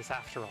can do this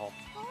after all.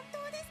 本当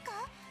ですか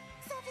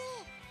ソフ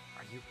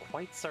ィ Are you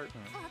quite certain?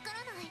 ーわか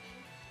らない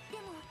で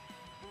も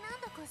な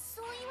んだか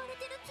そう言われ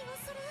てる気が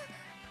する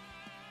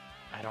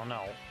I don't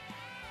know.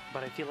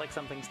 But I feel like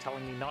something's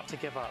telling me not to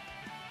give up.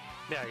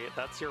 Yeah,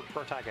 that's your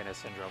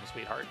protagonist syndrome,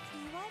 sweetheart.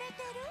 言われ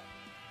てる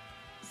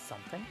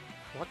Something?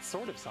 What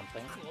sort of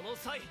something? この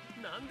際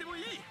何でもい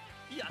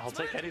いや I'll っち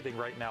ま take え anything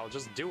right now,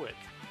 just do it.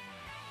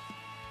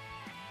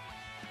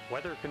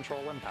 Weather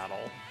control in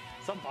battle.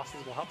 Some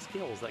bosses will have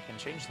skills that can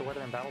change the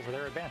weather in battle to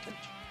their advantage.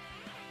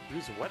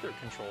 Use weather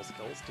control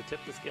skills to tip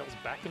the scales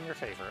back in your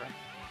favor.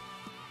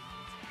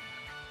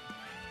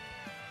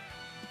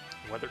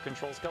 Weather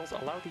control skills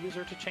allow the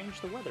user to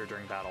change the weather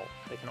during battle.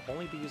 They can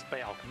only be used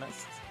by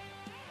alchemists.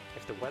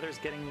 If the weather's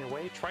getting in your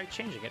way, try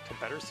changing it to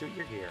better suit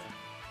your gear.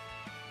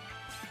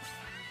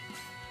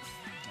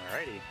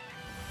 Alrighty.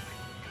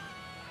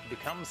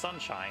 Become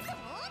sunshine. そう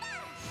だ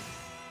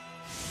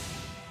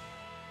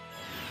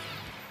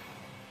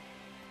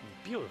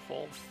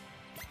Beautiful.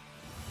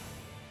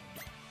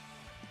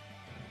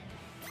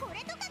 これ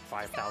とか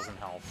 5,000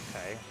 health.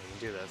 Okay, we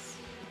can do this.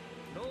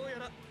 どうや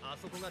らあ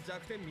そこが弱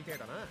点みてえ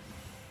だな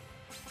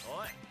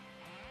おい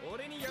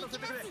俺にやらせ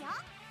てくれ行きます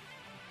よ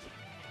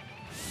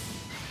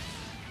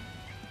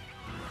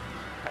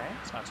Okay,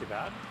 it's not too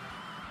bad.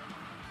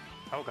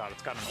 Oh god,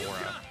 it's got an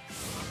aura.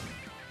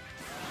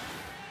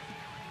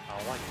 I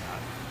don't like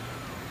that.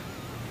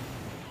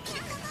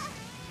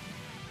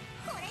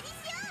 これにし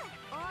よ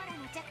うオーラ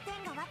の弱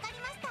点が分かり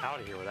ました Out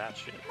of here with that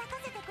shit. 任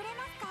せてくれ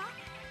ますか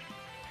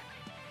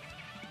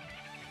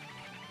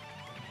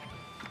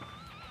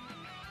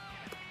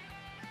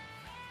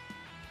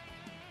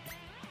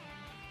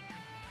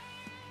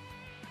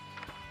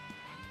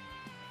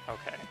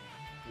Okay.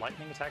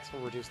 Lightning attacks will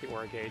reduce the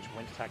aura gauge,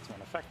 wind attacks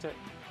won't affect it.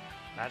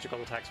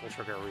 Magical attacks will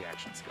trigger a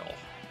reaction skill.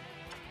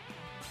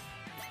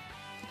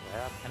 Do I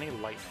have any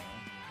lightning?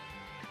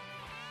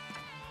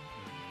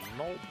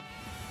 Nope.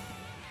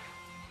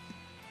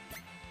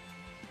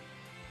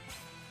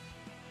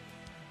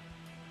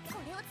 こ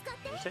れを使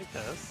って You take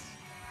this.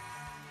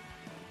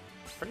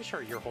 Pretty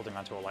sure you're holding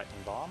onto a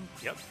lightning bomb.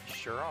 Yep,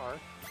 sure are.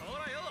 ほ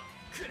らよ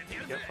くれてや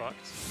るぜ Get fucked.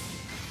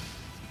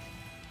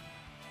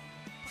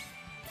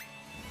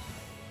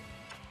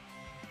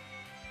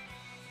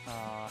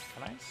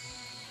 Can I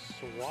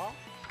swap?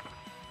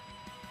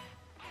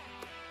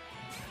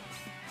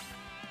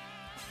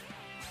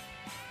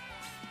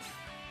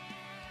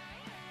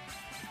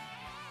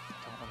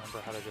 Don't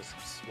remember how to just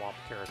swap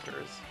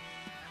characters.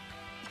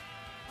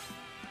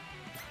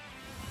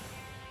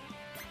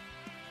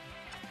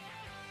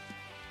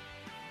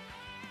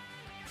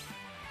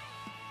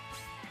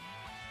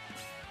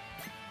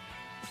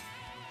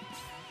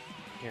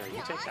 Here,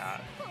 you take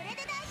that. これ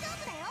で大丈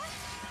夫だよ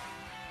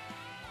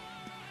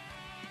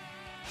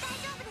大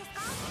丈夫です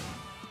か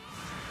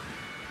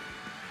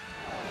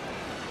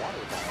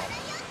Water ball.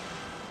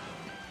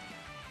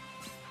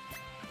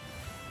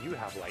 You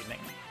have lightning,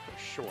 for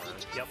sure. 行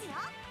き Yep. ますよ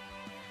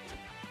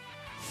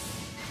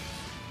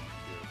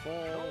Beautiful. ど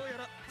うや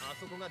らあ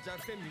そこが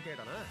弱点みてえ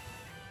だな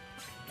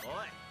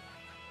おい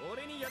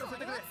俺にやらせてく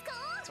れこれを使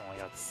おう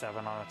It's only got 7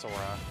 on its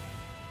aura.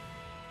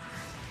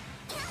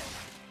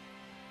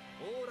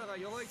 オーラが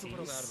弱いとこ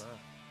ろがあるな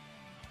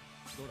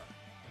どうだ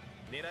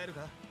狙える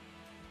か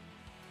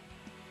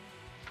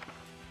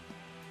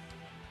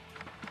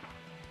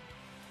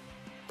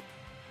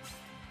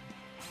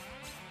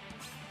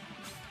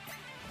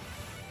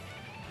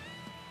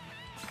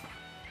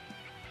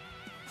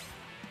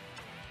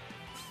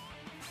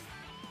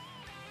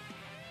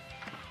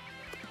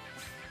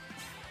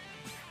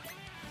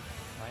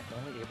Am I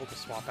only able to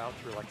swap out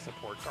through like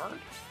support guard?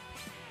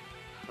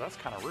 That's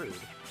kind of rude.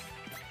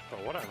 But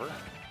whatever.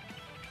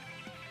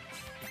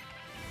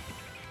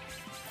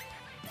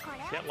 こ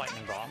れを Get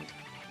lightning bombed.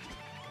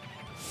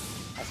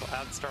 Also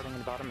add starting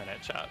in about a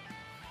minute, chat.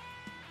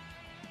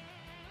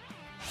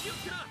 気を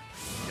つけな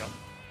Yep.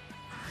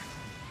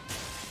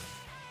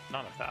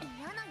 None of that.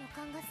 嫌な予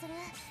感がする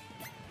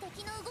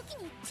敵の動き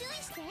に注意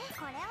して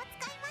これを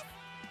使います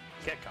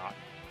Get caught.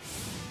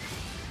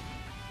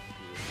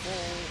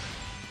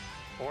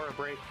 Beautiful. Aura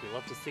break, we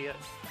love to see it.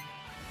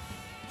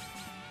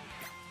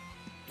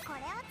 これ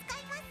を使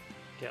います。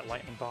 Get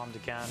lightning bombed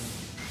again.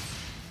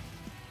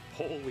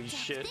 Holy 弱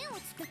shit. 点を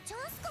つくチャン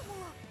スかも。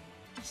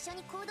一緒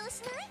に行動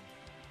しない？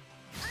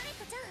アレッ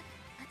トちゃん、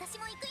私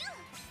も行くよ。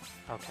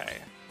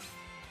 Okay.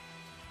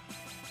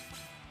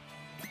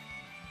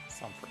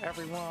 Some for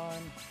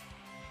everyone.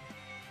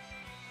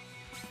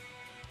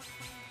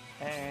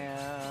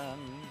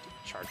 And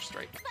charge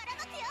strike. ばら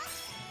まくよ。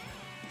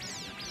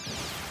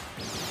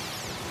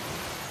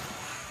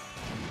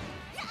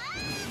やあ、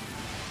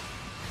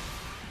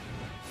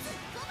突っ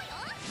込むよ。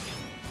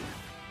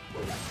ど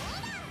うだ。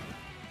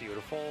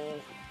 Beautiful.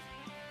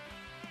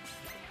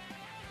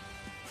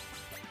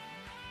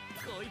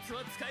 こいつ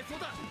は使えそう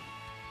だ。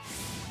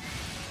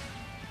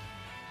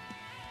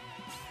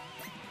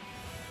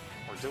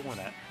 We're doing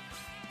it.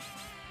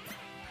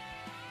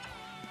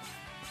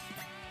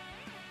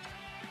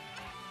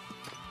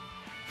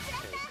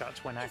 Okay, we've got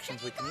twin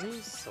actions we can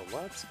use, so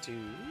let's do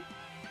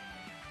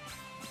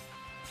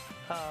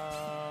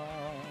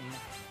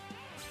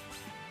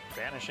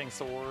Vanishing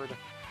Sword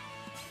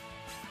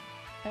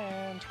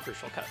and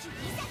Crucial Cut. 切り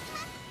裂きま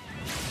す。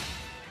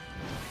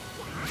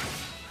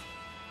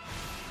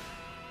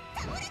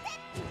倒れて。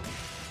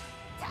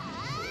さあ。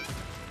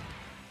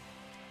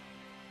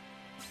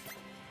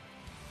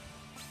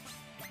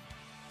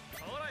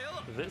 ほらよ。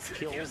 This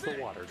kills the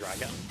water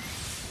dragon.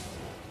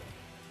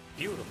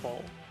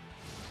 Beautiful.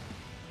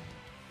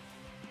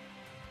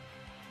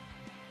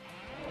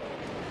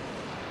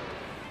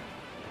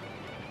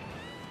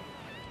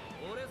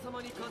 俺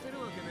様に勝てる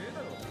わけねえ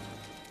だろ。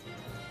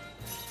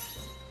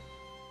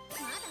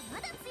まだま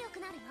だ強く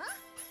なるよ。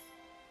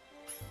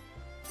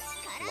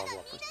 Level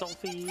up for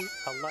Sophie,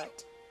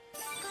 Alette, 少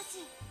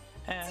し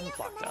and 強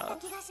くなれた Plakta.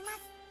 気がします。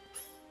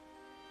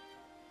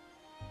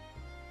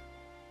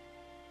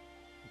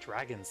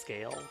 Dragon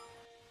Scale.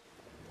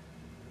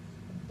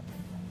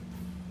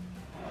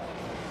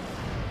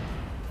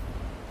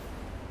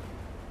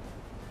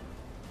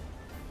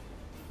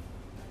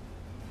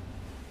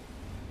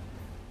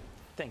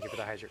 Thank you for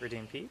the hydrate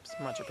redeem peeps.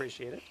 Much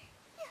appreciated.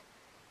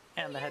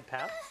 And the head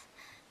path.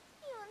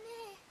 よ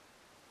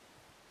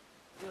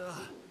ね。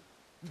ああ、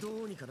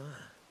どうにかな。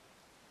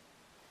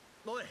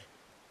おい、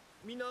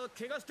みんな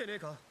怪我してねえ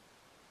か。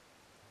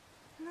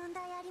問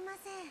題ありま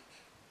せん。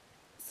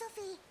ソ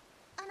フィー、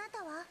あな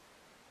たは？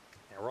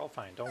 Yeah, we're all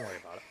fine. Don't worry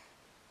about it.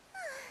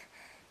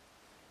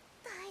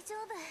 大丈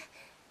夫。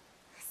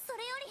そ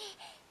れより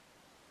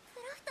プ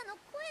ラフタの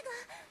声が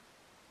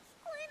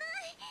聞こえな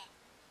い。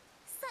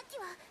さっき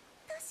は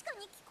確か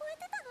に聞こえ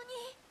てたの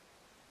に。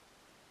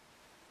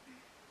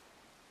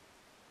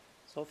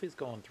 Sophie's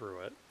going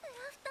through it. プラ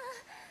フタ、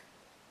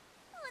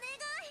お願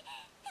い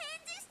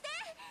返事して。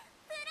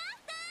プラ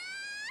フタ。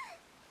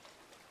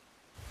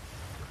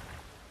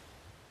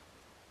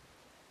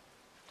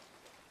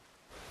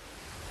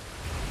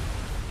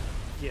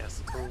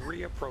 Yes,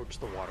 reapproach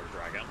the water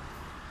dragon.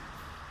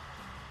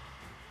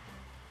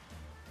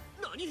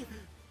 何？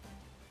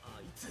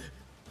あいつ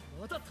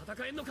まだ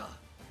戦えんのか。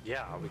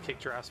 Yeah, we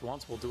kicked your ass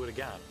once, we'll do it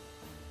again.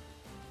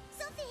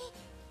 ソフィー、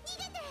逃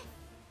げて。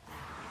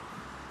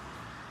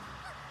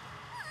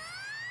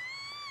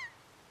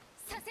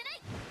させな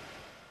い。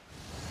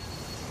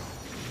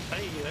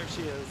 Hey, there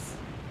she is.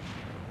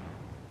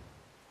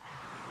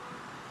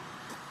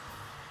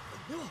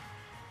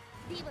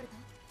 リーボルト、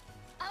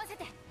合わせ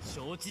て。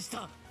承知し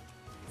た。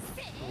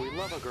 We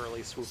love a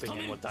girly swooping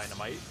in with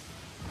dynamite.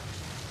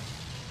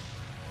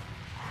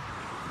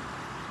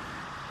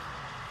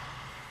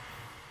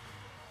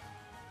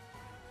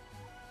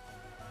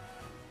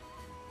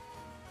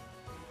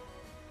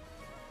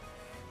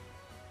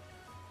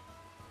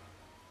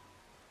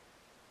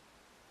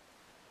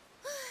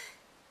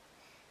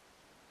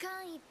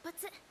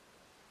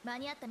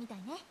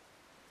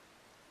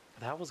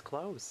 That was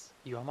close.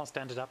 You almost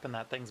ended up in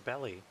that thing's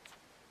belly.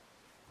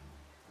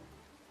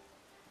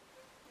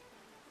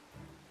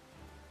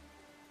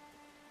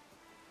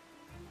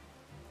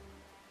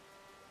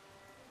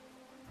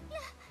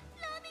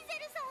 ラミゼ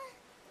ルさん、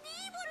リ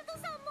ーボルト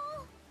さんも。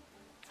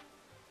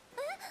え？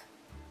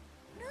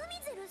ラミ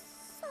ゼル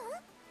さん？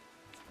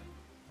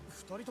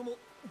二人とも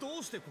ど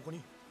うしてここ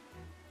に？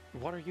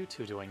 What are you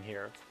two doing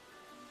here?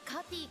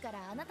 カティか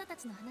らあなたた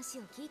ちの話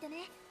を聞いて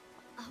ね。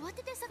慌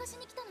てて探し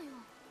に来たのよ。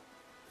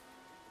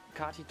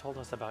 Kati told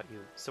us about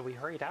you, so we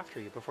hurried after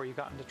you before you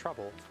got into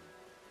trouble.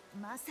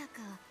 まさか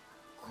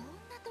こん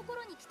なとこ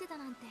ろに来てた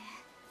なんて。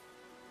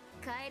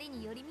帰り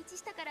に寄り道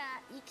したか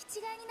ら行き違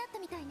いになった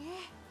みたいね。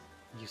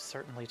You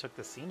certainly took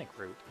the scenic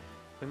route.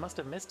 We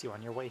must have missed you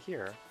on your way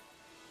here.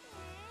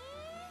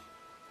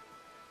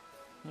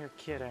 You're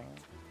kidding.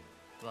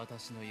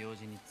 私の用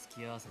事に付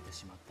き合わせて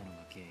しまったのが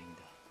原因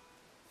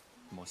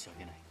だ。申し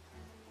訳ない。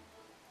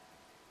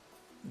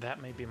 That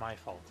may be my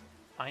fault.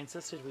 I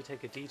insisted we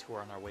take a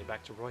detour on our way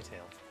back to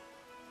Roytail.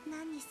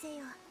 何にせ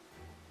よ、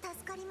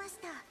助かりまし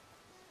た。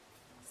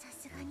さ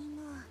すがに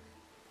もう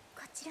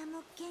こちら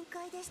も限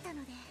界でした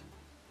ので。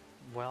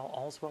 Well,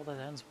 all's well that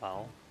ends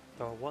well,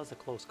 though it was a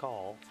close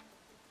call.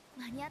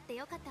 間に合って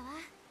よかったわ。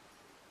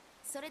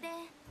それで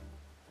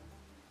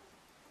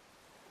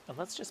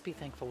Let's just be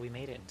thankful we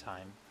made it in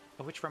time.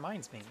 Which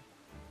reminds me,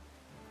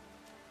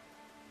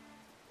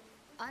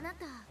 あな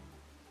た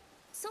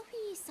ソフ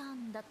ィーさ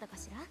んだったか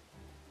しら。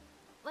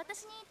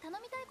私に頼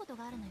みたいこと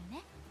があるのよ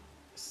ね。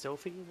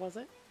 Sophie, was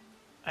it?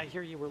 I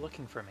hear you were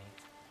looking for me.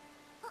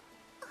 は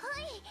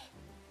い。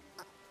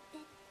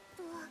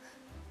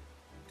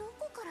ど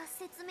こから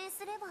説明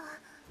すれば。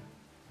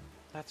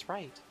 That's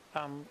right.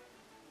 I'm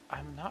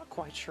not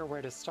quite sure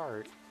where to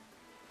start.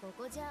 こ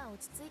こじゃ落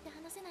ち着いて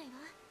話せないわ。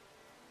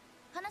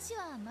話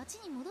は町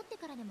に戻って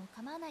からでも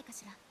構わないか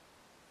しら。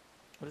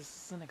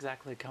 This isn't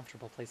exactly a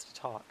comfortable place to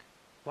talk.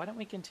 Why don't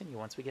we continue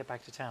once we get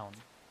back to town?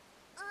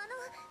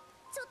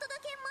 ちょっとだ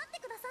け待って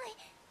ください。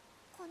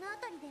この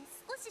辺りで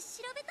少し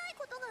調べたい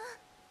こと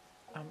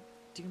が。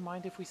Do you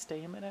mind if we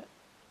stay a minute?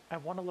 I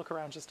want to look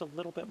around just a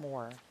little bit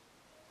more.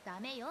 ダ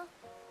メよ。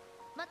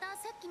また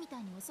さっきみた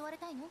いに襲われ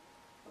たいの？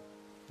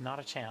 Not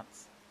a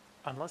chance.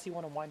 Unless you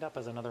want to wind up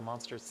as another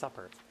monster's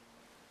supper.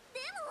 で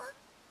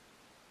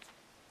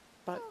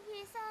も。 But ソフ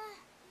ィーさん、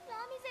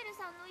ラミゼル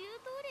さんの言う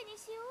通りに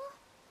しよ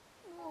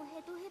う。もう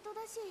ヘトヘト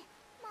だし、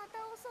また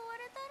襲わ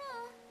れた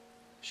ら。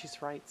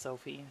 she's right,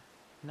 Sophie.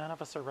 None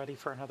of us are ready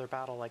for another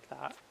battle like that.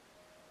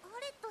 ア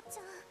レットち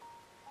ゃん。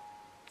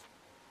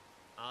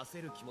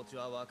焦る気持ち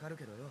はわかる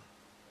けどよ。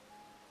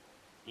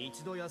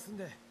一度休ん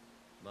で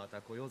ま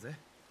た来ようぜ。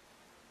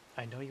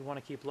 I know you want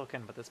to keep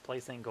looking, but this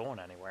place ain't going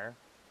anywhere.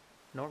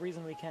 No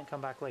reason we can't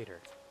come back later.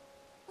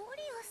 オ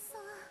リアスさ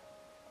ん。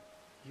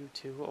 You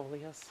too,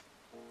 Olias?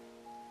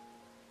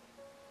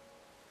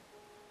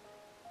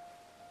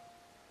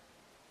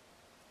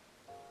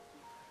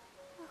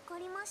 わか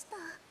りました。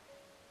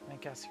 I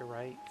guess you're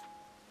right.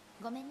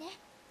 ごめんね。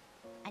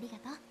ありが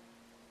とう。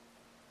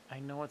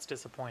 I know it's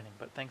disappointing,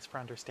 but thanks for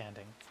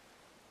understanding.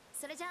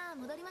 それじゃあ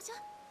戻りましょ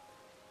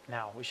う。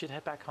 Now, we should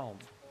head back home.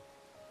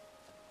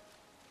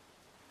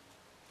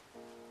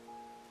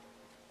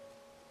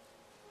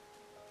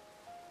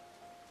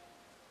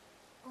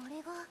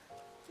 俺が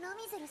ラ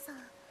ミゼルさん。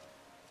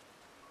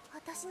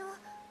私のお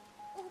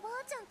ば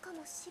あちゃんか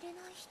もしれな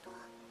い人。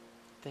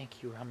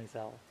 Thank you,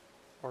 Ramizel.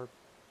 Or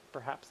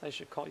perhaps I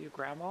should call you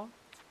Grandma?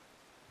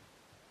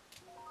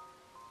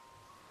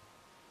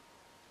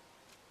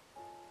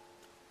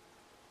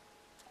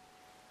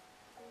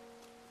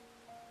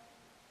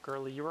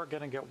 Girlie, you are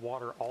gonna get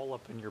water all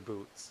up in your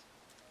boots.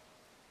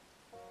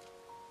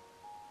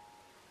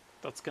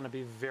 That's gonna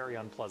be very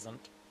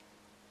unpleasant.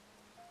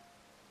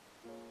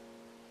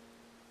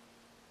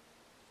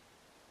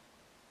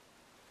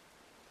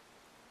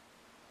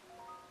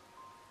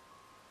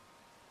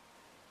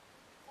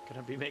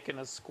 Gonna be making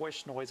a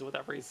squish noise with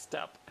every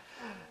step.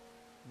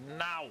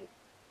 Now!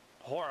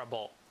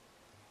 Horrible.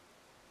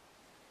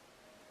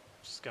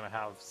 Just gonna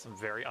have some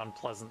very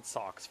unpleasant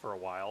socks for a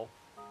while.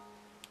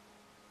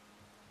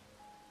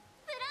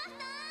 ブラス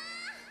ター。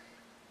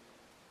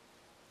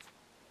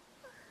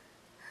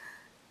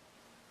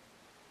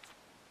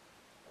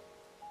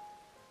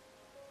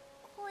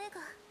声が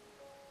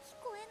聞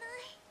こえ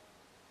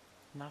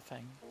ない。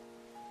 Nothing.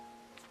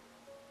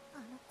 あ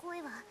の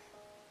声は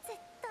絶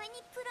対に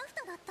プラフ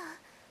タだった。ど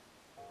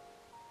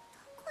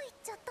こ行っ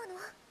ちゃったの？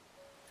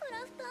プラ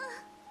フター。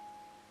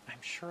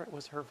 I'm sure it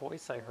was her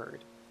voice I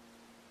heard.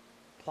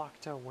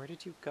 Plocta, where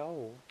did you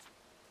go?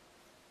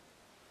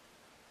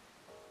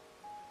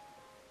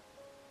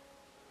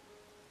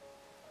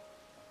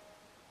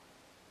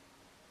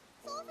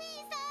 ソフィ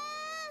ーさん、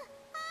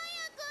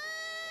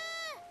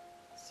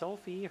早く。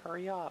 Sophie,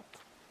 hurry up.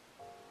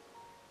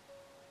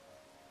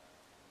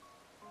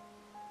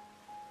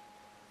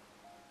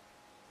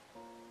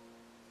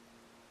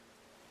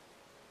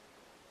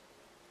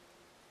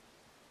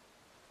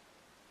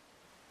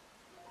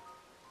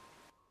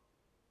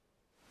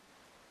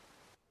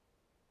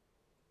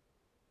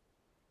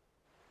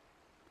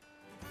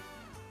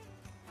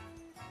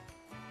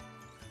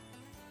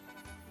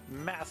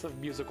 Massive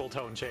musical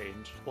tone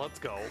change. Let's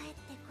go. 帰っ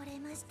てこれ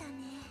ましたね。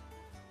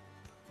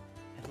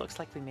 It looks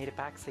like we made it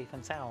back safe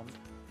and sound.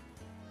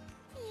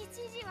 一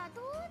時は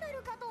どうな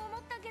るかと思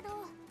ったけど、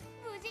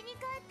無事に帰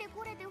って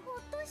これてほっ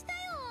としたよ。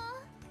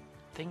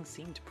 Things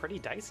seemed pretty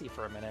dicey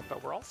for a minute,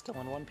 but we're all still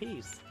in one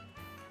piece.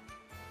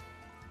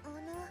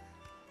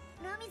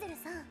 ラミゼル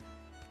さん。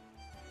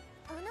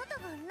あなた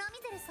がラミ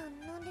ゼルさん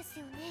なんです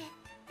よね。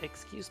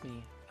 Excuse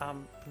me,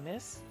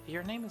 miss?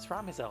 Your name is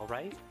Ramizel,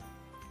 right?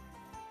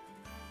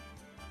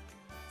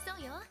 そ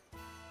うよ。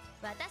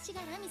私が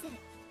ラミゼル。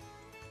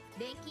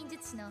錬金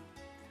術師の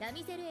ラ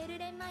ミゼル・エル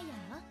レンマイヤ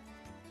ーよ。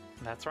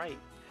 That's right.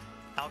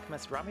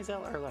 Alchemist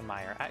Ramizel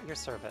Erlenmeyer at your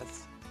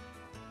service.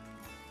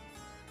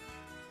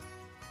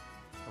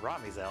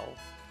 Ramizel?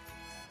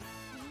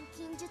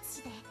 錬金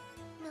術師で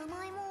名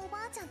前もお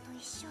ばあちゃんと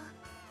一緒。や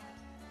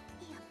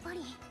っぱり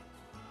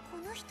こ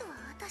の人は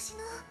私の。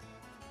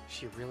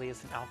 She really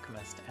is an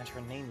alchemist, and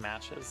her name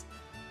matches.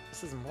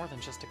 This is more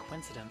than just a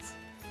coincidence.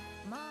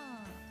 まあ、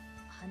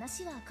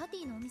話はカテ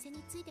ィのお店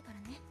に着いてか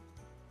らね。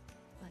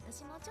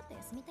私もちょっと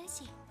休みたい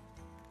し。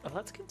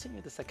 Let's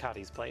continue this at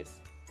Kati's place.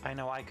 I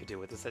know I could do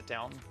with a sit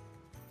down.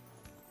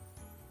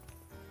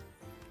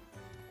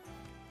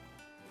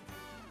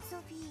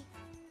 フィー、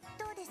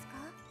どうですか？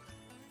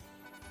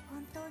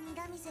本当に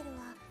ラミゼル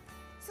は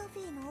ソフ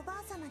ィーのおば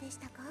あ様でし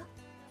たか？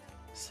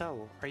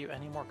 So, are you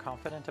any more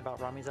confident about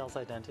Ramizel's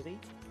identity?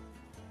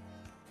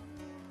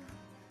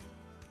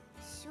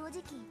 正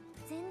直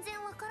全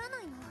然わから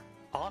ないな。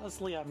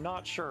 Honestly, I'm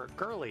not sure.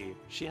 Girly,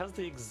 she has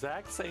the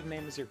exact same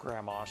name as your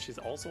grandma. She's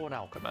also an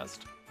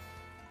alchemist.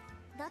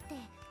 だって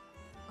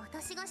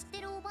私が知っ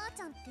てるおばあ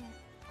ちゃんって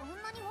あん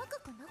なに若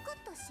くなかっ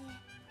たし。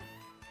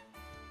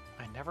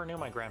 I never knew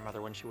my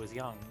grandmother when she was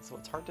young, so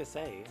it's hard to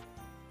say.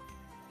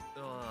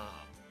 あ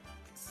あ、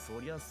そ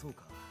りゃそう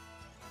か。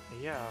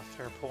 Yeah,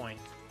 fair point.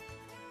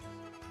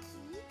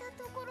 聞い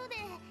たところで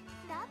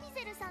ラミ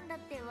ゼルさんだっ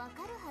てわ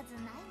かるはず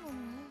ないも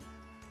んね。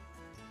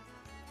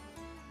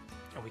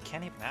 We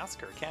can't even ask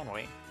her, can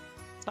we?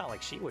 It's not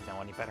like she would know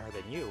any better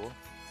than you.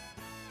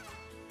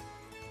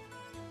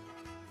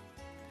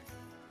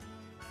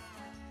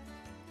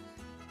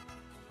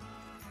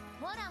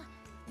 ほら、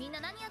みん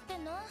な何やって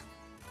んの？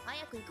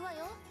早く行くわ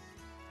よ。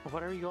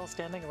 What are you all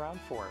standing around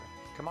for?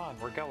 Come on,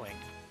 we're going.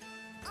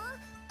 あ、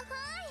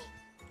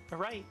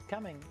はい。 Right,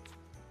 coming.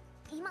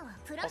 今は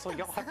プランタ Also, ー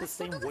y'all を have 探 the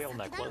すこ same とが whale 先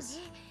だよね。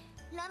 necklace.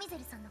 ラミゼ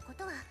ルさんのこ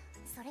とは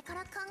それか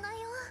ら考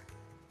えよう。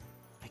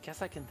 I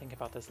guess I can think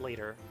about this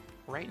later.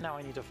 Right now,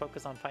 I need to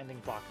focus on finding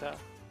Bacta. ね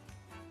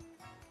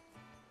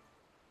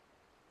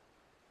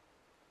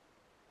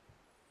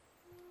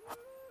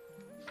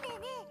え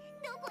ね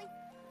え、どこい？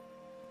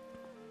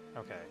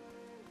 Okay.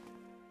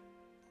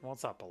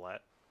 What's up,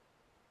 Alette?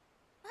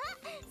 あ、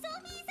ソ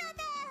フィーさん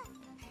だ。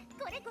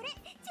これこれ、ち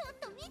ょっ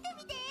と見て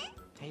みて。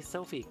 Hey,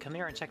 Sophie, come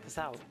here and check this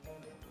out.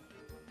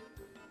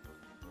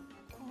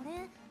 こ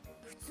れ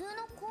普通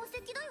の鉱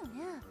石だよ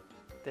ね。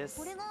 This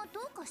これが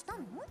どうかした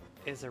の？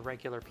 is a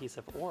regular piece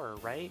of ore,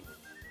 right?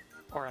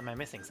 Or am I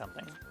missing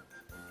something? 普通じ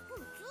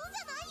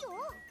ゃないよ。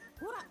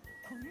ほら、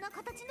こんな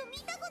形の見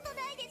たこと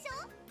ないでし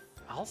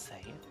ょ。 I'll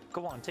say.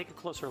 Go on, take a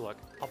closer look.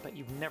 I'll bet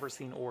you've never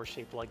seen ore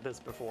shaped like this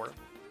before.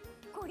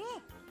 これ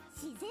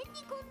自然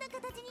にこんな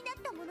形にな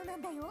ったものな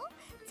んだよ。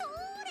超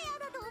レア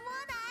だと思わ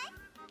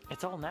ない？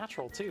 It's all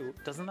natural, too.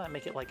 Doesn't that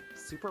make it, like,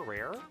 super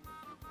rare?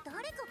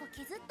 誰かが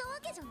削ったわ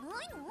けじゃな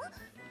いの？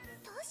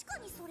確か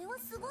にそれは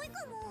すごい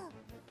かも。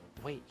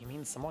 Wait, you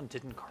mean someone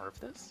didn't carve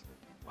this?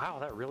 Wow,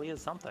 that really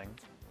is something.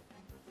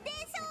 でし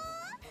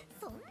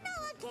ょ？そんなわ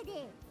け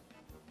で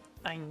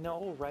I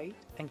know, right?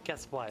 And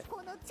guess what?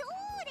 この超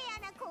レア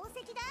な鉱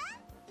石が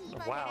今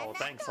なら Wow, なんと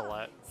thanks, Alette. 1000コ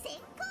ー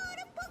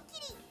ルポッキ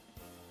リ。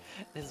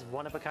 This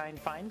one-of-a-kind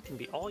find can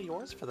be all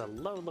yours for the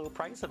low, low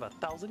price of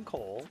 1,000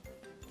 coal.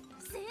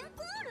 1000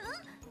コー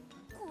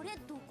ル？これ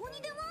どこに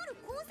でもある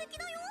鉱石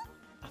だよ。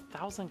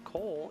 1,000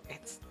 coal?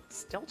 It's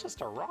still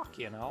just a rock,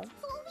 you know?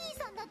 ソフィ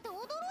ーさんだって驚い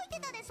て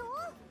たでしょ？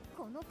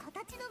この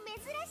形の珍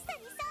しさ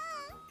にさ。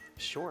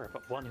 Sure,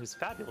 but one whose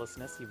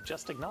fabulousness you've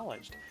just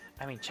acknowledged.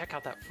 I mean, check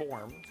out that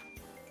form.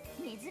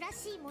 珍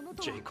しいもの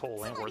とは J.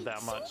 Cole ain't つま worth り that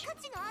希少 much. 価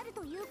値のある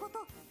ということ。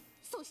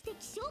そして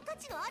希少価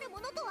値のあるも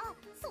のとは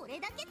それ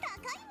だけ高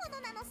いも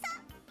のなのさ。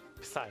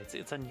 Besides,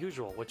 it's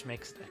unusual, which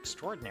makes it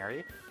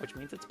extraordinary, which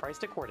means it's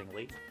priced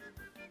accordingly. って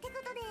こ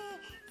とで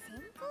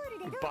1000コール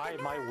でどうかな？ Buy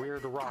my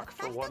weird rock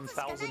for たった一つし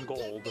かない 1,000 gold.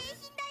 限定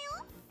品だ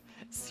よ。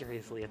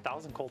 Seriously,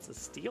 1,000 colts is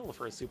steal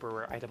for a super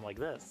rare item like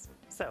this.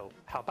 So,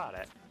 how about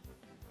it?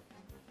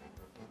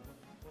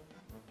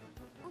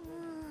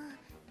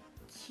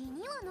 気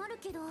にはなる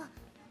けど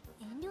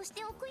遠慮し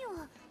ておくよ。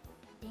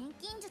錬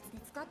金術で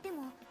使って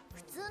も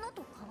普通の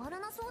と変わら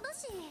なそうだ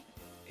し。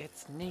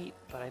 It's neat,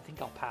 but I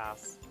think I'll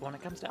pass. When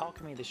it comes to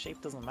alchemy, the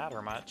shape doesn't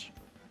matter much.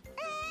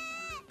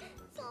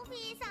 ソフ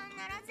ィーさん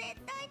なら絶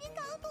対に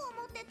買うと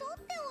思って取っ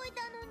ておい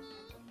たの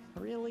に。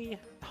 Really?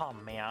 Oh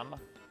man.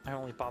 I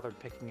only bothered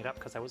picking it up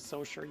because I was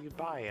so sure you'd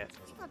buy it.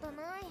 仕方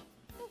ない。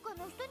他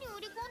の人に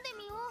売り込んで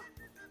みよう。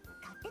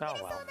買ってくれ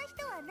そうな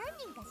人は何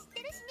人か知っ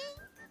てるし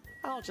ね。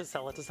 I'll just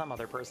sell it to some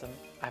other person.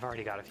 I've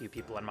already got a few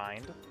people in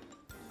mind.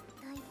 一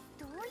体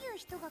どういう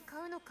人が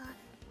買うのか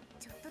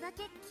ちょっとだ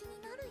け気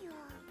になるよ。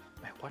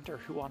 I wonder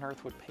who on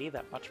earth would pay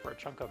that much for a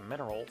chunk of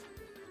mineral.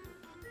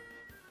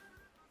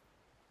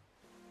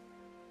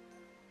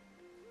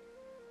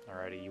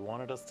 Alrighty, you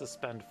wanted us to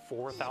spend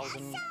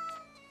 4,000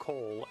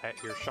 coal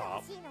at your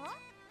shop. 欲しいの？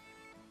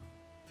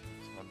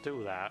 So we'll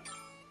do that.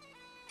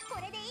 こ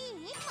れでい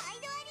い？毎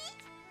度あり？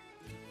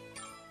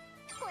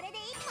これで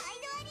いい？毎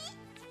度あり？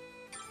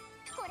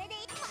これでい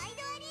い？毎度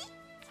あり？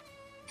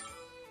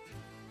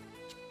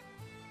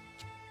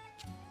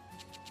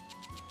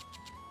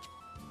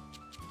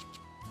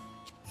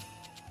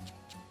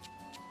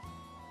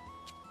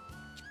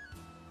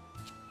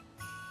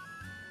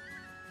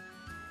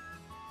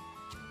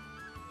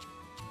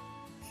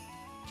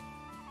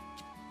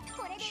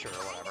 これでいい？ Sure, 毎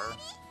度 whatever. あ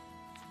り？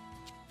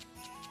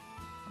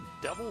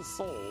 Double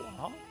soul,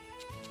 huh?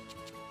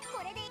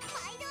 これでいい？毎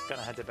度あり？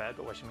 Gonna head to bed,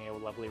 but wishing me a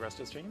lovely rest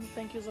of stream.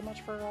 Thank you so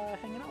much for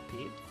hanging out,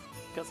 Pete.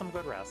 Get some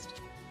good rest.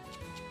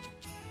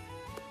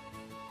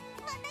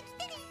 また来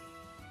てね。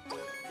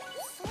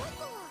そうか。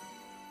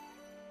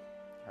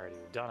 Alrighty,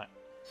 we've done it.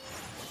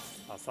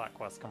 That's that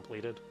quest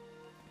completed.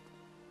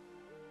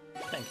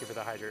 Thank you for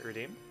the hydrate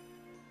redeem.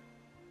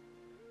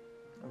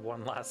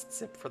 One last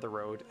sip for the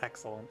road.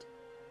 Excellent.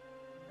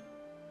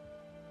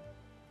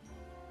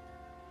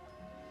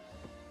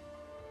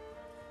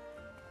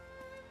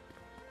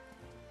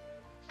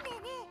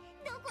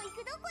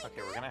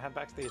 Okay, we're gonna head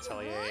back to the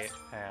Atelier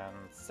and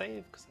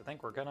save, because I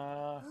think we're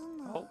gonna...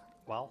 Oh,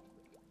 well.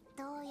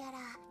 どうやら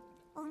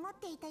思っ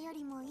ていたよ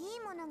りもいい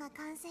ものが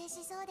完成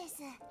しそうで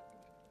す。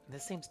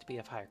 This seems to be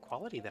of higher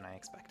quality than I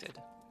expected.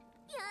 やっ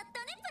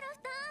たねプラフ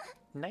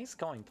ター。 Nice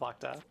going,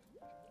 Plakta. はい、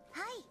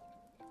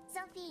ソ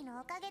フィーの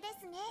おかげで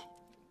すね。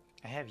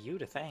 I have you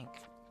to thank.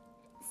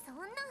 そん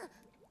な、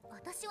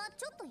私は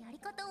ちょっとやり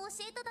方を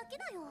教えただけ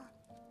だよ。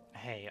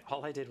 Hey,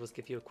 all I did was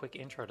give you a quick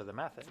intro to the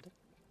method.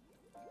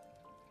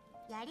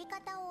 やり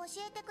方を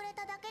教えてくれ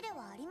ただけで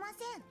はありま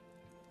せん。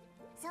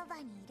そば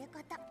にいるこ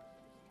と、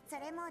そ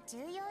れも重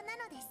要な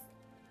のです。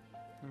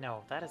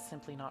 No, that is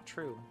simply not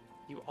true.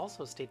 You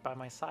also stayed by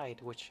my side,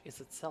 which is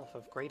itself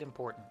of great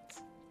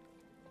importance.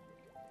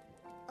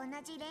 同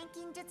じ錬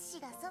金術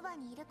師がそば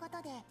にいるこ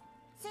とで、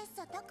切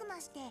磋琢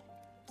磨して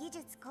技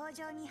術向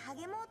上に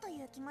励もうと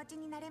いう気持ち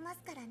になれま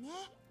すからね。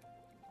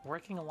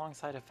 Working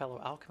alongside a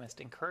fellow alchemist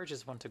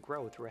encourages one to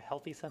grow through a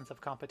healthy sense of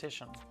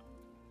competition.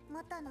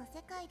 元の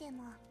世界で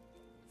も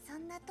そ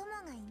んな友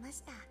がいま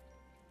した。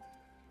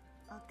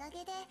おか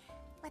げで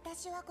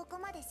私はここ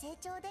まで成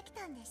長でき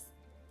たんです。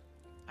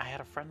 I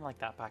had a friend like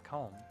that back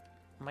home.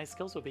 My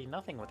skills would be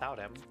nothing without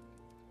him.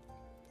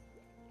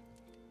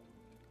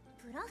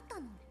 プラフタ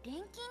の錬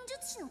金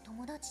術師の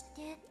友達っ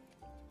て、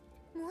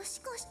も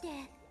しかして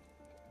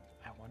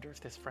I wonder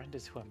if this friend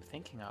is who I'm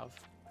thinking of.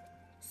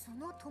 そ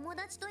の友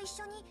達と一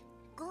緒に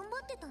頑張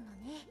ってたんだ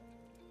ね。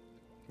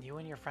 You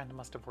and your friend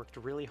must have worked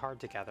really hard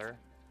together.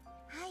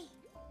 はい。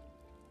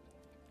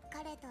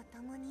彼と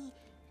共に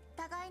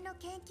互いの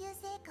研究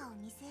成果を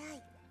見せ合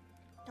い、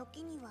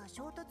時には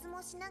衝突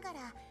もしなが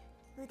ら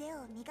腕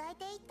を磨い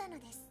ていったの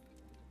です。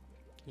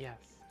 Yes,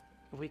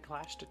 we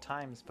clashed at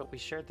times, but we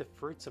shared the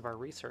fruits of our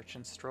research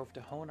and strove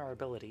to hone our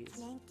abilities.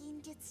 錬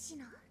金術師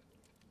の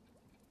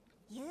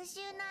優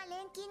秀な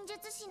錬金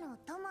術師の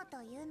友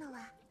というの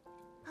は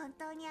本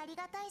当にあり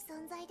がたい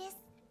存在です。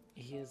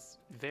 He is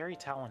very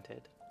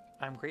talented.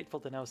 I'm grateful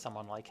to know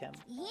someone like him.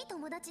 いい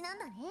友達なん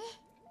だね。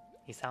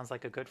 He sounds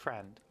like a good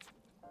friend.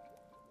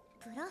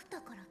 プラフタ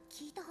から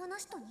聞いた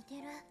話と似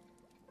てる。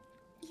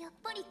やっ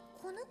ぱり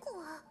この子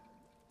は。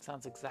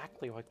 Sounds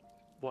exactly like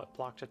what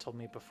Plakta told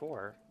me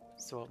before,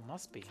 so it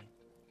must be.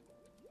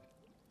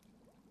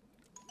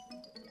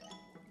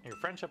 Your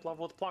friendship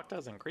level with Plakta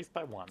is increased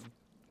by 1.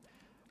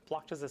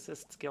 Plakta's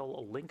assist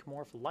skill Link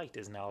Morph Light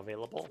is now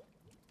available.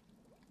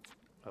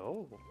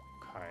 Oh,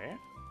 okay.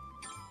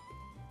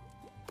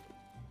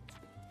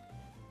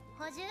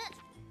 補充。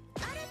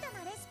新た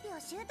なレシピを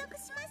習得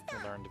しました。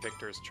 I learned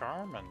Victor's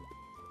charm, and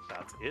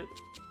that's it.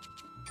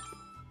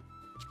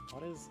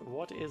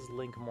 What is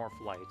Link Morph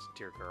Light,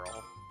 dear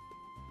girl?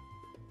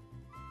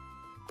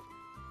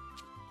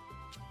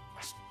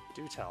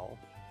 Do tell.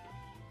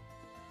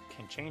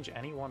 Can change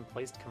any one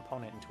placed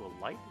component into a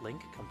light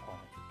link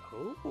component.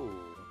 Oh.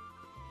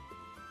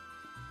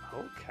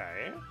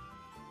 Okay.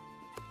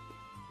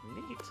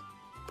 Neat.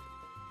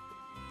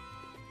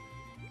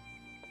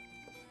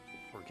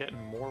 We're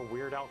getting more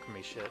weird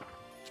alchemy shit.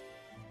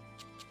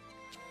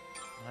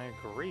 I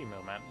agree,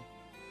 Moomin.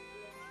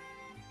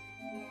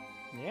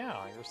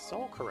 Yeah, you're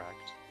so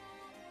correct.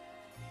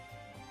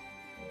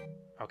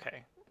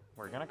 Okay,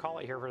 we're gonna call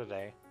it here for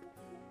today.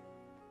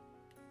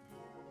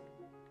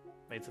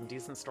 Made some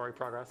decent story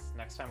progress.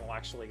 Next time we'll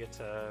actually get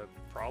to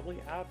probably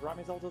add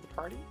Ramizel to the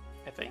party,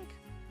 I think.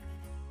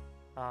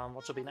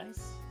 Which will be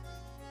nice.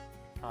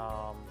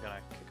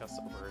 Gonna kick us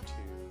over to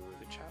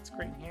the chat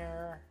screen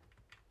here.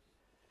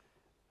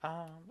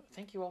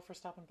 Thank you all for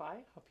stopping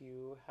by. Hope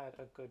you had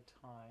a good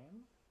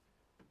time.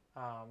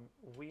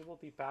 We will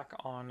be back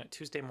on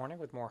Tuesday morning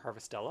with more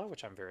Harvestella,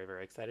 which I'm very,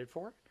 very excited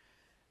for.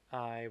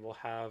 I will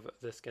have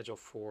the schedule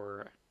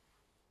for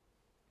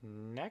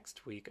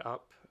next week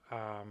up,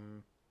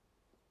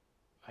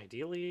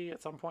 ideally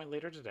at some point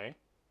later today.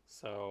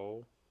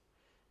 So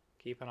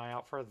keep an eye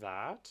out for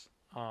that.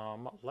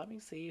 Let me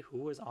see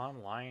who is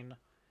online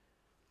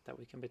that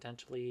we can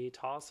potentially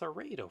toss a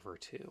raid over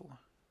to.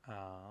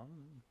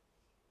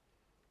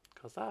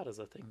 Because that is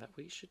a thing that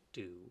we should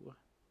do.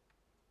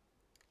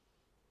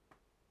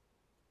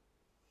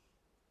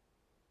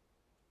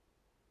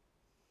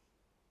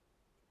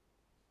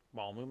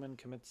 While Moomin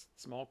commits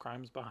small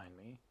crimes behind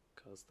me,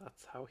 because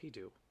that's how he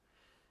do.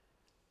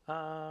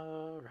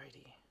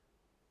 Alrighty.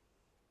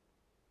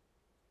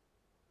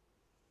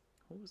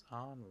 Who's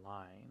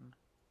online?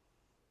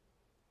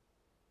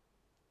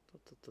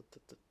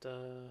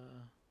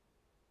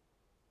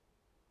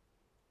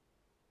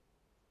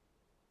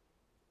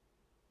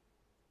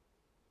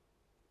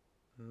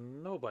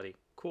 Nobody.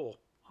 Cool.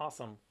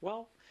 Awesome.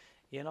 Well,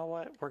 you know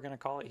what? We're going to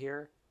call it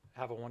here.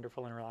 Have a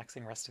wonderful and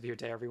relaxing rest of your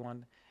day,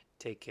 everyone.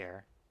 Take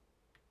care.